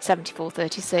round,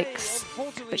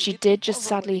 74.36. But she did just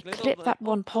sadly clip that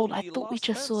one pole. I thought we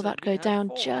just saw that go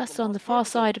down just on the far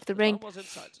side of the ring.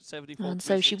 And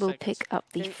so she will pick up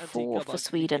the 4 for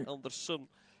Sweden.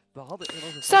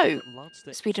 So,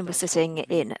 Sweden was sitting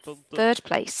in 3rd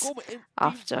place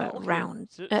after round...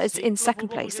 in 2nd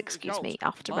place, excuse me,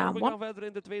 after round 1.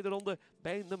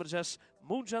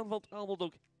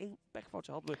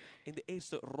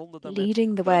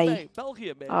 Leading the way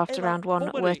after round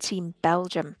 1 were Team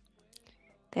Belgium.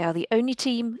 They are the only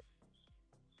team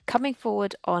coming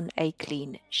forward on a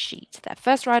clean sheet. Their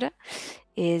first rider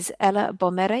is Ella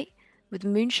Bomere with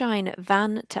Moonshine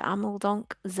Van te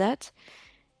Ameldonk Z.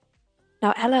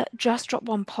 Now, Ella just dropped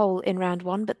 1 pole in round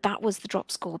 1, but that was the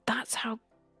drop score. That's how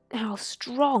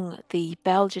strong the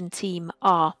Belgian team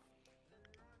are.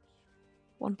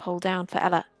 1 pole down for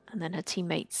Ella, and then her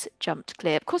teammates jumped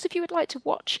clear. Of course, if you would like to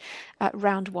watch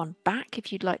round 1 back,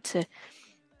 if you'd like to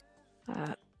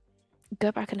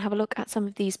go back and have a look at some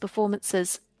of these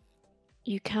performances,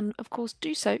 you can, of course,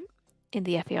 do so in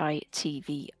the FEI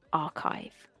TV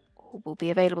archive. Will be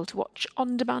available to watch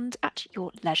on demand at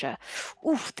your leisure.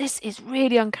 Oof, this is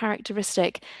really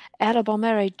uncharacteristic. Ella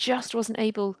Bomere just wasn't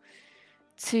able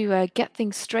to get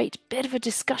things straight. Bit of a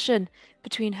discussion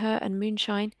between her and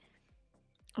Moonshine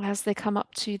as they come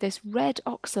up to this red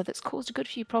oxer that's caused a good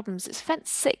few problems. It's fence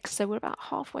 6, so we're about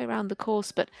halfway around the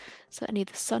course, but certainly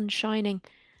the sun shining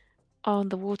on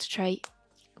the water tray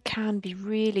can be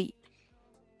really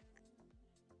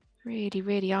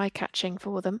eye-catching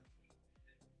for them.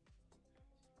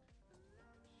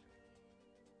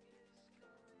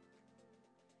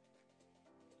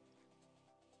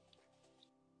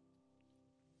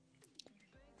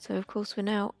 So, of course, we're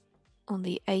now on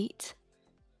the 8.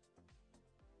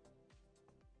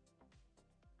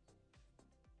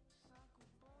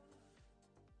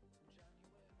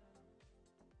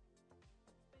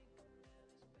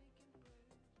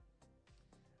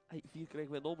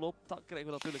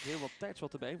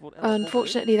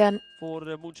 Unfortunately, then,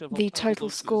 the total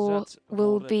score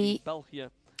will be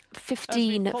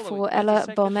 15 for Ella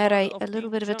Bomere. A little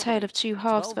bit of a tale of 2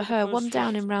 halves for her. 1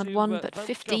 down in round 1, but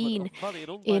 15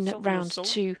 in round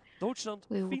 2.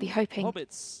 We will be hoping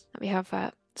that we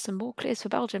have some more clears for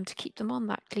Belgium to keep them on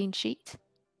that clean sheet.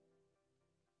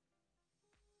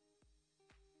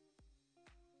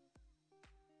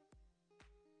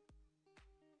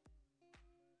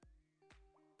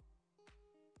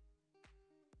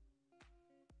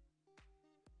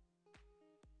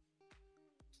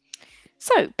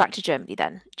 So, back to Germany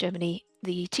then. Germany,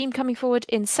 the team coming forward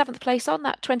in 7th place on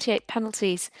that 28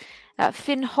 penalties.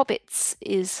 Finn Hobbits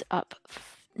is up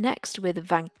next with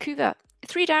Vancouver.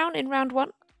 3 down in round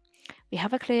 1. We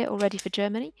have a clear already for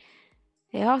Germany.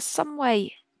 They are some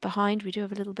way behind. We do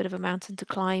have a little bit of a mountain to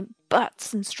climb, but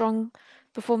some strong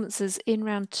performances in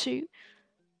round 2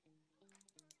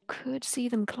 could see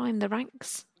them climb the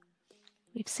ranks.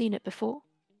 We've seen it before.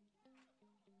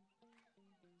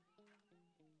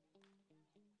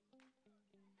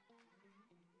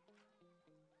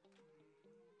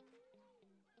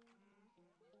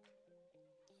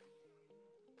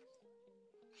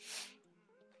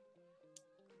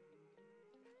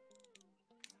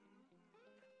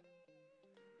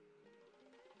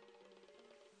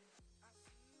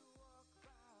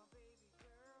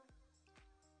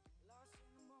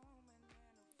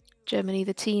 Germany,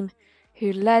 the team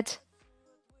who led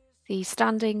the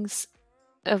standings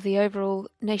of the overall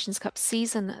Nations Cup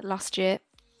season last year.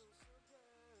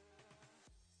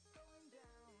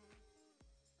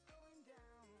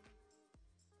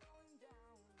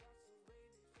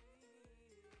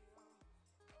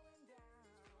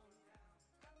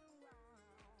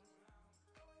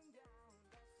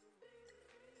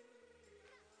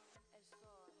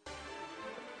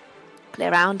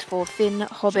 Clear round for Finn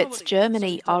Hobbits.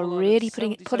 Germany are second really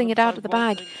pulling it out of the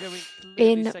bag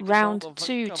in round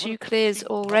two. Two clears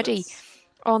already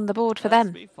on the board for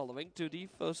them. Following to the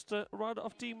first round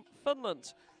of Team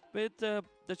Finland with the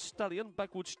stallion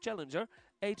backwoods challenger.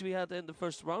 8 we had in the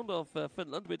first round of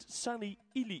Finland with Sani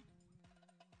Ili.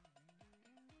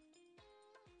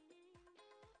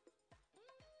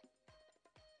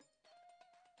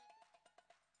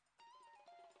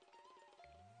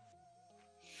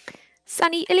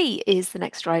 Sani Ili is the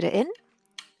next rider in.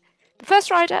 The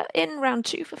first rider in round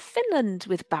two for Finland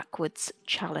with backwards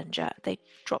challenger. They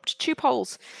dropped 2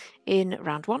 poles in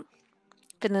round one.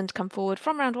 Finland come forward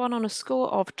from round one on a score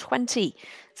of 20,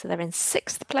 so they're in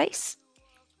 6th place.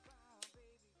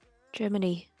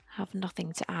 Germany have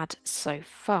nothing to add so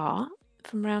far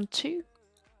from round two,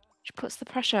 which puts the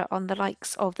pressure on the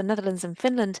likes of the Netherlands and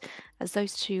Finland, as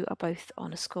those two are both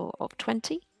on a score of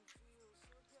 20.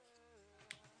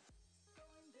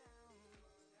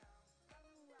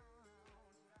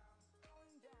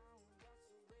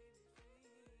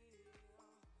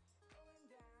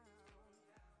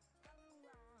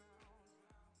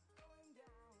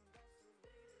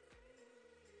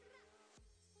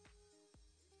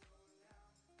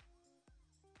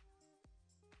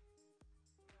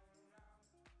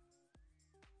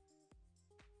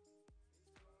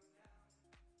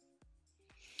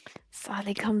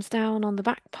 Sally comes down on the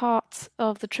back part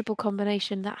of the triple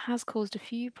combination. That has caused a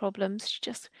few problems. She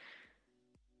just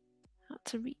had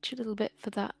to reach a little bit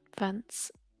for that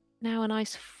fence. Now a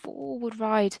nice forward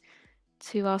ride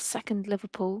to our second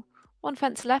Liverpool. 1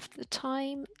 fence left. The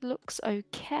time looks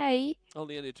okay.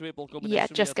 Only in the triple combination. Yeah,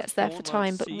 just gets there for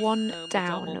time, but 1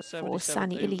 down for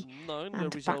Sani Ili.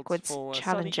 And backwards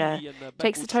challenger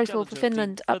takes the total for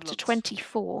Finland up to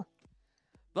 24.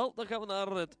 Wel, dan gaan we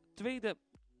naar het tweede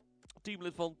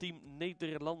teamlid van Team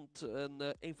Nederland.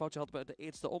 Een eenvoudje had bij de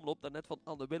eerste omloop, daarnet van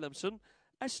Anne Willemsen.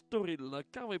 Estoril,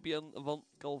 KWPN van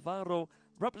Calvaro,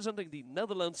 representing the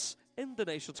Netherlands in the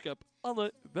Nations Cup,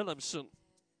 Anne Willemsen.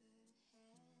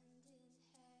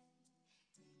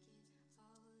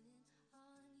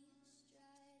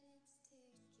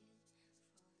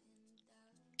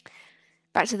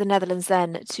 Back to the Netherlands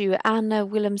then, to Anne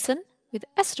Willemsen with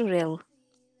Estoril.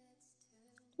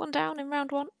 1 down in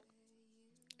round one.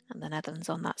 And the Netherlands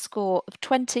on that score of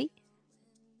 20.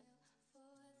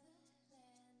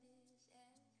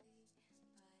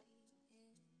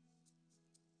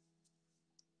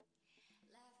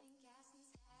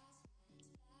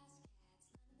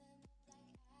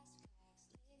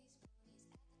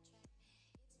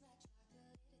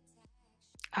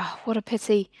 Oh, what a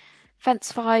pity.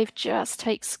 Fence 5 just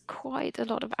takes quite a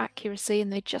lot of accuracy,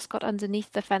 and they just got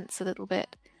underneath the fence a little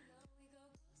bit.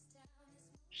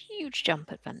 Huge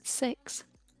jump at fence 6.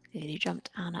 Nearly jumped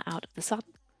Anna out of the sun.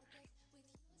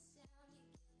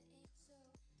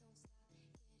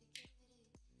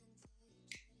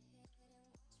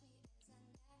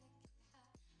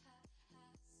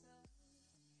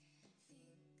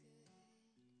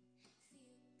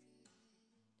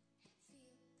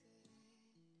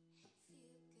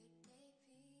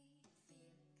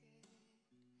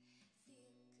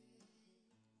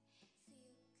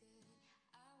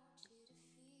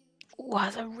 Oh,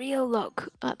 has a real look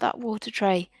at that water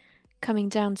tray coming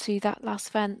down to that last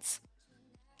fence.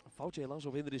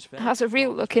 Has a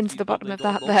real look into the bottom of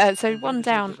that there. So 1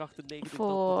 down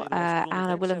for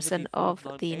Anna Willemsen of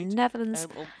the Netherlands.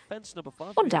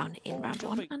 1 down in round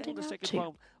 1 and in round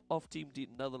 2. Of Team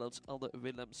Netherlands, Anne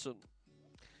Willemsen.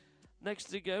 Next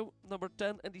to go, number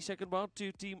 10 in the second round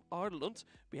to Team Ireland.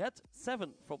 We had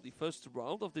 7 from the first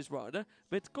round of this rider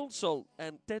with Consol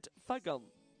and Ted Fagan.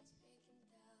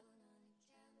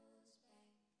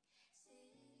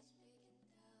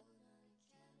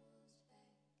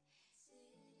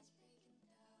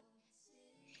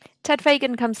 Ted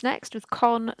Fagan comes next with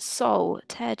Consol.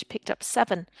 Ted picked up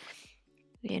 7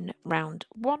 in round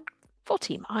 1 for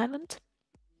Team Ireland.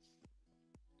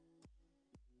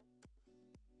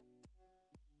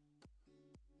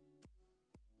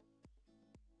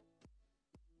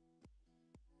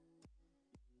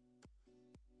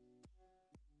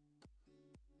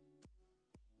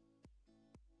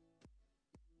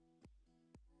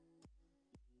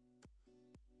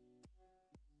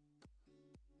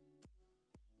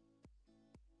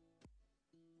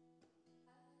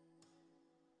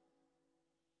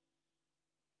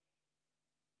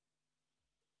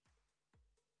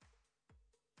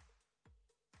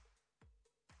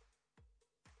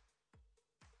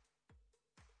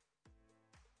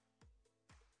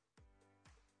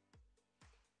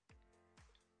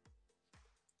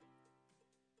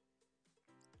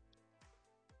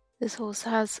 This horse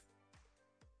has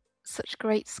such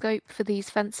great scope for these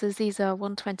fences. These are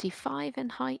 125 in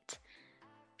height.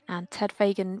 And Ted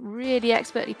Fagan really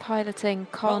expertly piloting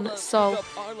Con Sol,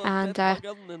 and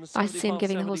I see him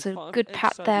giving the horse a good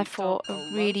pat there for a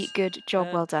really good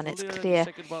job. Well done. It's clear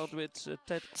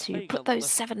to put those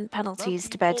 7 penalties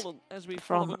to bed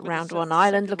from round 1.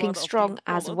 Ireland looking strong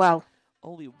as well.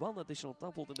 Only one additional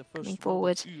doubled in the first Coming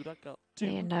forward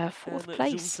in 4th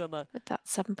place with that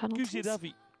 7 penalties.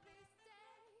 Ravi.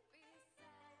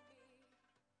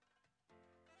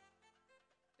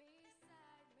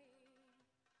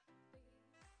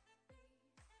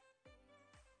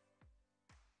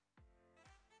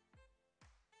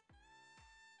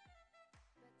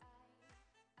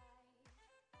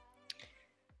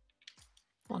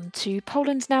 On to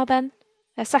Poland now then.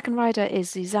 Their second rider is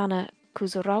Zuzanna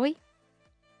Kuzorawi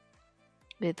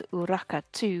with Uraka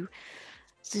 2.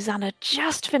 Zuzanna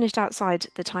just finished outside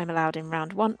the time allowed in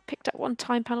round 1, picked up 1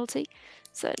 time penalty.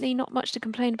 Certainly not much to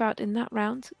complain about in that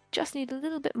round. Just need a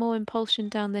little bit more impulsion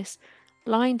down this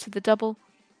line to the double.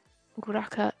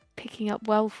 Uraka picking up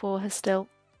well for her still.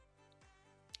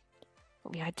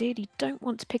 But we ideally don't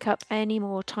want to pick up any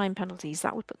more time penalties.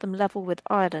 That would put them level with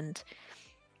Ireland.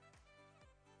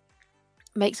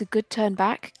 Makes a good turn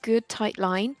back, good tight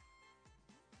line.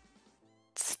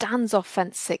 Stands off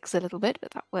fence 6 a little bit,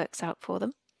 but that works out for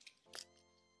them.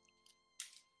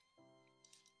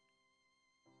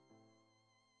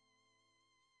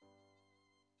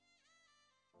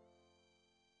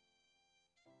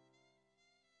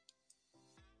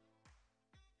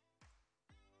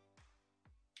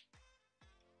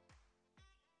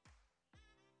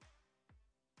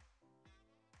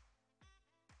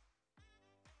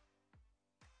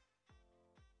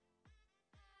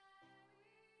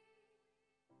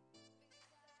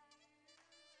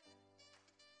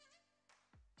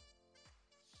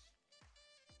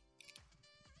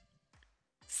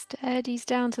 Steadies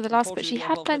down to the last, but she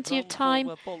had plenty of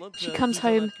time. She comes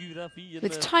home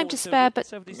with time to spare,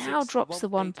 but now drops the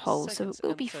 1 pole, so it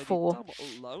will be 4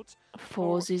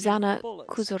 for Zuzanna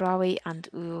Kuzorawi and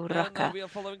Uraka. We are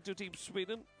following to Team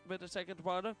Sweden with the second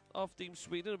rider of Team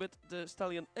Sweden with the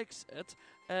stallion Exit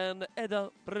and Edda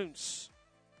Bruns.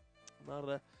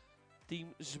 Naar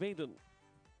Team Zweden.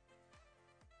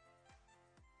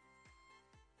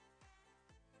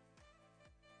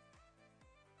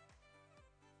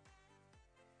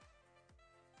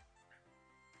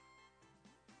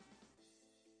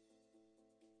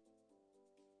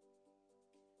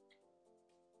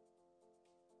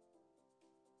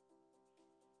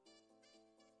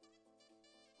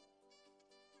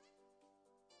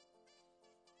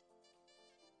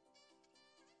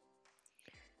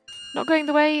 Not going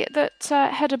the way that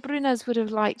Hedda Brunez would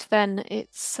have liked then.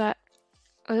 It's a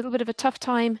little bit of a tough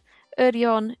time early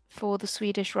on for the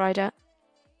Swedish rider.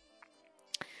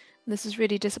 This is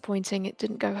really disappointing. It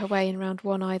didn't go her way in round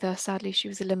 1 either. Sadly, she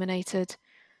was eliminated.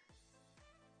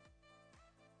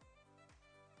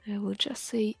 We'll just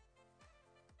see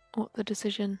what the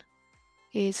decision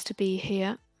is to be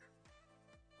here.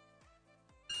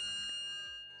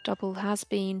 Double has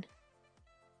been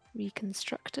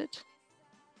reconstructed.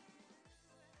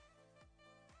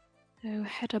 So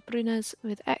Hedda Brunez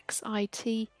with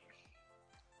XIT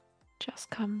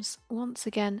just comes once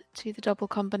again to the double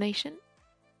combination.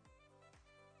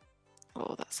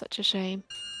 Oh, that's such a shame.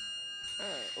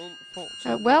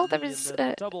 Well, there is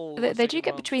they do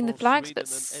get between the flags,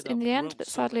 but in the end, but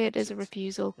sadly it is a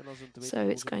refusal, so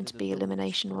it's going to be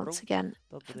elimination once again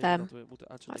for them.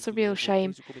 That's a real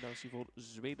shame.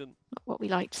 Not what we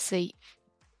like to see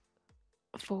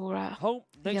for a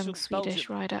young Swedish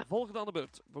rider. Volgende aan de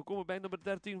beurt. We komen bij nummer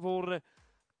 13 voor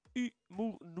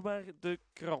Noir de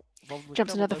Cran.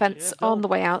 Jumps another fence on the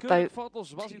way out, though.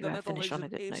 Was hij To net al finish on a in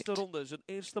zijn good eerste note. ronde, zijn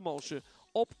eerste manche.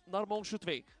 Op naar manche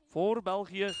 2. Voor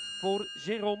België, voor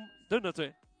Jérôme de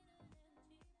Nutte.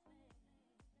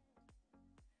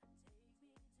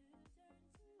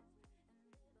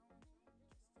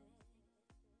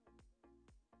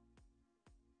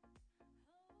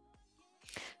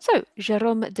 So,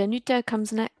 Jérôme de Nutte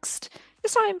comes next.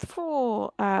 This time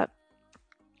for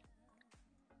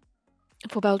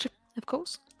Belgium, of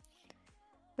course.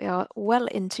 We are well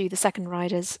into the second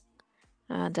riders,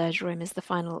 and Jérôme is the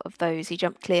final of those. He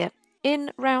jumped clear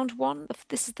in round 1.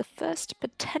 This is the first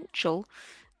potential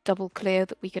double clear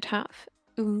that we could have.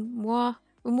 Humour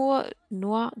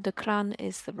Noir de Cran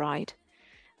is the ride.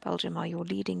 Belgium are your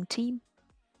leading team.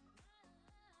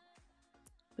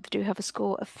 But they do have a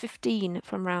score of 15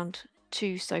 from round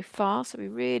 2 so far, so we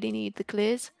really need the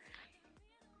clears.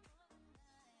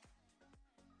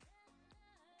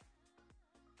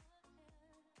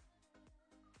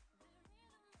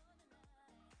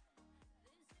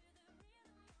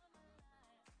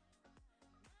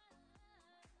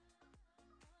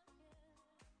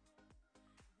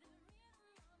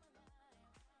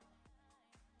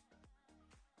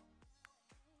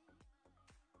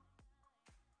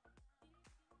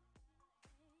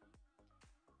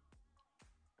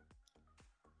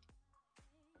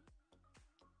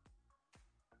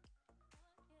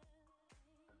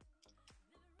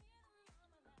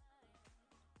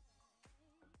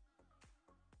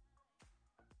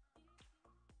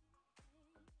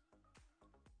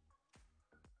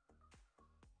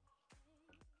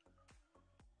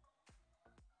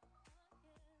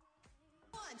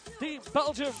 Team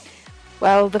Belgium.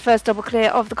 Well, the first double clear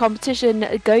of the competition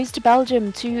goes to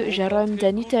Belgium, to Jérôme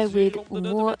Denute with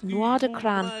Noir de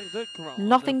Crâne.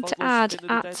 Nothing to add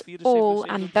at all,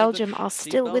 and Belgium are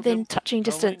still within touching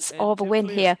distance of a win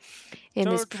here in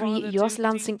this pre-US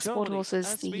Lansing Sport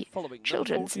Horses, the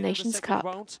Children's Nations Cup.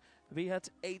 We had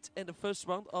 8 in the first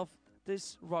round of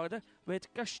this rider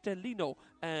with Castellino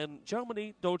and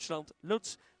Germany, Deutschland,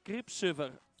 Lutz,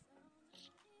 Gripsöver.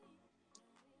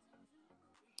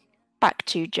 Back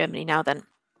to Germany now then.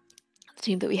 The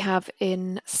team that we have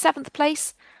in 7th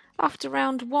place after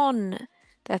round 1.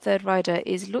 Their third rider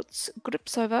is Lutz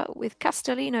Gripsöver with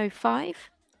Castellino 5.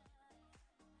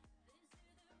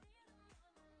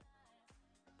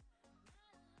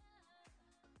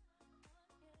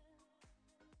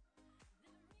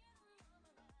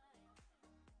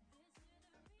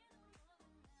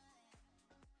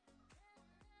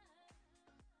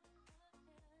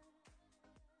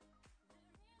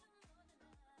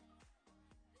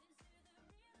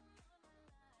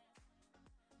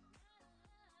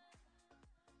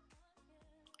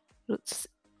 Lutz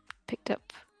picked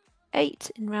up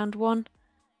 8 in round 1,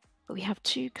 but we have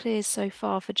 2 clears so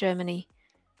far for Germany.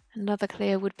 Another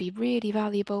clear would be really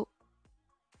valuable.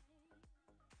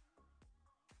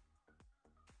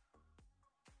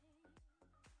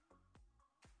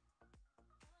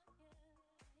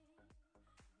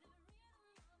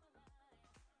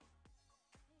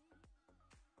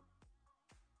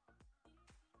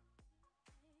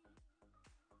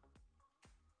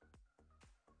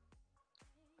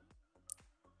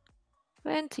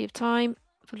 Plenty of time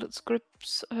for Lutz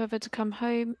Gripsöver to come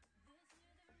home.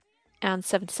 And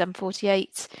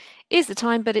 77.48 is the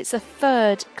time, but it's a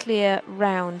third clear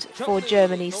round for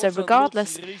Germany. So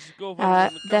regardless,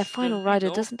 their final rider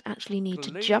doesn't actually need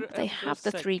to jump. They have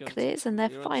the 3 clears, and their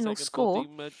final score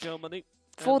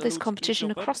for this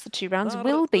competition across the 2 rounds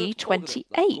will be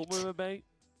 28.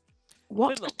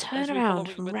 What a turnaround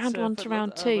from round 1 to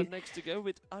round 2.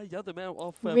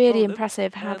 Really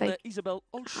impressive how they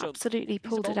absolutely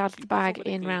pulled it out of the bag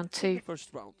in round 2.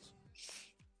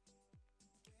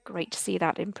 Great to see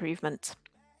that improvement.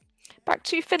 Back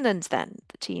to Finland then,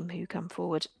 the team who come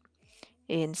forward.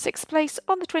 In 6th place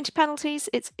on the 20 penalties,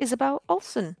 it's Isabel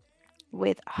Olsen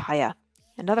with Higher.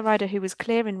 Another rider who was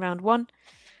clear in round 1.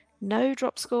 No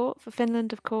drop score for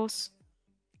Finland, of course.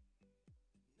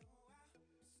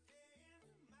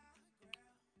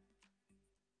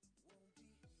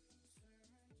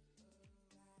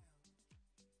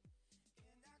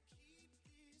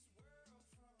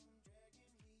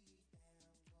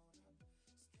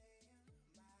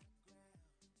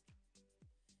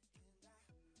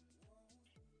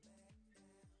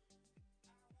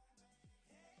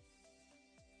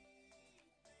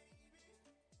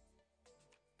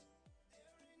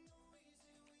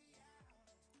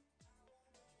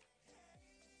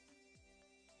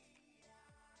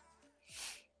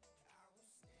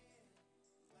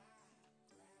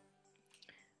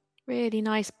 Really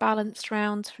nice balanced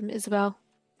rounds from Isabel.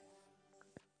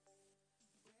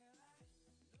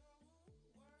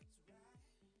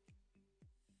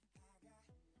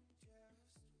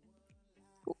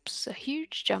 Oops, a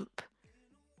huge jump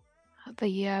at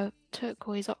the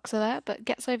turquoise oxer there, but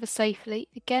gets over safely.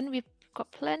 Again, we've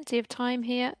got plenty of time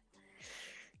here.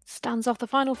 Stands off the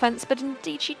final fence, but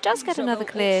indeed she does get another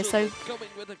clear. So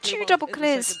 2 double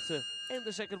clears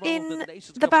in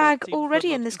the bag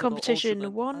already in this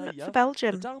competition. 1 for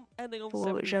Belgium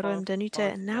for Jérôme Denute,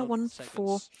 and now 1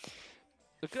 for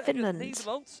Finland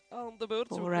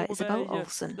for Isabel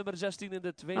Olsen.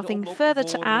 Nothing further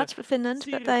to add for Finland,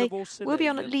 but they will be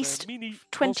on at least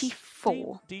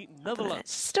 24.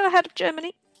 Still ahead of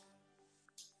Germany.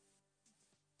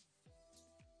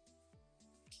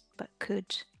 But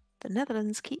could the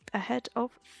Netherlands keep ahead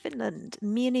of Finland?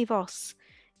 Mieni Vos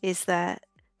is their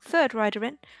third rider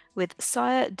in with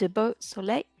Sire de Beau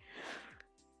Soleil.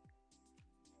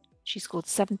 She scored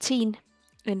 17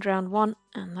 in round 1,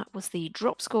 and that was the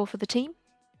drop score for the team.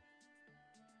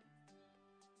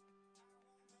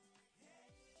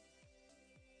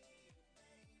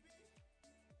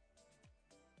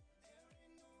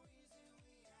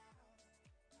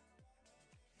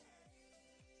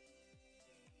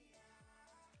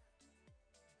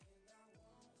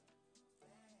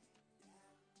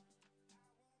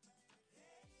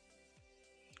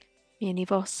 Mieni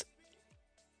Vos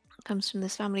comes from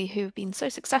this family who have been so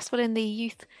successful in the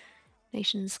Youth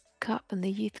Nations Cup and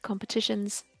the youth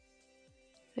competitions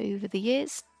over the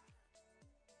years.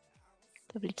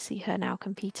 Lovely to see her now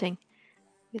competing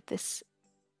with this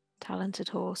talented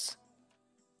horse.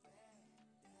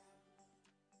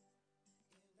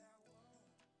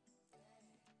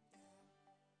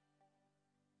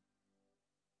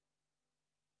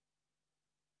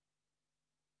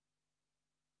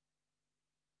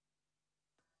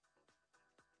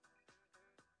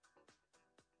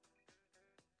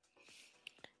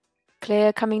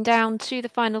 Clear coming down to the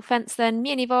final fence then.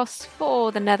 Mienivos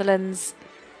for the Netherlands.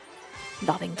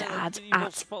 Nothing to add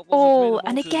at all.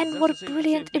 And again, what a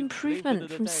brilliant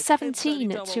improvement from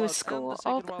 17 to a score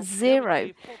of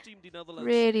 0.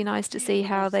 Really nice to see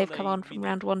how they've come on from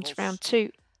round 1 to round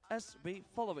 2. As we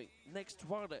following next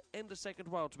rider in the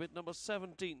second round with number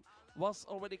 17 was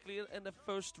already clear in the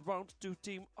first round to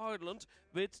Team Ireland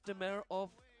with the mare of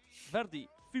Verdi,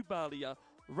 Fubalia,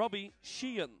 Robbie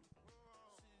Sheehan.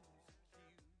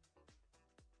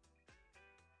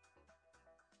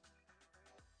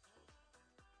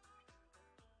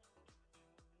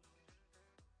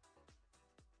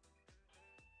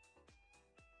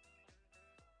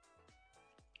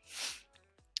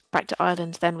 Back to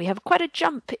Ireland then. We have quite a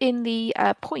jump in the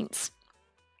points,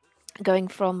 going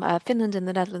from Finland and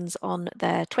the Netherlands on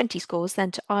their 20 scores,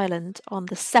 then to Ireland on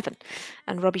the 7.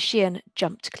 And Robbie Sheehan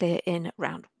jumped clear in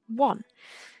round 1.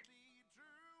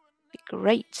 Be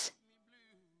great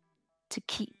to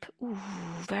keep,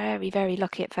 very, very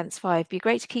lucky at fence 5. Be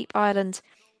great to keep Ireland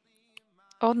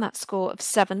on that score of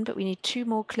 7, but we need 2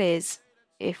 more clears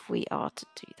if we are to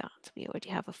do that. We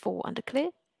already have a 4 under clear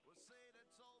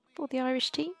for the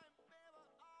Irish team.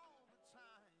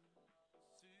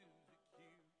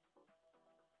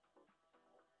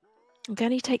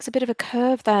 Again, he takes a bit of a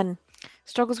curve then.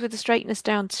 Struggles with the straightness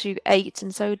down to 8,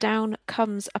 and so down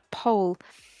comes a pole.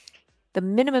 The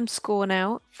minimum score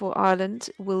now for Ireland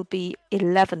will be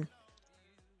 11.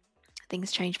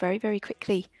 Things change very, very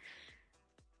quickly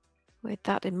with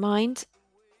that in mind.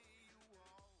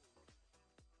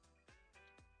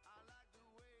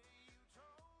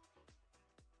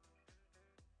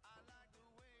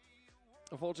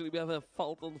 Unfortunately, we have a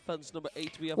fault on fence number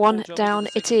 8. We have 1 down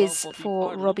it is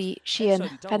for Robbie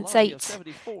Sheehan. Fence 8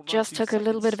 just took a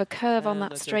little bit of a curve on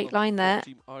that straight line there.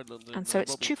 And so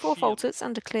it's 2-4 falters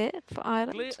under clear for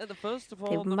Ireland.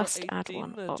 They must add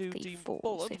one of the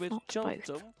 4s, if not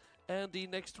both. And the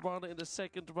next round in the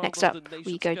second round. Next up,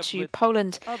 we go to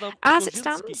Poland. As it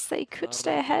stands, they could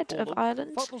stay ahead of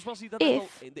Ireland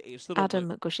if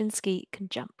Adam Goszinski can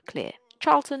jump clear.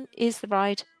 Charlton is the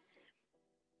ride.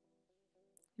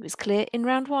 He was clear in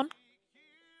round 1.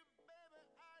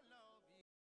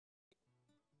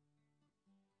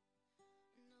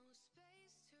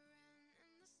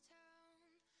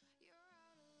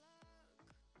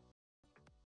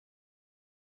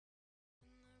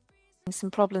 Some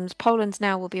problems. Poland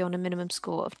now will be on a minimum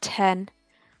score of 10,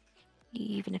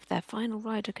 even if their final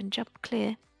rider can jump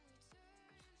clear.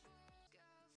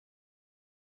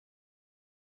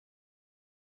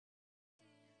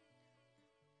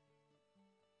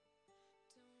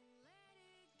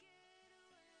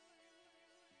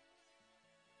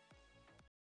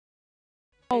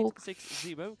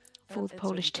 For the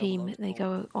Polish team, they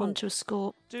go on to a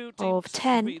score of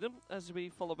 10. As we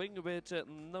following with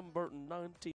number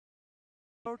 19,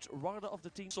 third rider of the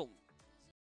team.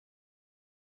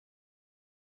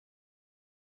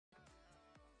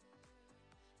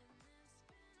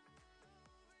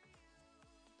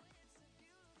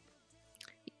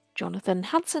 Jonathan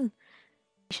Hansen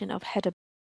of header.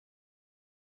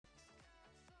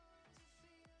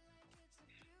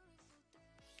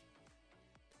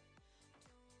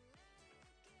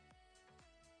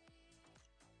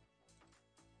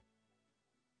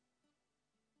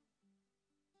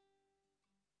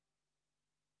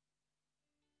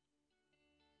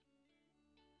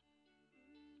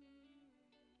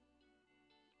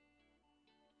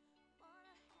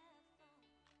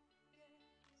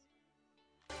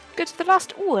 Good to the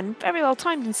last. Oh, and very well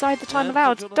timed inside the time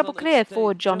allowed. Double clear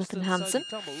for Jonathan Hansen.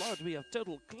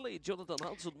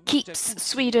 Keeps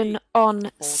Sweden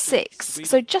on 6.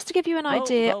 So just to give you an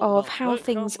idea of how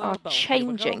things are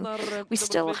changing, we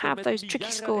still have those tricky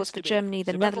scores for Germany,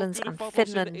 the Netherlands and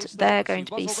Finland. They're going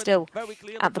to be still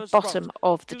at the bottom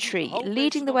of the tree.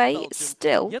 Leading the way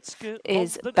still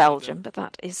is Belgium, but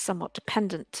that is somewhat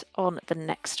dependent on the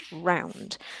next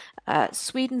round.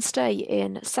 Sweden stay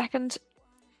in second.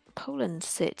 Poland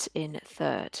sit in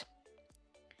third.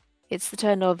 It's the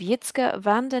turn of Jitske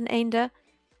van den Einde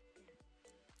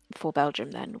for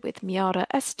Belgium then, with Miara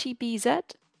STBZ.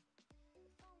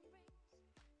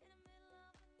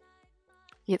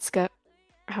 Jitske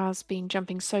has been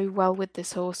jumping so well with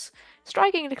this horse.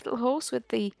 Striking little horse with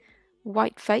the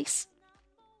white face,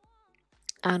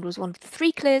 and was one of the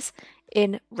 3 clears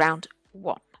in round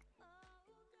 1.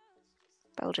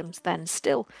 Belgium's then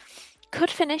still could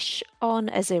finish on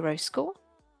a 0 score.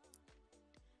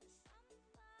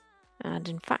 And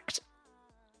in fact,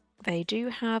 they do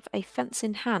have a fence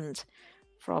in hand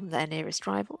from their nearest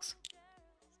rivals.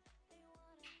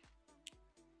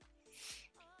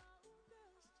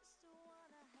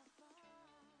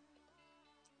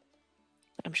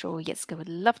 I'm sure Jitska would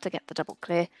love to get the double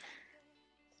clear,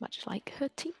 much like her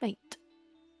teammate.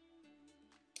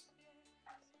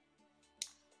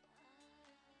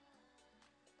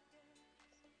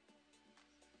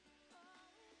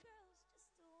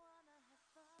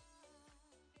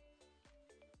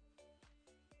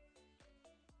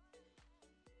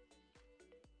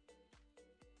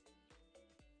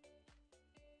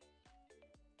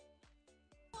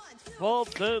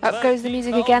 Up goes the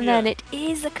music again then. It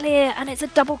is a clear, and it's a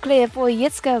double clear for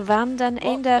Jitska van den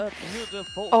Einde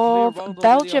of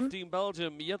Belgium. Team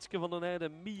Belgium. Jitske van den Einde,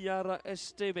 Miara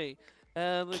STB.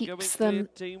 En Keeps them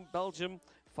Team Belgium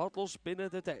foutloos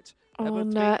binnen de tijd.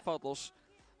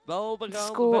 on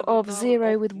score of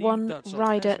 0 with one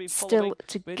rider still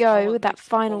to go. That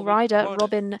final rider,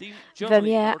 Robin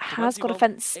Vermeer, has got a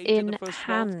fence in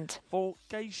hand. Voor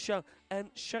Keisha en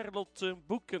Charlotte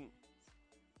Boeken.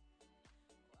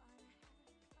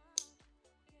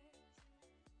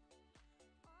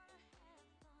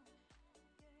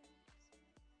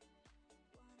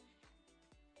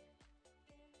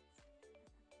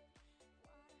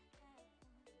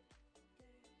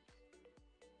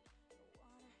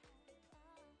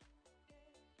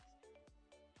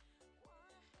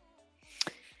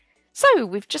 So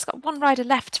we've just got one rider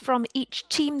left from each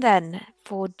team then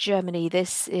for Germany.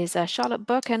 This is Charlotte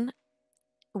Birken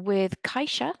with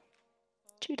Kaisha,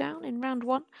 2 down in round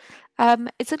 1.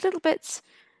 It's a little bit,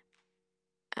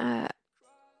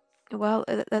 well,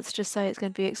 let's just say it's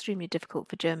going to be extremely difficult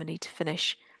for Germany to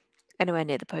finish anywhere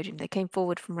near the podium. They came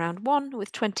forward from round 1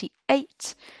 with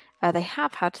 28. They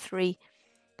have had 3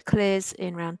 clears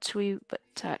in round 2, but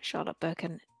Charlotte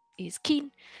Birken is keen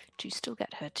to still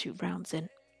get her 2 rounds in.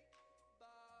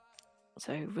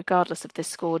 So regardless of this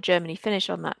score, Germany finish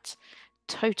on that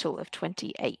total of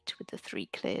 28 with the 3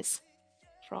 clears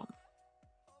from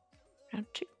round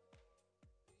 2.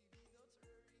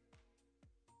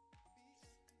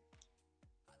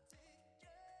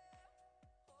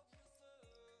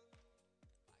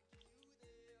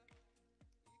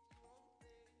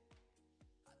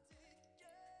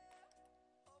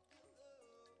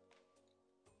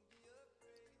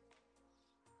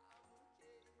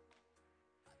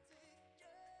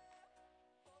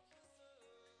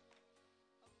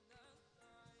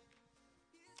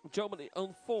 Germany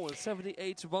on 4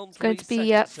 78 1 It's going to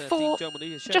be 4,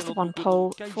 just the 1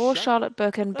 pole for Charlotte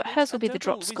Birken, but hers will be the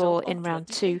drop score in round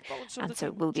 2, and so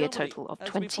it will be a total of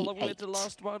 28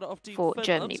 for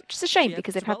Germany, which is a shame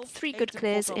because they've had 3 good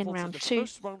clears in round 2.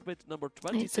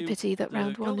 It's a pity that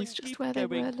round 1 is just where they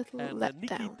were a little let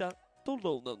down.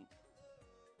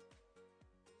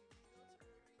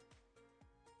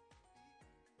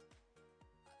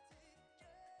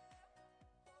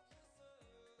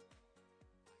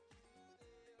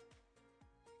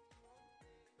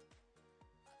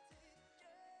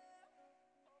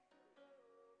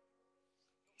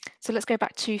 So let's go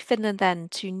back to Finland then,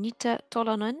 to Nita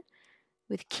Tolonen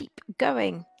with Keep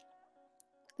Going.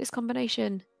 This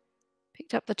combination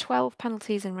picked up the 12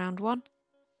 penalties in round 1,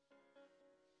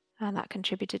 and that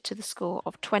contributed to the score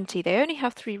of 20. They only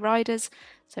have 3 riders,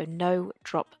 so no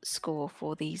drop score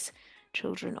for these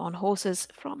children on horses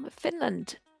from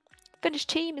Finland. The Finnish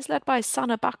team is led by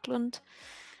Sanna Backlund,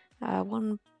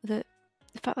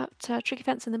 in fact, that tricky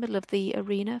fence in the middle of the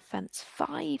arena, fence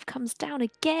 5, comes down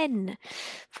again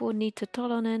for Nita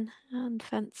Tolonen, and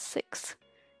fence 6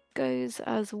 goes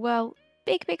as well.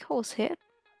 Big horse here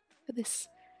for this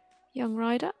young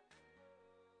rider.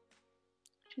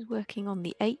 She's working on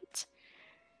the 8. It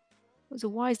was a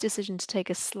wise decision to take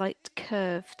a slight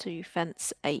curve to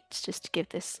fence 8, just to give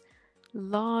this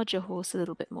larger horse a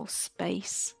little bit more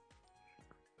space.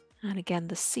 And again,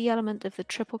 the C element of the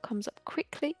triple comes up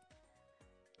quickly.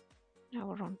 Now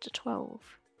we're on to 12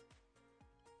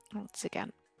 once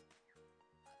again.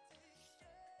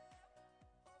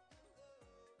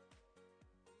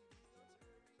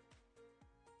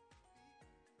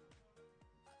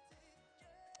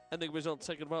 Ending result,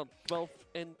 second round, 12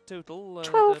 in total.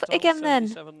 12 again then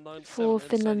for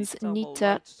Finland's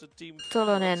Nita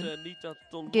Tolonen.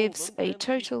 Gives a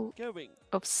total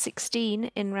of 16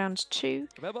 in round 2.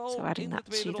 So adding that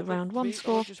to the round 1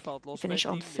 score, we finish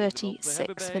on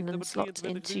 36. Finland slots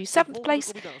into 7th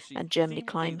place and Germany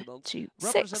climb to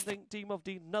 6th. Team of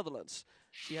the Netherlands.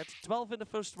 She had 12 in the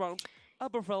first round.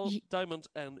 Abervel, Diamond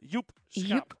and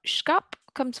Joep Schap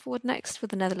comes forward next for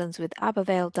the Netherlands with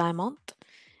Abervel Diamond.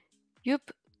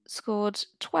 Joep scored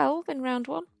 12 in round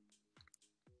 1,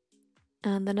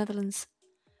 and the Netherlands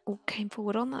all came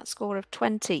forward on that score of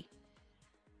 20.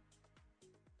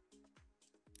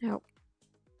 Now,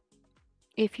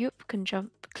 if Joep can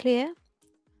jump clear,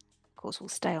 of course we'll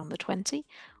stay on the 20,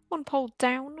 one pole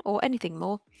down or anything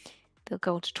more, they'll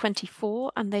go on to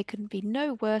 24 and they can be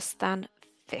no worse than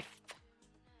 5th.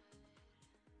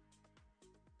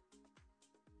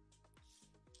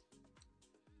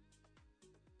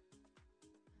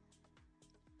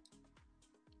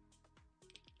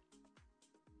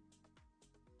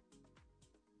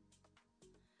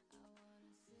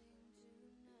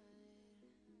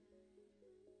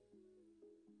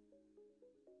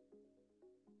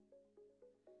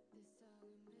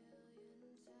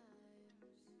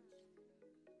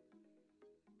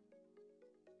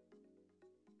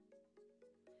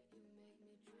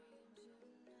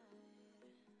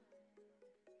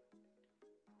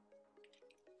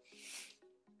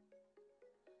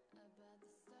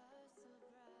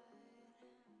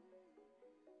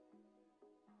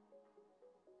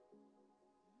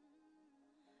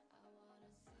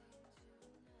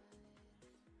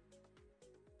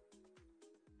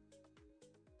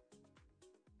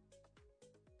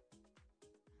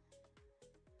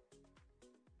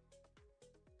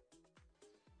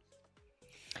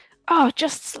 Oh,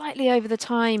 just slightly over the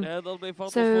time.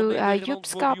 So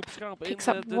Opglabbeek picks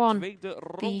up 1.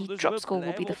 The drop score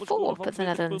will be the 4 for the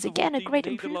Netherlands. Again, a great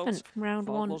improvement from round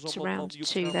 1 to round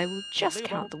 2. They will just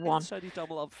count the 1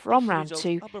 from round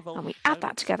 2, and we add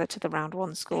that together to the round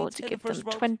 1 score to give them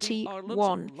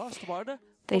 21.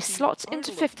 They slot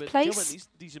into 5th place,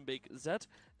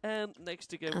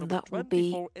 and that will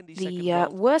be the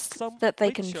worst that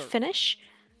they can finish.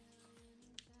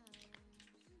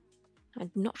 I'm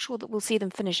not sure that we'll see them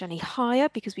finish any higher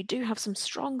because we do have some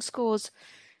strong scores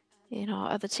in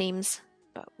our other teams,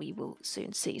 but we will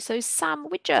soon see. So Sam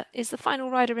Widger is the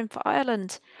final rider in for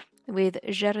Ireland with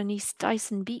Jeronice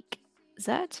Dyson-Beek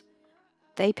Z.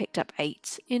 They picked up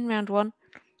 8 in round 1.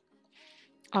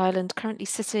 Ireland currently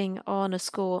sitting on a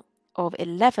score of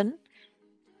 11.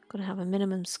 Going to have a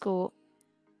minimum score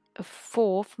of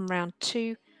 4 from round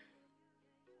 2,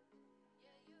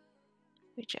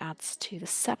 which adds to the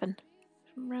 7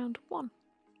 from round 1.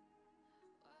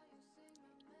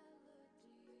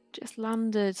 Just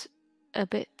landed a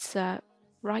bit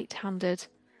right-handed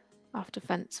after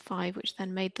fence 5, which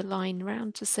then made the line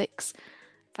round to 6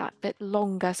 that bit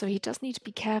longer. So he does need to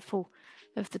be careful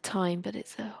of the time, but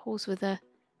it's a horse with a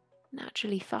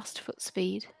naturally fast foot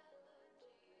speed.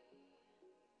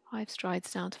 5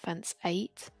 strides down to fence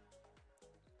 8.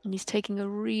 And he's taking a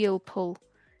real pull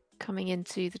coming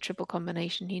into the triple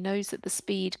combination. He knows that the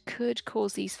speed could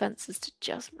cause these fences to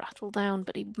just rattle down,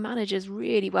 but he manages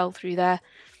really well through there.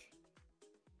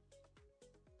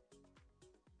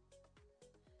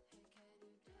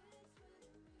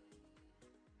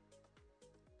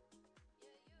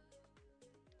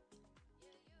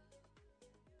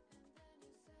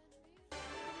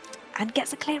 And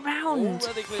gets a clear round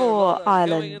for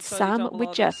Ireland. Sam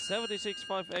Widger.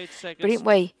 Brilliant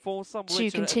way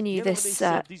to continue this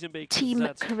team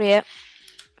career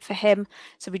for him.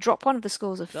 So we drop one of the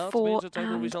scores of 4,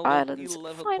 and Ireland's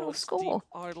final score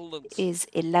is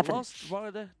 11.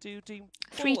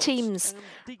 3 teams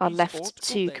are left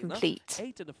to complete.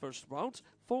 8 in the first round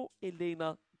for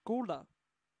Elena Gola.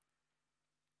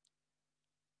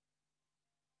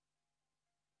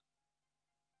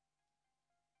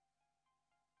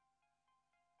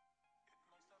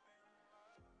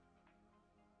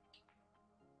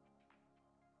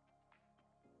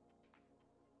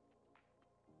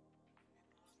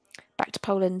 Back to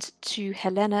Poland to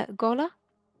Helena Gola.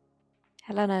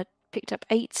 Helena picked up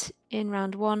 8 in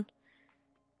round 1.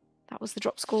 That was the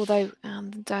drop score though,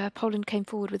 and Poland came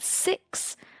forward with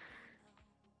 6.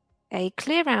 A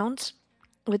clear round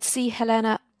would see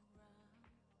Helena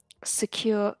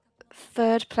secure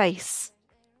 3rd place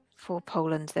for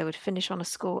Poland. They would finish on a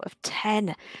score of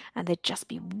 10, and they'd just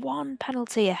be 1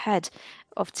 penalty ahead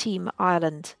of Team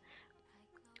Ireland.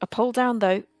 A pole down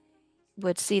though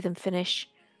would see them finish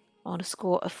on a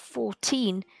score of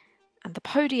 14, and the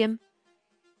podium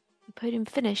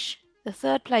finish, the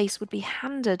 3rd place would be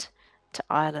handed to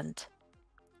Ireland.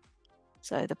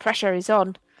 So the pressure is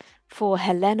on for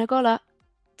Helena Gola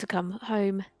to come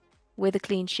home with a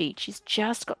clean sheet. She's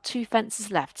just got 2 fences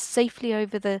left, safely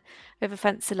over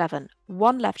fence 11.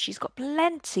 1 left. She's got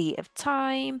plenty of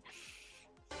time.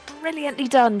 Brilliantly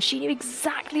done. She knew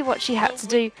exactly what she had to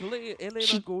do.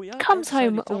 She comes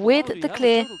home with the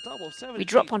clear. We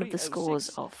drop one of the scores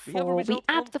of 4. We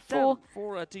add the 4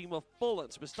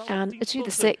 and to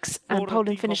the 6, and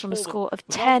Poland finish on a score of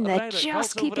 10. They're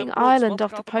just keeping Ireland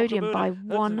off the podium by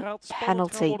 1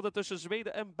 penalty.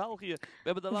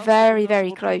 Very,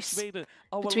 very close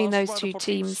between those 2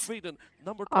 teams.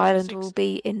 Ireland will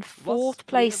be in 4th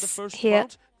place here.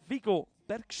 Viggo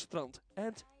Bergstrand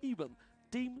and Iwan,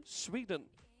 Team Sweden.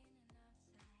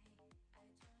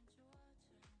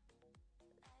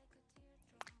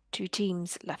 2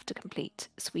 teams left to complete.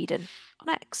 Sweden are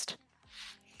next.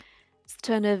 It's the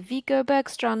turn of Viggo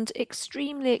Bergstrand,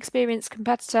 extremely experienced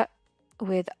competitor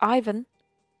with Ivan.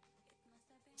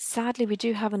 Sadly, we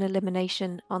do have an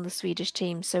elimination on the Swedish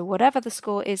team, so whatever the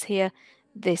score is here,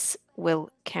 this will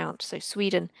count. So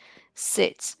Sweden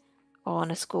sits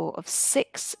on a score of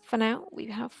 6 for now. We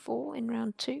have 4 in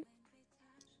round 2.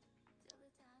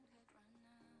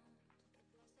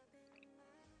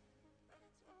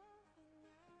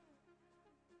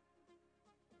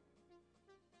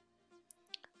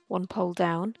 One pole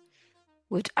down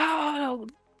would... Oh,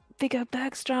 Viggo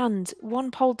Bergstrand. One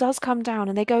pole does come down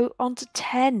and they go on to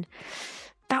 10.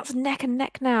 That's neck and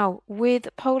neck now with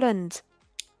Poland.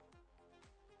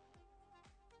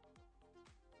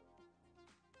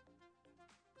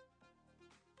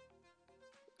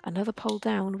 Another pole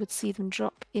down would see them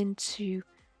drop into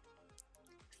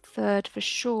 3rd for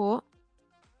sure.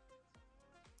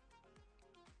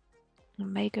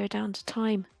 And may go down to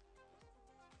time.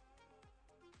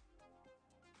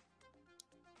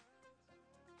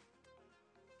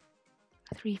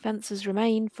 3 fences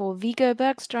remain for Viggo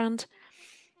Bergstrand.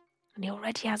 And he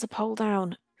already has a pole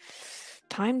down.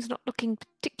 Time's not looking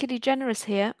particularly generous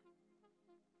here.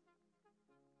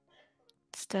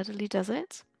 Steadily does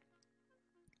it.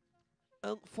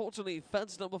 Unfortunately,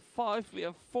 fence number 5, we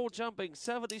have 4 jumping,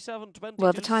 77-22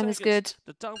 Well, the time is good.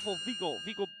 The down for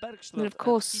Viggo Bergstrand. And of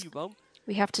course,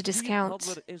 we have to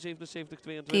discount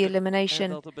the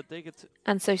elimination.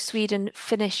 And so Sweden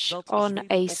finish on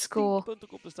a score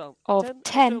of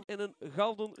 10. In een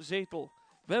gouden zetel.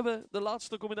 We hebben de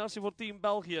laatste combinatie voor Team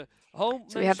België.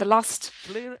 So we have the last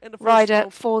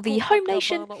rider for the home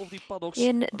nation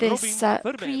in this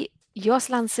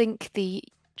pre-Joslansink, the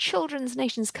Children's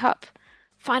Nations Cup.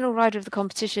 Final rider of the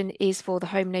competition is for the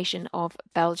home nation of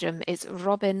Belgium. It's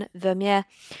Robin Vermeer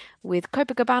with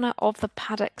Copacabana of the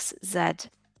Paddocks Z.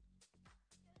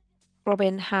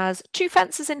 Robin has 2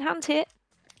 fences in hand here.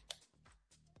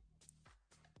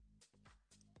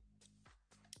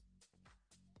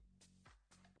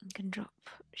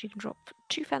 She can drop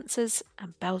 2 fences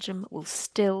and Belgium will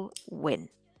still win.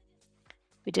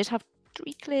 We did have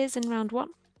 3 clears in round 1.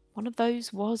 One of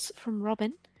those was from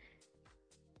Robin.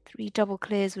 3 double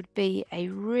clears would be a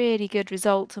really good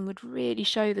result and would really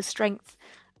show the strength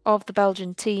of the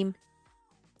Belgian team.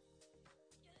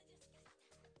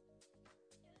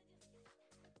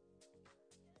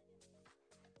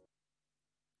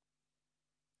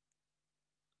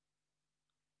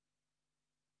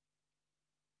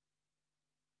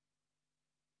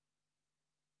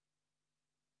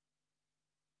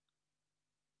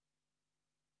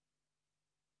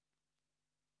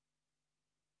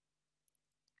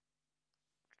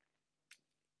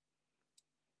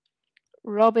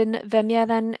 Robin Vermeer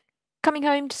then coming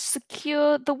home to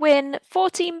secure the win for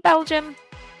Team Belgium.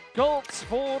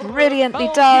 Brilliantly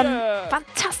done.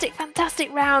 Fantastic,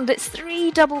 fantastic round. It's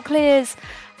 3 double clears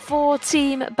for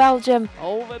Team Belgium.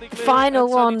 The final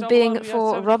one being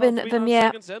for Robin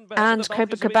Vermeer and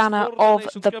Copacabana of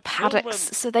the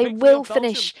Paddocks. So they will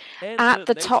finish at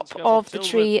the top of the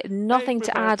tree. Nothing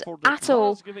to add at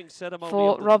all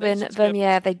for Robin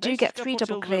Vermeer. They do get 3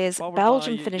 double clears.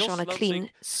 Belgium finish on a clean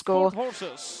score.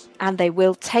 And they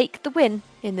will take the win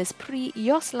in this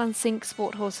pre-Joslansink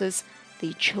Sport Horses,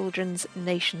 the Children's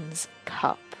Nations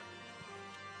Cup.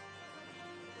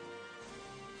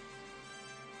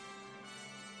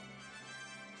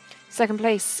 Second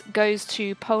place goes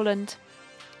to Poland,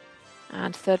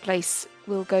 and 3rd place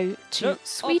will go to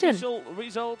Sweden. Official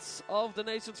results of the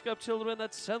Nations Cup Children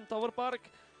at Centaur Park.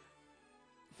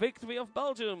 Victory of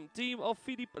Belgium, team of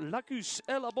Philippe Lacus,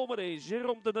 Ella Bommeré,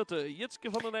 Jérôme de Nutte,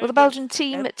 Jitske van den Einde. Well, the Belgian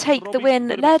team take the win,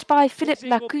 led by Philippe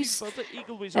Lacus,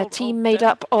 a team made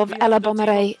up of Ella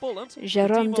Bommeré,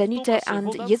 Jérôme de Nutte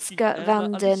and Jitske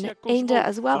van den Einde,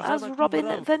 as well as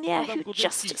Robin Vermeer, who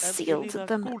just sealed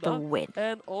them the win.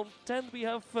 And on 10 we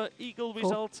have eagle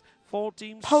results for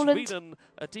Team Poland, Sweden,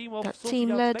 a team of that team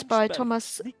led by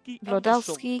Thomas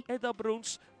Wlodalski.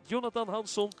 Jonathan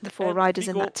Hansson. The 4 riders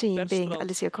in that team being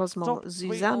Alicia Cosmo,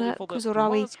 Zuzana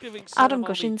Kuzorawi, Adam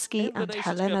Goszinski and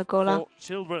Helena Gola.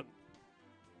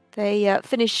 They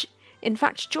finish, in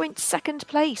fact, joint 2nd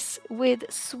place with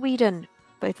Sweden.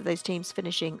 Both of those teams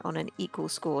finishing on an equal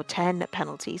score, 10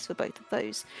 penalties for both of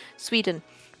those. Sweden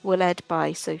were led by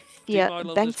Team Sophia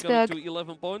Ireland is coming Bengsberg, to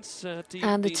 11 points.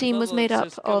 and the team was made up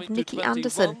Netherlands is of coming to Nikki 21,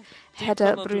 Anderson, Team Hedda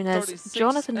Finland to Brunes, 36,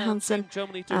 Jonathan and Hansen, Team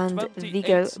Germany to and 28.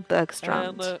 Viggo And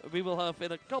Bergstrand. we will have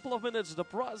in a couple of minutes the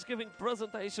prize-giving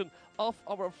presentation of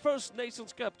our first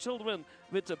Nations Cup children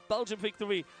with the Belgian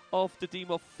victory of the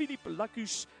team of Philippe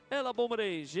Lacus, Ella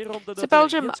Bommeray, Jérôme de So Notte,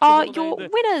 Belgium Jitske are van den your Einde,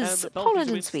 winners. and België Poland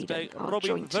and wins Sweden bij are Robin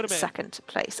joint Vermeij. second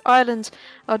place. Ireland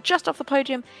are just off the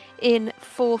podium in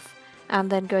fourth, and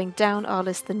then going down our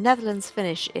list, the Netherlands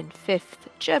finish in fifth,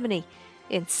 Germany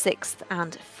in sixth,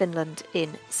 and Finland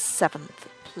in seventh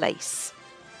place.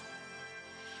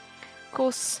 Of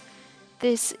course,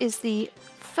 this is the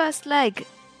first leg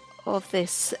of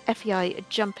this FEI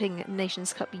Jumping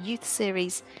Nations Cup Youth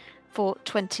Series for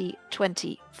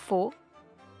 2024.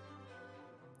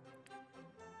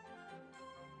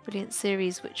 Brilliant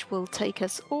series which will take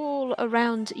us all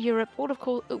around Europe,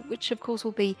 which of course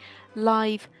will be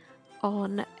live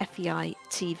on FEI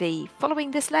TV.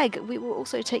 Following this leg, we will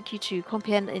also take you to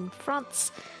Compiègne in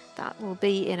France. That will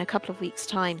be in a couple of weeks'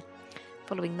 time.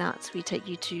 Following that, we take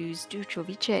you to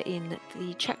Zdrujovice in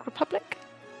the Czech Republic,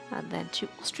 and then to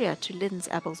Austria, to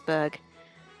Linz-Ebelsberg,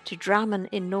 to Drammen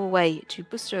in Norway, to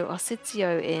Busto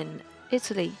Arsizio in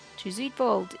Italy, to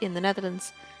Zuidwald in the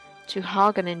Netherlands, to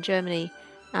Hagen in Germany,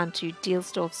 and to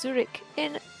Deelsdorf Zurich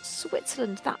in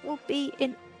Switzerland. That will be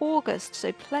in August,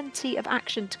 so plenty of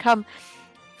action to come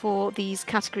for these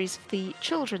categories for the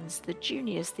children's, the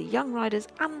juniors, the young riders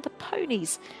and the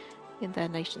ponies in their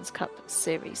Nations Cup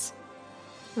series.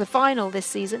 The final this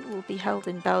season will be held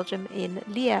in Belgium in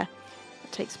Liège.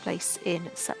 It takes place in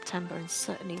September and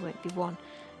certainly won't be one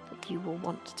that you will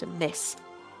want to miss.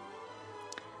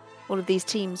 All of these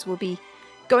teams will be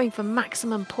going for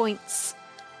maximum points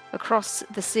across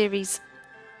the series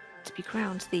to be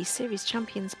crowned the series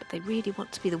champions, but they really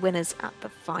want to be the winners at the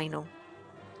final.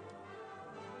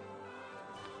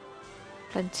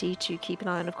 Plenty to keep an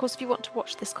eye on. Of course, if you want to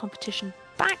watch this competition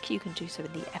back, you can do so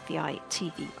in the FEI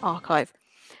TV archive.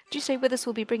 Do stay with us.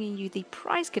 We'll be bringing you the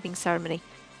prize-giving ceremony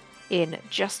in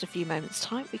just a few moments'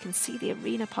 time. We can see the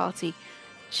arena party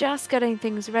just getting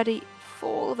things ready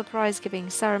for the prize-giving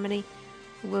ceremony.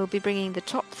 We'll be bringing the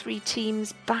top 3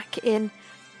 teams back in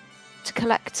to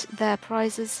collect their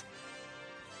prizes.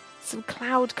 Some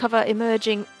cloud cover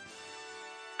emerging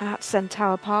at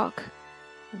Centaur Park.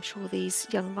 I'm sure these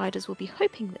young riders will be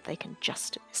hoping that they can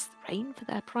just miss the rain for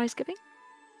their prize giving.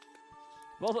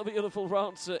 What a beautiful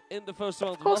round in the first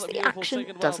round. Of course, what a the beautiful action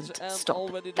second doesn't round. stop And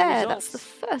already there. That's the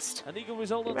first An equal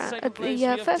result on round, second place. We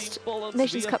have first Team Poland,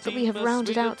 Nations we Cup have that we have Team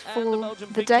rounded Sweden out and the for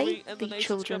Belgian the day, victory in the Nations Cup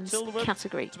children's children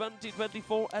category.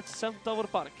 2024 at Centaur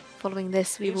Park. Following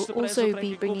this, we will Eerste also be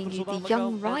prijsuitreiking bringing komt you the er zo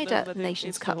Young dadelijk aan. Rider En Nations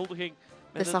is de Cup huldiging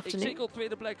this met een afternoon. ex-aequo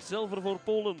tweede plek, zilver voor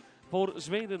Polen, voor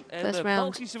Zweden en First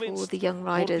round Belgische for winst the Young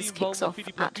voor Riders team kicks van off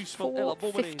Philippe at Lacus van Ella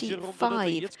Bommeray, Jérôme de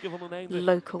Notte, 4:55 Jitske van den Einde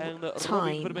local en Robin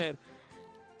time. Vermeij.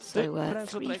 So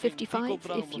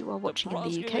 3:55 if you are watching in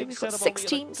the UK. We've got 6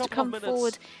 teams to come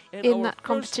forward in that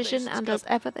competition, and as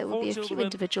ever there will be a few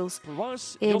individuals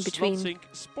in between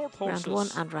round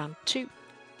 1 and round 2.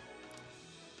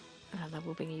 And I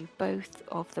will bring you both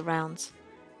of the rounds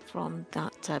from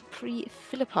that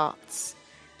pre-Philipparts.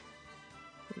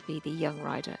 Will be the Young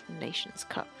Rider Nations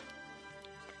Cup.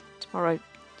 Tomorrow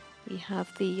we have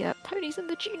the ponies and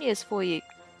the juniors for you.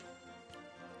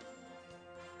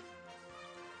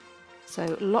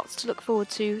 So lots to look forward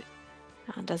to,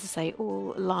 and as I say,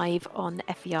 all live on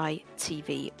FEI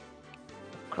TV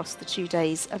across the 2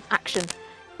 days of action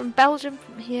from Belgium,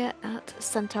 from here at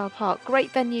Centaur Park.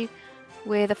 Great venue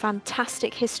with a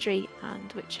fantastic history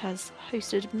and which has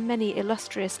hosted many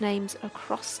illustrious names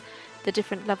across the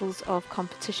different levels of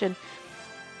competition.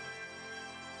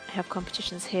 I have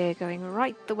competitions here going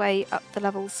right the way up the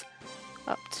levels,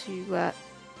 up to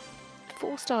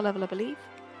 4-star level, I believe.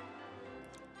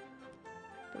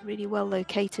 A really well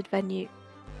located venue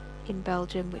in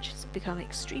Belgium, which has become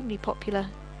extremely popular,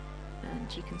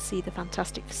 and you can see the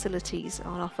fantastic facilities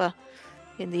on offer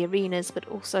in the arenas, but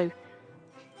also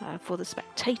for the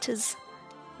spectators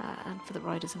and for the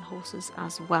riders and horses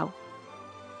as well.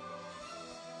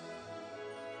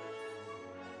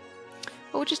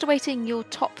 Well, we're just awaiting your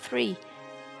top 3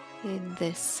 in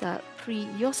this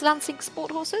pre-Jos Lansing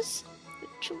Sport Horses, the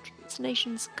Children's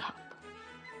Nations Cup.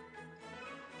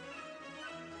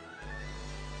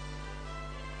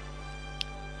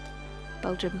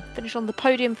 Belgium finished on the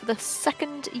podium for the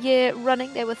 2nd year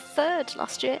running. They were 3rd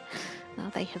last year.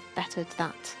 Now they have bettered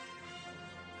that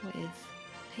with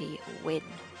a win.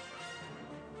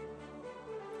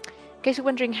 In case you're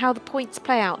wondering how the points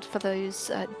play out for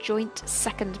those joint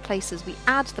 2nd places, we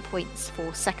add the points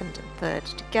for 2nd and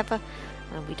 3rd together,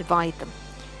 and we divide them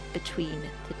between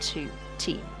the two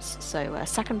teams. So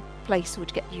second place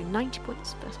would get you 90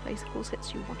 points, first place of course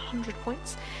gets you 100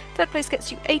 points, third place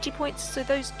gets you 80 points, so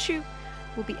those two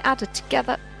will be added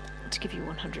together to give you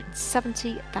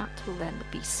 170. That will then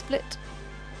be split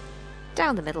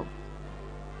down the middle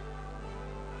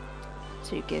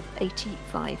to give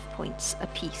 85 points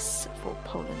apiece for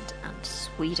Poland and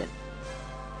Sweden.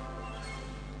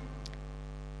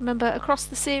 Remember, across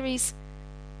the series,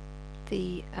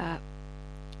 the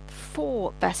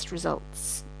 4 best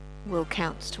results will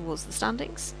count towards the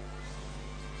standings.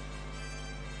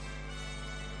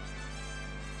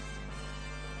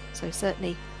 So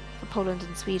certainly for Poland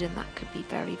and Sweden that could be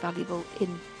very valuable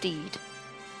indeed.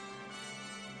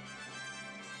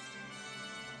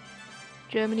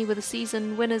 Germany were the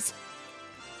season winners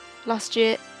last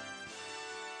year,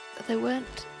 but they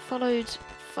weren't followed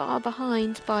far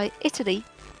behind by Italy,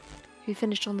 who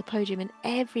finished on the podium in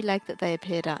every leg that they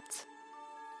appeared at.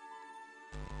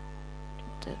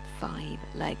 At 5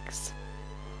 legs.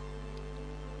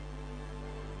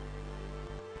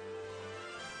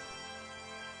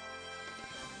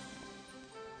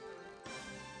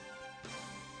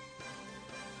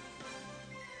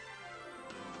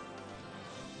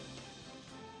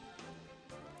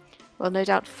 Well, no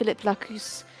doubt Philippe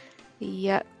Lacus,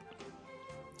 the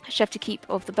chef d'équipe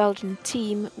of the Belgian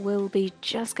team, will be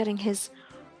just getting his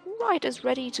riders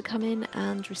ready to come in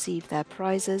and receive their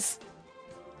prizes.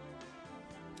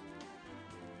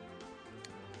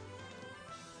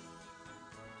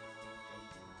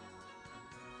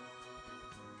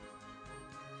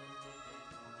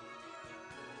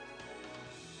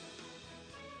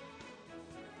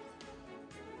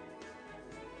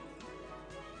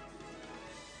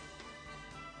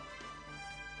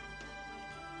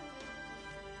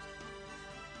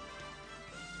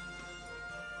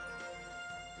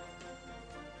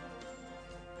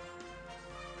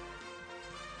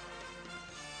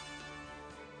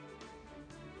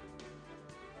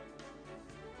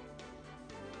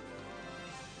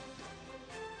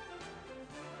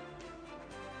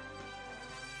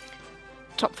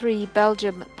 Top 3,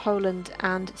 Belgium, Poland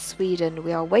and Sweden.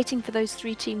 We are waiting for those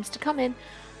 3 teams to come in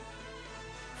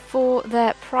for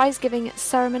their prize-giving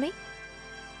ceremony.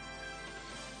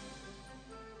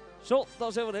 Zo,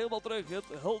 dan zijn we helemaal terug. Het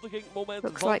huldigingmoment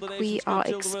Looks van like de we Nations are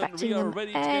Cup Children. expecting We are them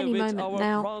ready to go any with moment our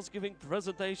now. prize-giving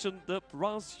presentation. The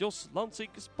Braas Jos Lansing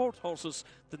Sport Horses.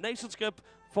 The Nations Cup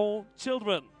for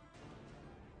Children.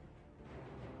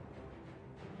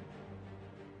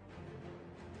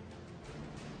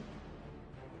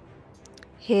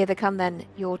 Here they come then,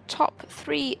 your top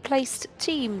 3 placed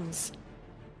teams.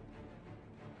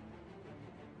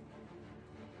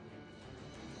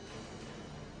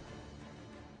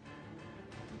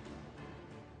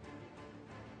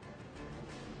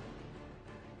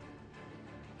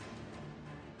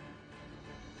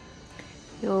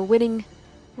 Your winning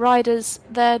riders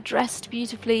there, dressed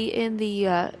beautifully in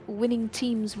the winning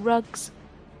team's rugs.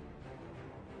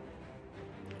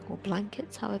 Or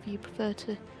blankets, however you prefer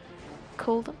to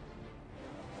call them.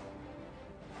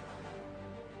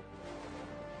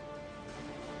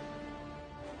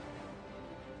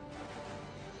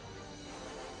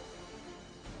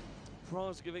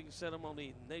 Prize-giving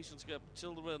ceremony, Nations Cup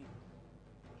Children.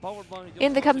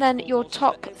 In they come then, your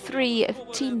top 3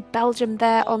 of Team Belgium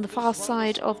there on the far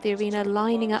side of the arena,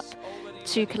 lining up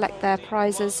to collect their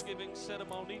prizes.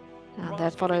 And they're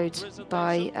followed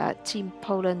by Team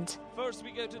Poland First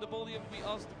we go to the podium, we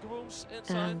ask the grooms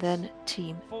inside and then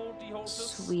Team for the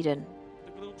horses. Sweden.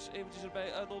 De grooms eventjes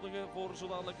erbij uitnodigen voor zo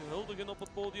dadelijk huldigen op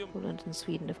het podium. Poland and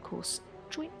Sweden, of course,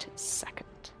 joint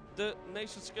second. The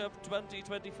Nations Cup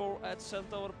 2024 at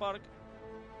Centaur Park.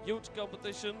 Youth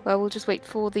competition. Well, we'll just wait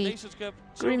for the Nations Cup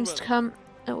grooms to children.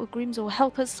 come, or grooms or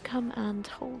helpers to come and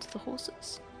hold the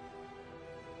horses.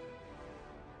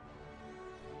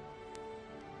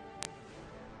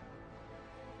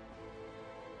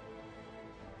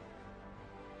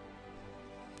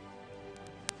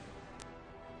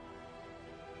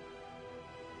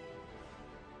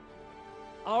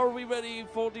 Are we ready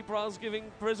for the prize giving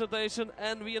presentation?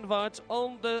 And we invite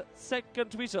on the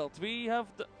second result. We have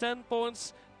the 10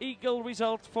 points equal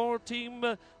result for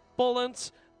Team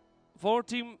Poland, for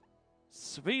Team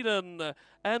Sweden.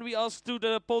 And we ask to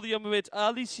the podium with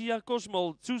Alicia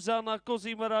Kosmol, Zuzana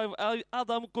Kozimara,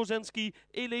 Adam Kozenski,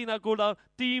 Elena Gola,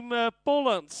 Team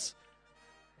Poland.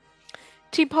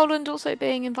 Team Poland also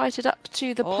being invited up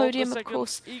to the On podium, the of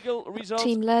course. eagle result,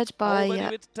 Team led by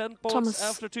already with 10 points Thomas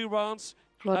after 2 rounds.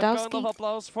 A round of Flodowski.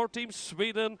 applause for Team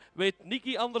Sweden with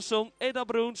Nikki Andersson, Edda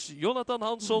Bruns, Jonathan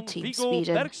Hansson, Team Viggo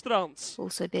Sweden Bergstrand.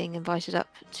 Also being invited up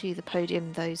to the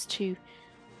podium, those 2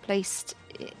 placed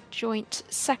joint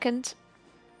second.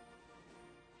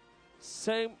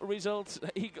 Same result,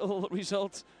 equal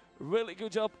result. Really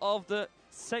good job of the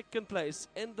second place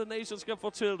in the Nations Cup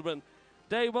for children.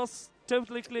 They was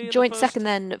totally clear. Joint second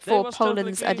then for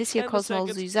Poland's Adysia Kozmol,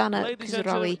 Zuzana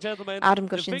Kuzurawi, Adam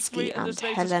Goszinski and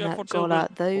Helena Gola.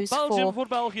 Those four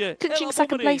clinching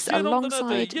second place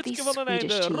alongside the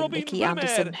Swedish team, Nikki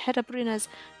Andersson, Hedda Bruners,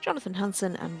 Jonathan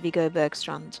Hansen and Viggo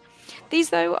Bergstrand. These,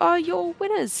 though, are your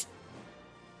winners.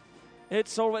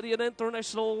 It's already an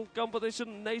international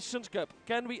competition, Nations Cup.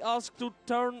 Can we ask to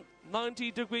turn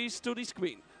 90 degrees to the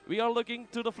screen? We are looking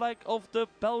to the flag of the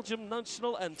Belgium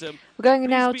national anthem. We're going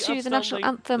now to the national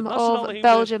anthem of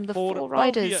Belgium. The four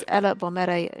riders, Ella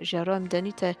Bomere, Jérôme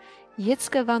Denute,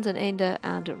 Jitske van den Einde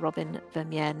and Robin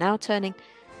Vermeer, now turning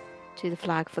to the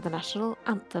flag for the national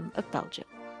anthem of Belgium.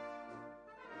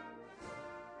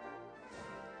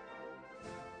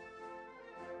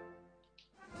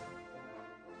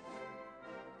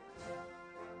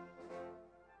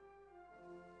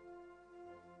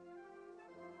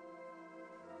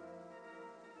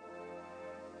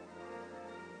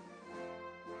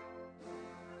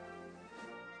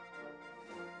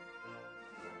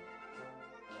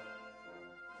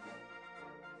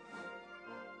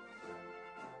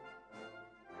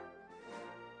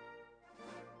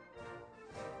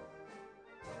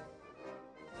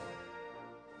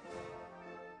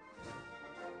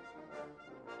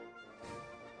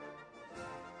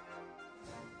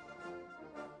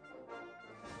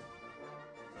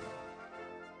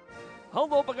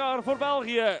 Handen op elkaar voor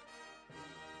België.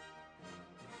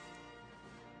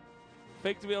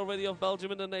 Victory already of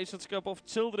Belgium in the Nations Cup of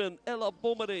Children. Ella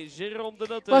Bomere, Jérôme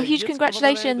Denute. Well, huge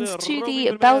congratulations to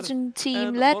the Belgian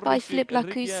team led by Philippe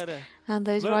Lacus. And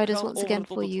those riders once again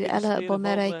for you, Ella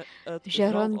Bomere,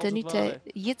 Jérôme Denute,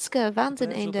 Jitske van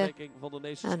den Einde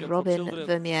and Robin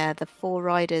Vermeer, the four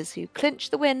riders who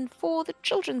clinched the win for the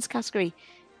children's category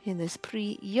in this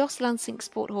Prix-Jos Lansing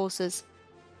Sport Horses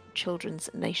Children's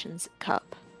Nations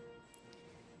Cup.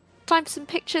 Time for some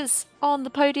pictures on the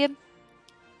podium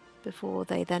before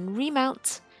they then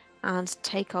remount and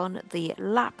take on the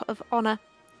lap of honour.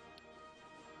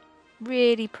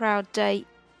 Really proud day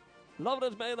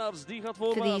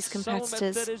for these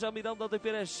competitors.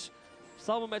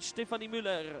 Samen met Stefanie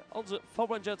Müller, onze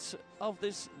foreign judge of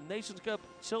this Nations Cup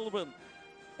Children.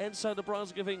 Inside the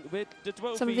bronze giving with the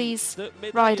trophy. Some of these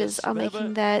riders are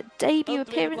making their debut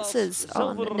appearances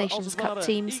on Nations Cup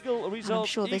teams. And I'm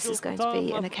sure this is going to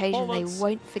be an occasion they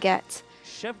won't forget.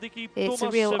 It's a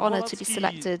real honour to be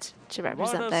selected to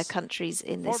represent their countries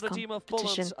in this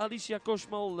competition. Alicia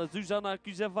Koszmol, Zuzana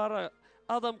Kuzevara,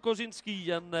 Adam Kozinski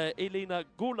and Elena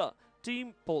Gola,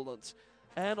 Team Poland.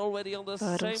 And already on the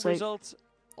same result.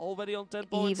 Already on 10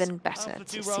 points. Even better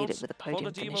to seal it with a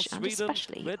podium finish, and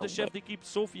especially with the a chef d'équipe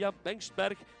Sofia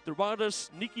Bengtsberg, the riders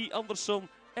Nikki Andersson,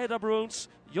 Edda Bruins,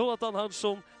 Jonathan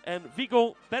Hansson en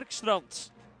Viggo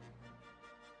Bergstrand.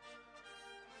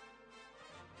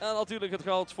 En natuurlijk het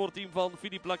goud voor het team van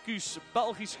Philippe Lacus.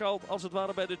 Belgisch goud als het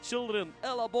ware bij de Children.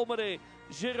 Ella Bomere,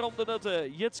 Jérôme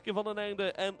Denute, Jitske van den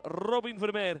Einde en Robin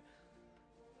Vermeer.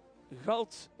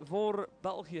 Goud voor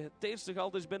België. Het eerste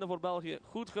goud is binnen voor België.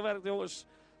 Goed gewerkt, jongens.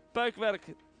 Puikwerk,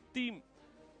 team,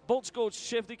 bondscoach,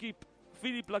 chef d'équipe,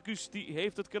 Philippe Lacus, die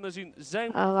heeft het kunnen zien.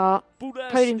 Zijn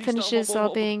podium finishers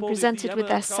are being presented with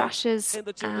their sashes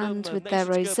and with their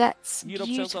rosettes.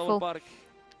 Beautiful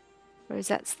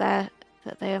rosettes there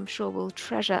that they, I'm sure, will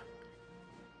treasure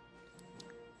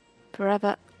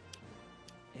forever.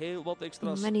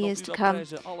 Many years to come,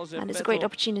 and it's a great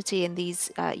opportunity in these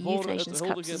Youth Nations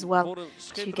Cups as well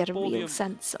to get a real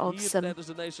sense of some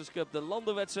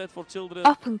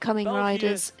up-and-coming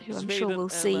riders who I'm sure we'll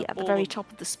see at the very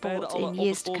top of the sport in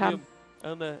years to come.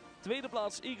 Een tweede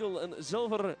plaats Eagle, een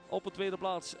zilver op de tweede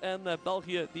plaats. En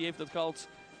België die heeft het goud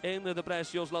in de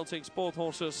prijs Jos Lansing Sport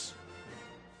Horses.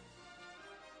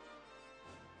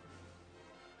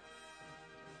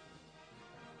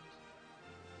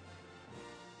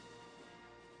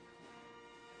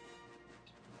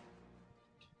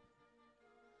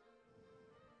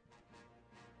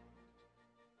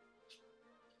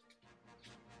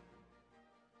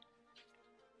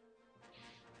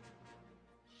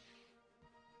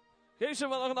 Geef ze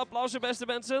wel nog een applausje, beste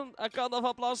mensen. Een kind of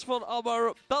applaus for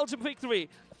our Belgium victory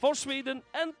for Sweden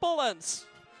and Poland.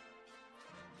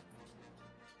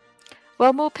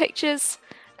 Well, more pictures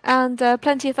and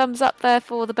plenty of thumbs up there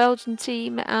for the Belgian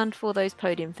team and for those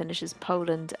podium finishers,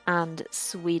 Poland and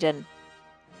Sweden.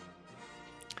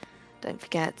 Don't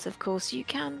forget, of course, you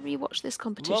can rewatch this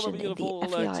competition in the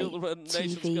FEI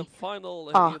TV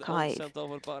archive.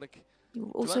 You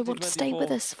will also want to stay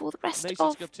with us for the rest Nations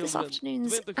of Cup this Children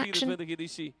afternoon's action. 2024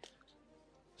 editie.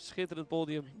 Schitterend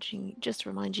podium. Just to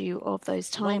remind you of those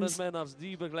Laurens times. Mennaerts,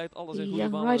 die begeleidt alles The in goede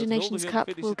Young banen. Rider Het Nations huldigen, Cup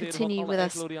will feliciteren van continue alle with us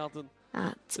ex-laureaten.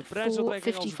 at De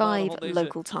prijsuitreiking als het 4:55 van deze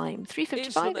local time. eerste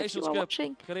 3:55 if Nations you are Cup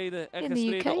watching gereden en in the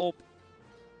gestreden UK. op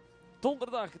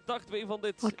donderdag, dag 2 van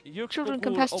dit Our children jeugdconcours op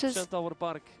competitors. Centaur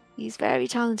Park. These very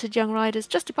talented young riders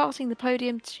just departing the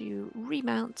podium to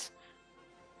remount,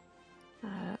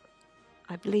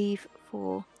 I believe,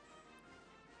 for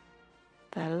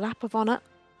their lap of honour.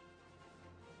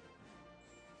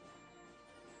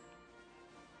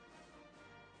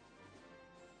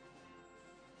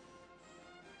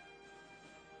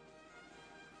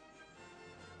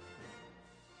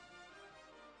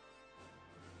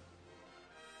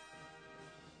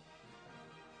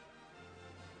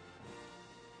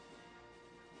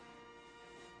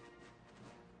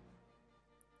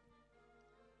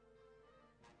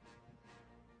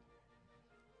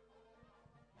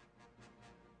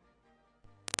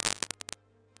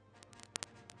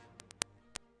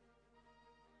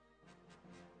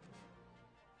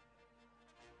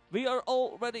 We are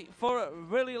all ready for a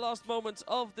really last moment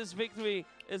of this victory.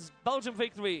 It's Belgium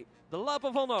victory, the lap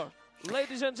of honor.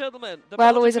 Ladies and gentlemen, the Well,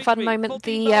 Belgian always a fun victory moment. for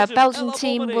Team The Belgian Ella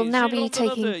team will Bommery, now be Jérôme de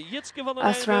taking Nutte, Jitske van den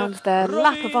us Einde, round their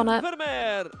lap of Robin honour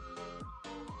Vermeer.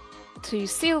 to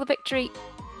seal the victory.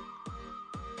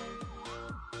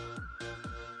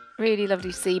 Really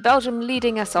lovely to see Belgium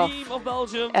leading us off. Team of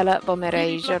Belgium. Ella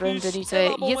Bommery, Philippe Jérôme de Lacus, Nutte,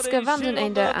 Ella Jitske Bommery, van den Jérôme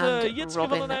Einde de Nutte, and Jitske van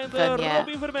Robin den Einde, Vermeer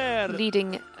Robin Vermeer.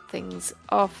 leading things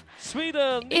off.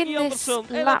 Sweden, In Nicky this Andersson,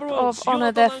 Ella lap Bruins, of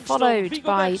honour, Jonathan they're Angstrom, followed Viggo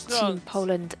by Bäckstrand. Team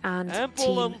Poland and En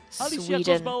Polen, Team Alicia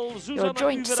Sweden. Kosbal, Your Zuzana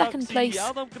joint second Kuveracki, place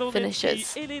Adam Kroninski,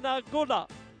 finishers. Elina Goda.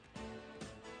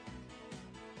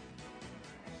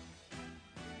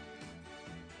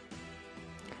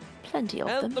 Plenty of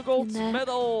And them the gold in there.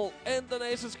 medal in the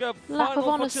Nations Cup. Lap of Final for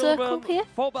honour circle children, here.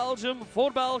 voor Belgium,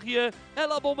 voor België.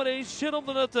 Ella Bommery, Jérôme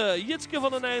de Nutte, Jitske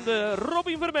van den Einde,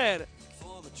 Robin Vermeer.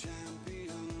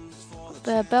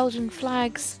 The Belgian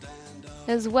flags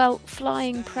as well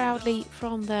flying proudly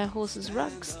from their horses'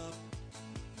 rugs.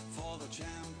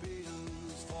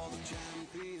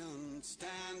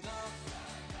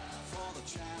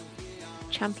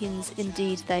 Champions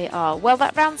indeed they are. Well,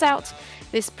 that rounds out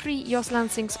this pre-Jos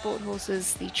Lansing Sport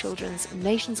Horses, the Children's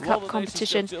Nations Cup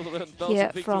competition here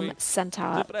from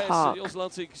Centaur Park.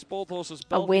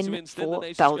 A win for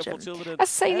Belgium. As I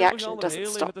say, the action doesn't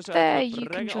stop there. You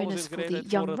can join us for the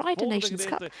Young Rider Nations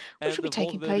Cup, which will be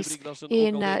taking place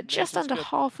in just under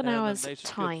half an hour's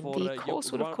time. The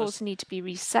course will, of course, need to be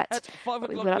reset, but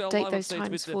we will update those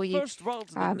times for you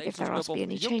if there are to be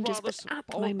any changes. But at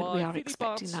the moment, we are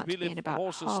expecting that to be in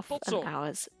about half an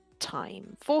hour's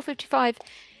time. 4:55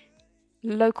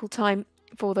 local time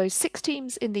for those 6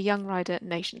 teams in the Young Rider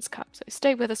Nations Cup. So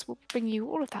stay with us, we'll bring you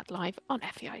all of that live on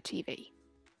FEI TV.